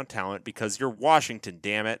skate by on talent because you're Washington,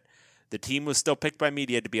 damn it. The team was still picked by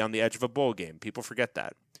media to be on the edge of a bowl game. People forget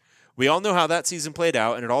that. We all know how that season played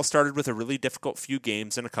out, and it all started with a really difficult few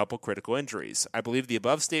games and a couple critical injuries. I believe the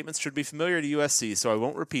above statements should be familiar to USC, so I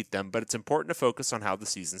won't repeat them, but it's important to focus on how the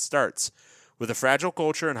season starts. With a fragile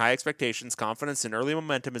culture and high expectations, confidence and early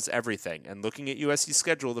momentum is everything, and looking at USC's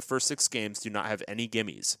schedule, the first 6 games do not have any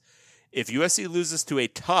gimmies. If USC loses to a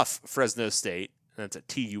tough Fresno State, that's a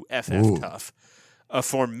T-U-F-F tough,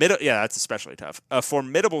 that's especially tough, a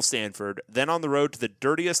formidable Stanford, then on the road to the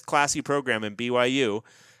dirtiest classy program in BYU,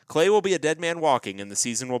 Clay will be a dead man walking and the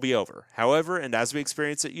season will be over. However, and as we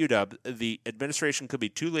experience at UW, the administration could be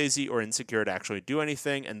too lazy or insecure to actually do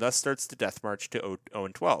anything and thus starts the death march to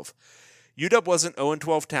 0-12. UW wasn't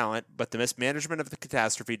 0-12 talent, but the mismanagement of the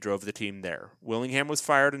catastrophe drove the team there. Willingham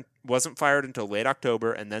wasn't fired until late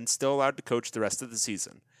October and then still allowed to coach the rest of the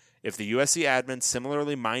season. If the USC admin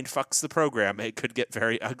similarly mind-fucks the program, it could get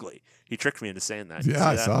very ugly. He tricked me into saying that. Yeah,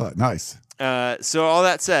 I saw that. Nice. So all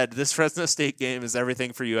that said, this Fresno State game is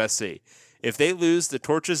everything for USC. If they lose, the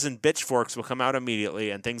torches and pitchforks will come out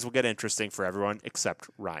immediately, and things will get interesting for everyone except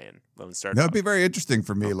Ryan, Lone Star Dog. That would be very interesting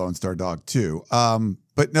for me, Lone Star Dog, too.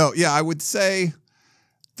 But no, yeah, I would say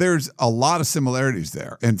there's a lot of similarities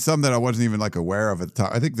there, and some that I wasn't even aware of at the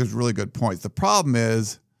time. I think there's really good points. The problem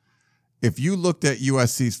is, if you looked at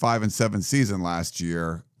USC's 5-7 season last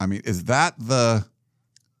year, I mean, is that the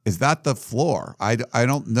floor? I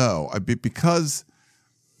don't know. Because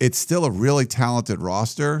it's still a really talented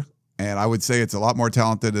roster, and I would say it's a lot more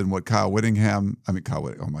talented than what Kyle Whittingham. Oh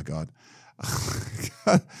my God,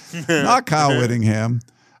 not Kyle Whittingham.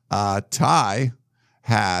 Ty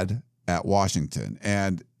had at Washington,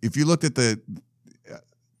 and if you looked at the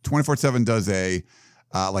 24/7 does a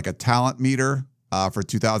talent meter. For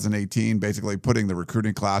 2018, basically putting the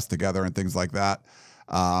recruiting class together and things like that,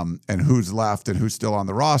 and who's left and who's still on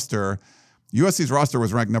the roster. USC's roster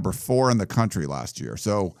was ranked number 4 in the country last year.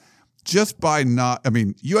 So just by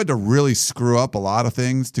you had to really screw up a lot of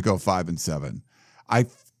things to go 5-7.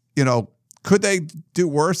 Could they do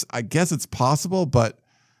worse? I guess it's possible, but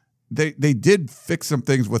they did fix some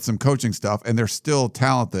things with some coaching stuff, and they're still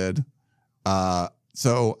talented.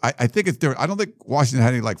 So I think it's different. I don't think Washington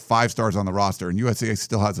had any like 5 stars on the roster, and USC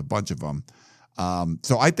still has a bunch of them.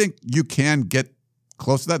 So I think you can get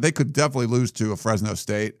close to that. They could definitely lose to a Fresno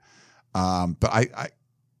State. But I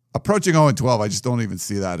approaching 0-12, I just don't even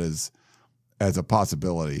see that as a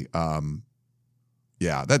possibility.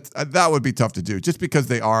 Yeah, that would be tough to do just because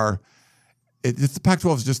they are. It's the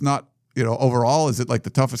Pac-12 is just not, overall, is it like the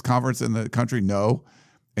toughest conference in the country? No.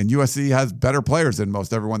 And USC has better players than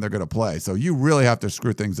most everyone they're going to play. So you really have to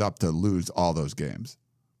screw things up to lose all those games.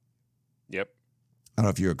 Yep. I don't know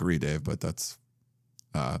if you agree, Dave, but that's.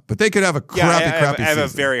 But they could have a crappy I have season. a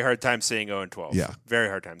very hard time seeing 0-12. Yeah. Very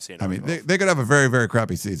hard time seeing 0-12. I mean, they could have a very, very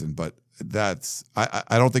crappy season, but that's.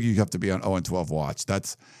 I don't think you have to be on 0-12 watch.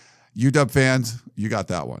 That's UW fans. You got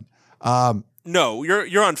that one. No,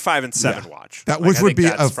 you're on 5-7 watch. That which would be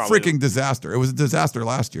a freaking disaster. It was a disaster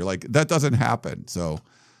last year. Like that doesn't happen. So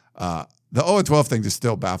the 0-12 thing just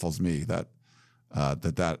still baffles me that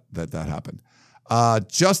happened.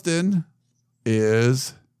 Justin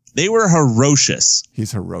is. They were ferocious.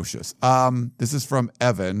 He's ferocious. This is from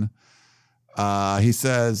Evan. He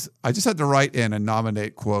says, I just had to write in and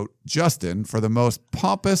nominate, quote, Justin for the most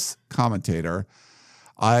pompous commentator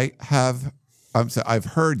I've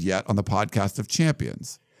heard yet on the podcast of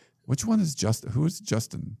champions. Which one is Justin? Who is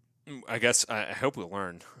Justin? I guess I hope we'll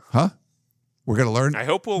learn. Huh? We're going to learn? I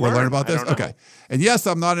hope we'll learn about this? Okay. Okay. And yes,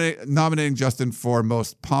 I'm not nominating Justin for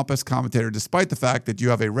most pompous commentator, despite the fact that you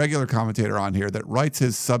have a regular commentator on here that writes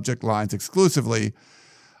his subject lines exclusively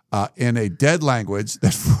in a dead language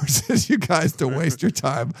that forces you guys to waste your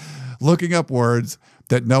time looking up words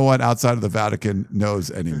that no one outside of the Vatican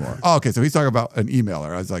knows anymore. Oh, okay, so he's talking about an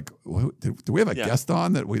emailer. I was like, do we have a guest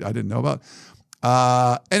on that I didn't know about?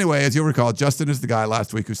 Anyway, as you'll recall, Justin is the guy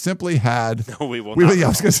last week who simply had. No, we will not. Yeah, I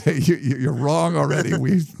was going to say you're wrong already.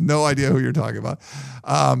 We have no idea who you're talking about.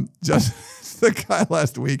 Just the guy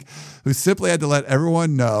last week who simply had to let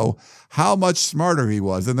everyone know how much smarter he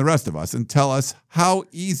was than the rest of us and tell us how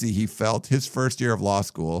easy he felt his first year of law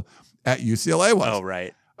school at UCLA was. Oh,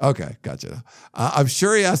 right. Okay, gotcha. I'm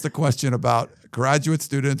sure he asked a question about graduate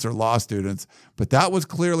students or law students, but that was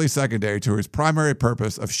clearly secondary to his primary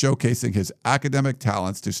purpose of showcasing his academic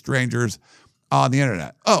talents to strangers on the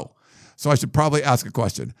internet. Oh, so I should probably ask a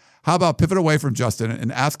question. How about pivot away from Justin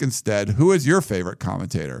and ask instead, who is your favorite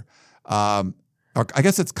commentator? I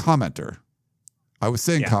guess it's commenter. I was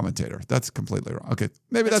saying commentator. That's completely wrong. Okay,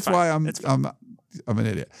 maybe that's why I'm an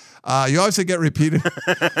idiot. You obviously get repeated.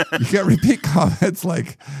 You get repeat comments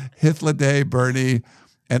like Hithladay, Bernie,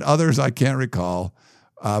 and others I can't recall.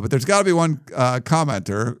 But there's got to be one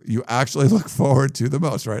commenter you actually look forward to the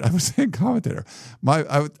most, right? I was saying commentator.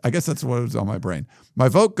 I guess that's what was on my brain. My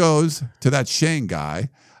vote goes to that Shane guy.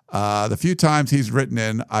 The few times he's written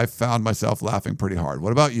in, I've found myself laughing pretty hard.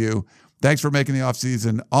 What about you? Thanks for making the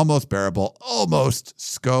offseason almost bearable. Almost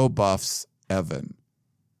SCO Buffs, Evan.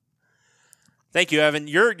 Thank you, Evan.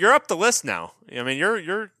 You're up the list now. I mean,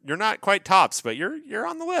 you're not quite tops, but you're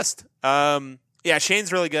on the list. Yeah,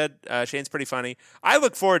 Shane's really good. Shane's pretty funny. I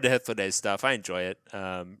look forward to Hitladay's stuff. I enjoy it.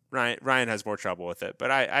 Ryan has more trouble with it,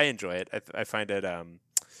 but I enjoy it. I find it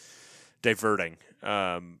diverting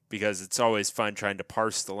because it's always fun trying to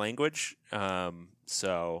parse the language.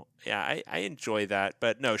 So yeah, I enjoy that.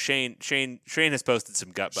 But no, Shane has posted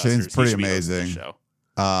some gut busters. Shane's pretty amazing.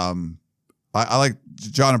 I like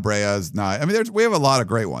John Abrea's not. I mean, we have a lot of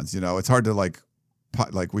great ones. It's hard to like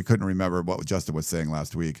we couldn't remember what Justin was saying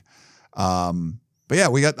last week. But yeah,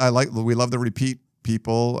 we love the repeat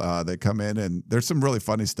people that come in, and there's some really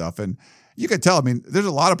funny stuff. And you can tell, I mean, there's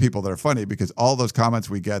a lot of people that are funny because all those comments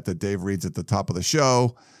we get that Dave reads at the top of the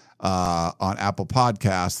show on Apple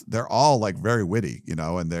Podcasts, they're all like very witty,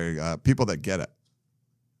 and they're people that get it.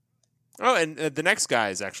 Oh, and the next guy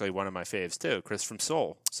is actually one of my faves too, Chris from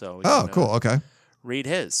Seoul. So cool. Okay. Read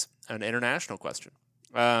an international question.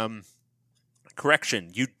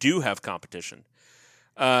 Correction, you do have competition.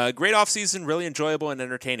 Great offseason, really enjoyable and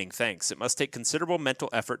entertaining. Thanks. It must take considerable mental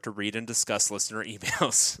effort to read and discuss listener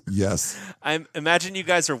emails. Yes. I imagine you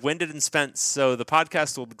guys are winded and spent, so the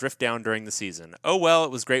podcast will drift down during the season. Oh well,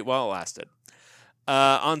 it was great while it lasted.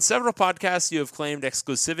 On several podcasts, you have claimed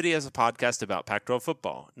exclusivity as a podcast about Pac-12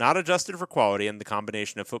 football. Not adjusted for quality and the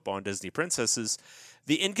combination of football and Disney princesses,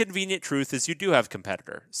 the inconvenient truth is you do have a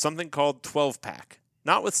competitor, something called 12-Pack.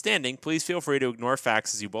 Notwithstanding, please feel free to ignore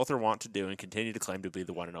facts as you both are wont to do and continue to claim to be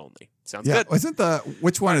the one and only. Sounds good.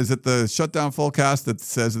 Which one? Is it the Shutdown Fullcast that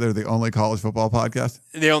says they're the only college football podcast?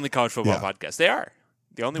 The only college football podcast. They are.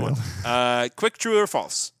 The only one. Quick true or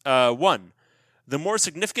false. 1. The more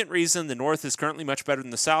significant reason the North is currently much better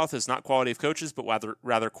than the South is not quality of coaches, but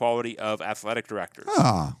rather quality of athletic directors.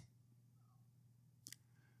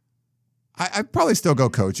 I'd probably still go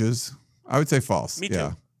coaches. I would say false. Me too.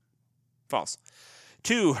 Yeah. False.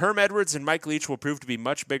 2, Herm Edwards and Mike Leach will prove to be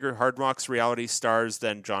much bigger Hard Knocks reality stars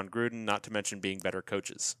than John Gruden, not to mention being better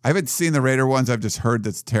coaches. I haven't seen the Raider ones. I've just heard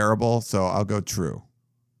that's terrible, so I'll go true.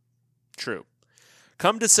 True.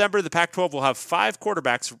 Come December, the Pac-12 will have 5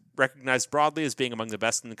 quarterbacks recognized broadly as being among the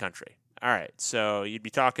best in the country. All right, so you'd be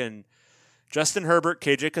talking Justin Herbert,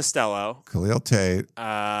 KJ Costello, Khalil Tate,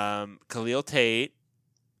 Khalil Tate,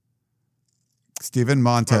 Steven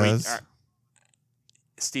Montez,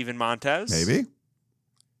 Steven Montez. maybe.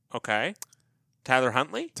 Okay. Tyler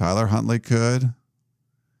Huntley? Tyler Huntley could.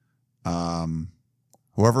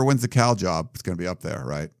 Whoever wins the Cal job is going to be up there,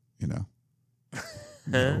 right? You know.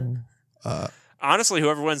 Honestly,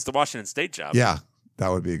 whoever wins the Washington State job. Yeah, that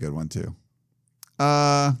would be a good one too.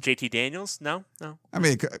 JT Daniels? No. I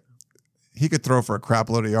mean, he could throw for a crap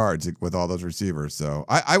load of yards with all those receivers. So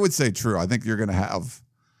I would say true. I think you're going to have.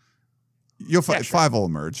 You'll find 5 will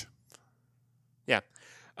emerge. Yeah.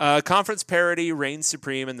 Conference parity reigns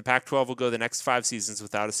supreme, and the Pac-12 will go the next 5 seasons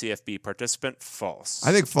without a CFB participant. False.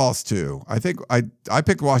 I think false too. I think I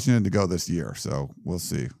picked Washington to go this year, so we'll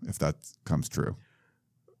see if that comes true.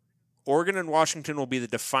 Oregon and Washington will be the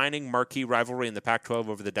defining marquee rivalry in the Pac-12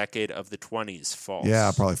 over the decade of the 20s. False.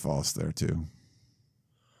 Yeah, probably false there too.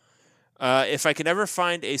 If I can ever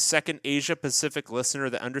find a second Asia Pacific listener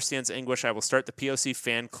that understands English, I will start the POC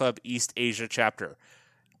Fan Club East Asia chapter.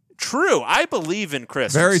 True. I believe in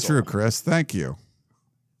Chris. Very true, Chris. Thank you.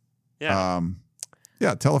 Yeah.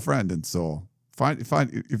 Yeah, tell a friend in Seoul. Find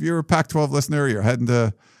if you're a Pac-12 listener, you're heading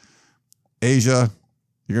to Asia,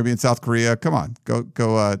 you're going to be in South Korea, come on.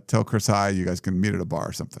 Go tell Chris hi. You guys can meet at a bar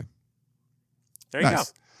or something. There you go.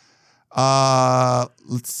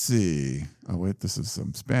 Let's see. Oh, wait, this is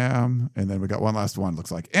some spam. And then we got one last one,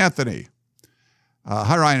 looks like. Anthony.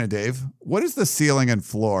 Hi, Ryan and Dave. What is the ceiling and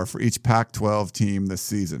floor for each Pac-12 team this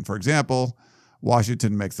season? For example,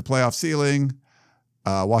 Washington makes the playoff ceiling.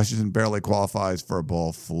 Washington barely qualifies for a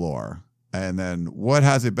bowl floor. And then what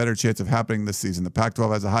has a better chance of happening this season? The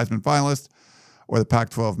Pac-12 has a Heisman finalist or the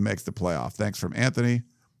Pac-12 makes the playoff? Thanks from Anthony.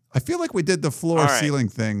 I feel like we did the floor ceiling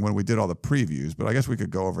thing when we did all the previews, but I guess we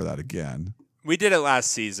could go over that again. We did it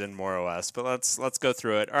last season, more or less, but let's go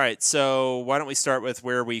through it. All right, so why don't we start with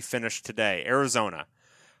where we finished today? Arizona.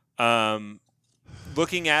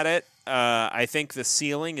 Looking at it, I think the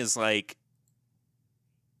ceiling is like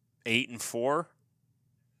 8-4,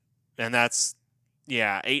 and that's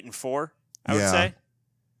 8-4. I would say,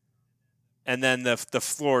 and then the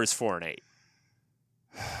floor is 4-8.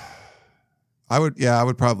 I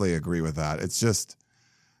would probably agree with that. It's just,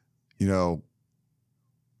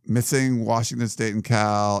 missing Washington State and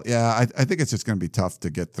Cal. Yeah, I think it's just going to be tough to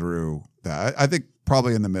get through that. I think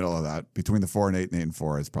probably in the middle of that, between the 4-8 and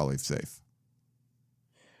 8-4 is probably safe.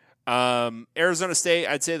 Arizona State,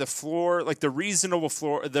 I'd say the floor, like the reasonable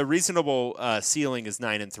ceiling is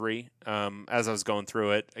 9-3. As I was going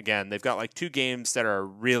through it, again, they've got like 2 games that are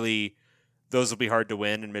really, those will be hard to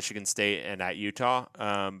win in Michigan State and at Utah.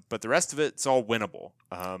 But the rest of it's all winnable.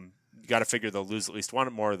 You got to figure they'll lose at least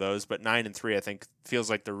one more of those, but 9-3, I think, feels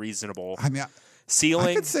like the reasonable ceiling.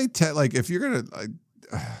 I could say 10. Like if you're gonna,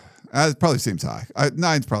 it probably seems high.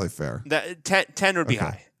 9's probably fair. 10 would be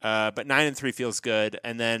high, but 9-3 feels good.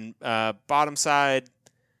 And then bottom side,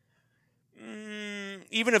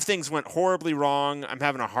 even if things went horribly wrong, I'm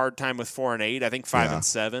having a hard time with 4-8. I think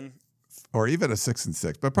 5-7, or even a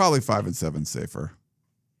 6-6, but probably 5-7 safer.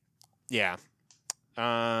 Yeah.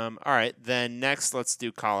 All right, then next let's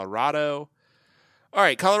do Colorado. All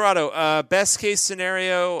right, Colorado. Best case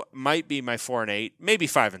scenario might be my 4-8, maybe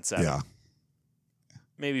 5-7. Yeah,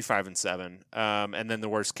 maybe 5-7. And then the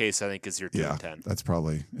worst case I think is your 2-10. That's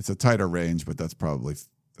probably, it's a tighter range, but that's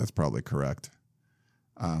probably correct.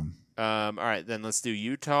 All right, then let's do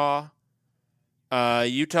Utah.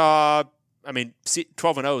 Utah. I mean,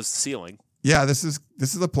 12-0 is the ceiling. Yeah, this is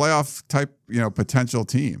a playoff type, potential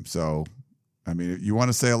team. So. I mean, you want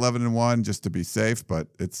to say 11-1 just to be safe, but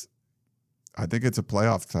I think it's a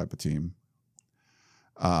playoff type of team.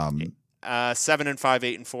 7-5,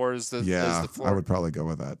 8-4 is the floor. I would probably go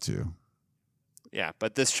with that too. Yeah,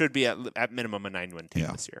 but this should be at minimum a 9-win team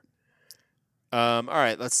this year. All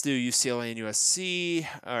right, let's do UCLA and USC.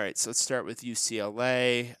 All right, so let's start with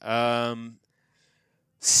UCLA.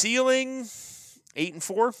 Ceiling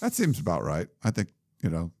 8-4. That seems about right. I think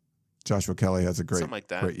Joshua Kelly has a great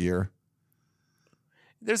year.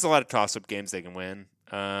 There's a lot of toss-up games they can win.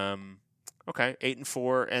 Okay,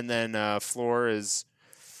 8-4, and then floor is.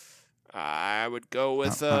 I would go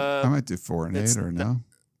with. I might do 4-8 or no,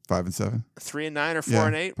 5-7, 3-9 or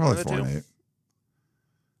 4-8. Probably 4-8.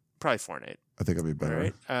 Probably 4-8. I think it'll be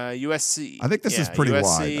better. All right. USC. I think this is pretty USC,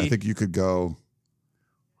 wide. I think you could go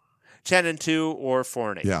 10-2 or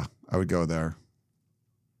 4-8. Yeah, I would go there.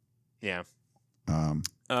 Yeah.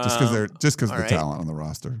 Just because of all the right. talent on the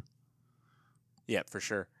roster. Yeah, for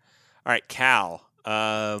sure. All right, Cal.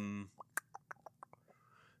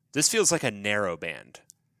 This feels like a narrow band.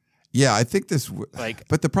 Yeah, I think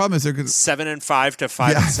but the problem is they're going 7-5 to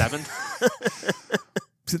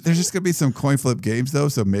 5-7. There's just going to be some coin flip games though,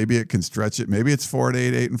 so maybe it can stretch it. Maybe it's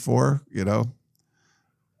 4-8, 8-4. You know,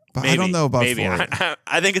 but Maybe, I don't know about maybe. 4.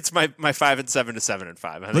 I think it's my 5-7 to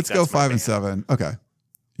 7-5. Let's go 5-7. Okay.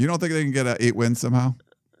 You don't think they can get 8 wins somehow?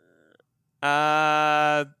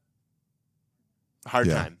 Hard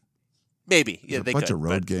time. Maybe. Yeah, There's they a bunch could, of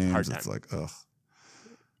road but games. hard It's time. like,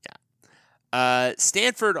 ugh.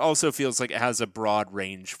 Stanford also feels like it has a broad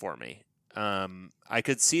range for me. I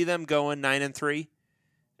could see them going 9-3,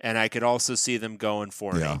 and I could also see them going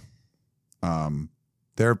 4-8. Yeah.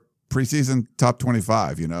 They're preseason top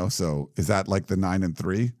 25, you know? So is that like the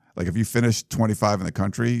 9-3? Like if you finish 25 in the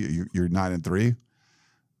country, you're 9-3,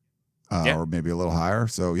 or maybe a little higher.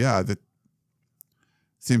 So yeah, that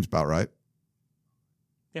seems about right.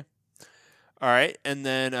 Yeah. All right. And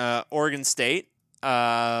then Oregon State.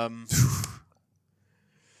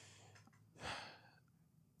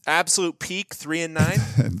 Absolute peak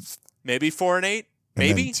 3-9, and maybe 4-8,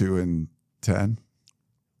 maybe 2-10,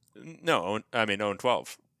 no. I mean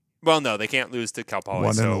 0-12. Well, no, they can't lose to Cal Poly.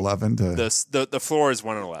 1-11 to the floor is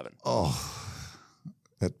 1-11. Oh,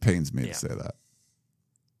 that pains me Yeah. to say that.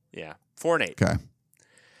 Yeah, 4-8. Okay,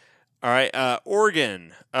 All right,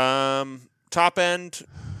 Oregon. Top end.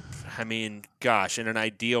 I mean, gosh, in an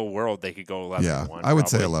ideal world, they could go 11-1. yeah, I would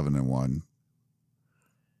say probably. 11-1.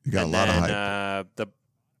 You got And a lot then, of hype.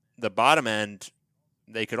 The bottom end,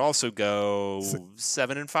 they could also go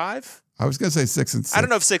 7-5. I was gonna say 6-6. I don't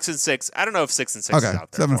know if 6-6. I don't know if 6-6 is Okay,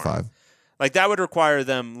 out there. 7-5. Like that would require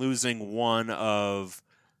them losing one of.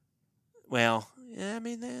 Well, yeah, I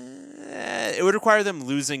mean, it would require them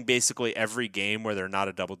losing basically every game where they're not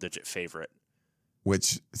a double-digit favorite.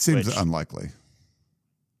 Which seems unlikely.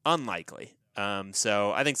 Unlikely.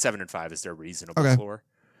 So I think 7-5 is their reasonable Okay. floor.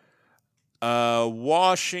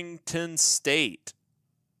 Washington State.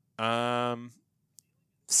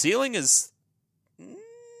 Ceiling is.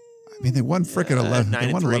 I mean, they won freaking 11.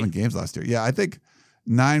 They won 9-3. 11 games last year. Yeah, I think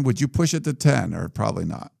 9. Would you push it to 10 or probably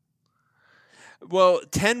not? Well,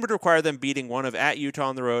 10 would require them beating one of at Utah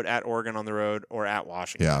on the road, at Oregon on the road, or at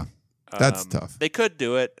Washington. Yeah, that's tough. They could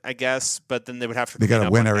do it, I guess, but then they would have to. They got clean to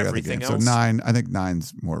up win on every other everything game. So else. 9. I think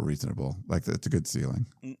 9's more reasonable. Like that's a good ceiling.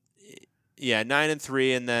 Yeah,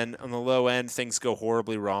 9-3, and then on the low end, things go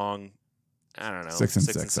horribly wrong. I don't know.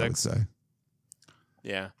 6-6, I would say.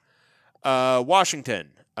 Yeah. Washington.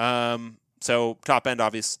 So top end,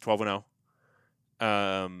 obvious, 12-0.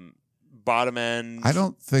 Bottom end. I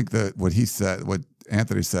don't think that what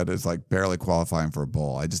Anthony said is like barely qualifying for a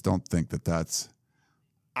bowl. I just don't think that that's.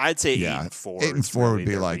 I'd say 8-4. 8-4. 8-4 would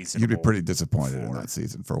be like you'd be pretty disappointed in floor. that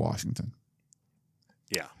season for Washington.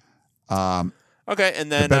 Yeah. Okay,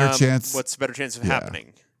 and then better chance- what's the better chance of Yeah.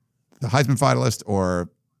 happening? The Heisman finalist or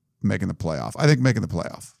making the playoff. I think making the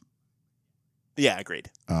playoff. Yeah,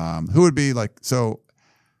 agreed. Who would be like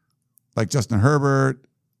Justin Herbert?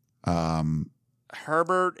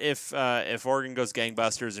 Herbert, if Oregon goes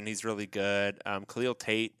gangbusters and he's really good. Khalil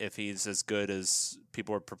Tate, if he's as good as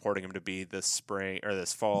people are purporting him to be this spring or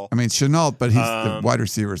this fall. I mean, Chenault, but the wide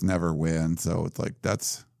receivers never win, so it's like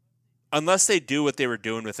that's. Unless they do what they were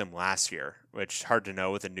doing with him last year, which hard to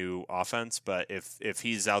know with a new offense. But if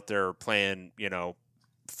he's out there playing,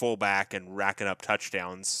 fullback and racking up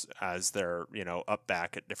touchdowns as their, up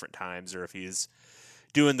back at different times, or if he's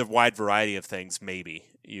doing the wide variety of things, maybe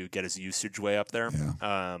you get his usage way up there.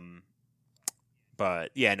 Yeah.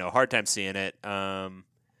 But yeah, no, hard time seeing it.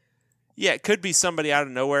 Yeah, it could be somebody out of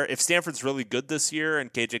nowhere. If Stanford's really good this year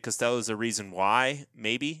and KJ Costello is a reason why,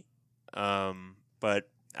 maybe. But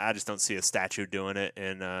I just don't see a statue doing it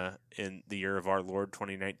in the year of our Lord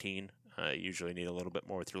 2019. Usually need a little bit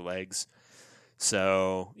more with your legs.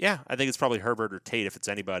 So yeah, I think it's probably Herbert or Tate if it's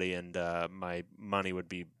anybody, and my money would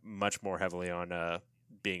be much more heavily on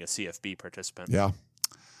being a CFB participant. Yeah.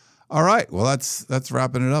 All right. Well, that's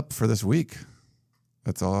wrapping it up for this week.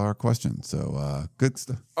 That's all our questions. So good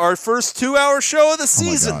stuff. Our first 2-hour show of the Oh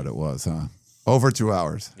season. my God, it was, huh? Over 2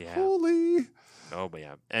 hours. Yeah. Holy. Oh, but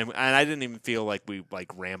yeah, and I didn't even feel like we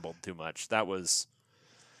rambled too much. That was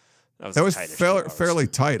the tightest 2 hours. fairly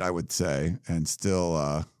tight, I would say, and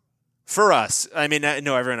still. For us. I mean, I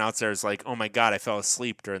know everyone out there is like, "Oh my God, I fell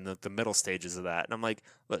asleep during the middle stages of that," and I'm like,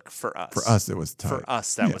 "Look, for us, For us, it was tight. For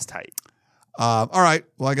us, that Yeah. was tight." All right.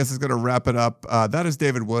 Well, I guess it's going to wrap it up. That is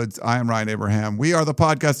David Woods. I am Ryan Abraham. We are the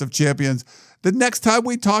Podcast of Champions. The next time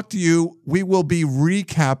we talk to you, we will be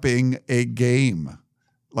recapping a game.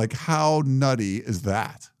 Like, how nutty is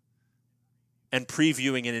that? And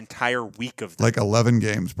previewing an entire week of them. Like 11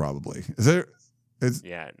 games, probably. Is there?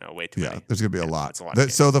 Way too many. There's going to be a lot. That's a lot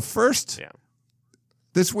of So games. the first,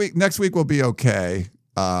 next week will be okay.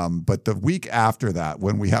 But the week after that,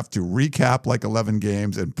 when we have to recap like 11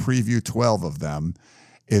 games and preview 12 of them,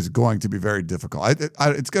 is going to be very difficult.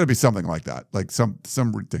 It's going to be something like that, like some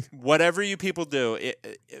ridiculous. Whatever you people do,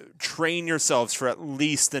 train yourselves for at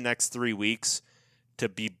least the next 3 weeks to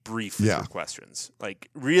be brief with your questions. Like,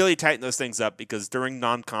 really tighten those things up, because during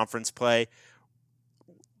non-conference play,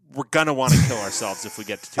 we're going to want to kill ourselves if we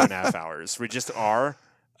get to 2.5 hours. We just are.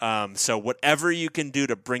 So whatever you can do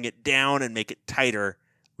to bring it down and make it tighter,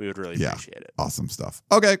 we would really appreciate it. Awesome stuff.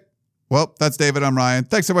 Okay. Well, that's David. I'm Ryan.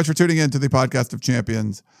 Thanks so much for tuning in to the Podcast of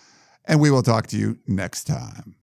Champions, and we will talk to you next time.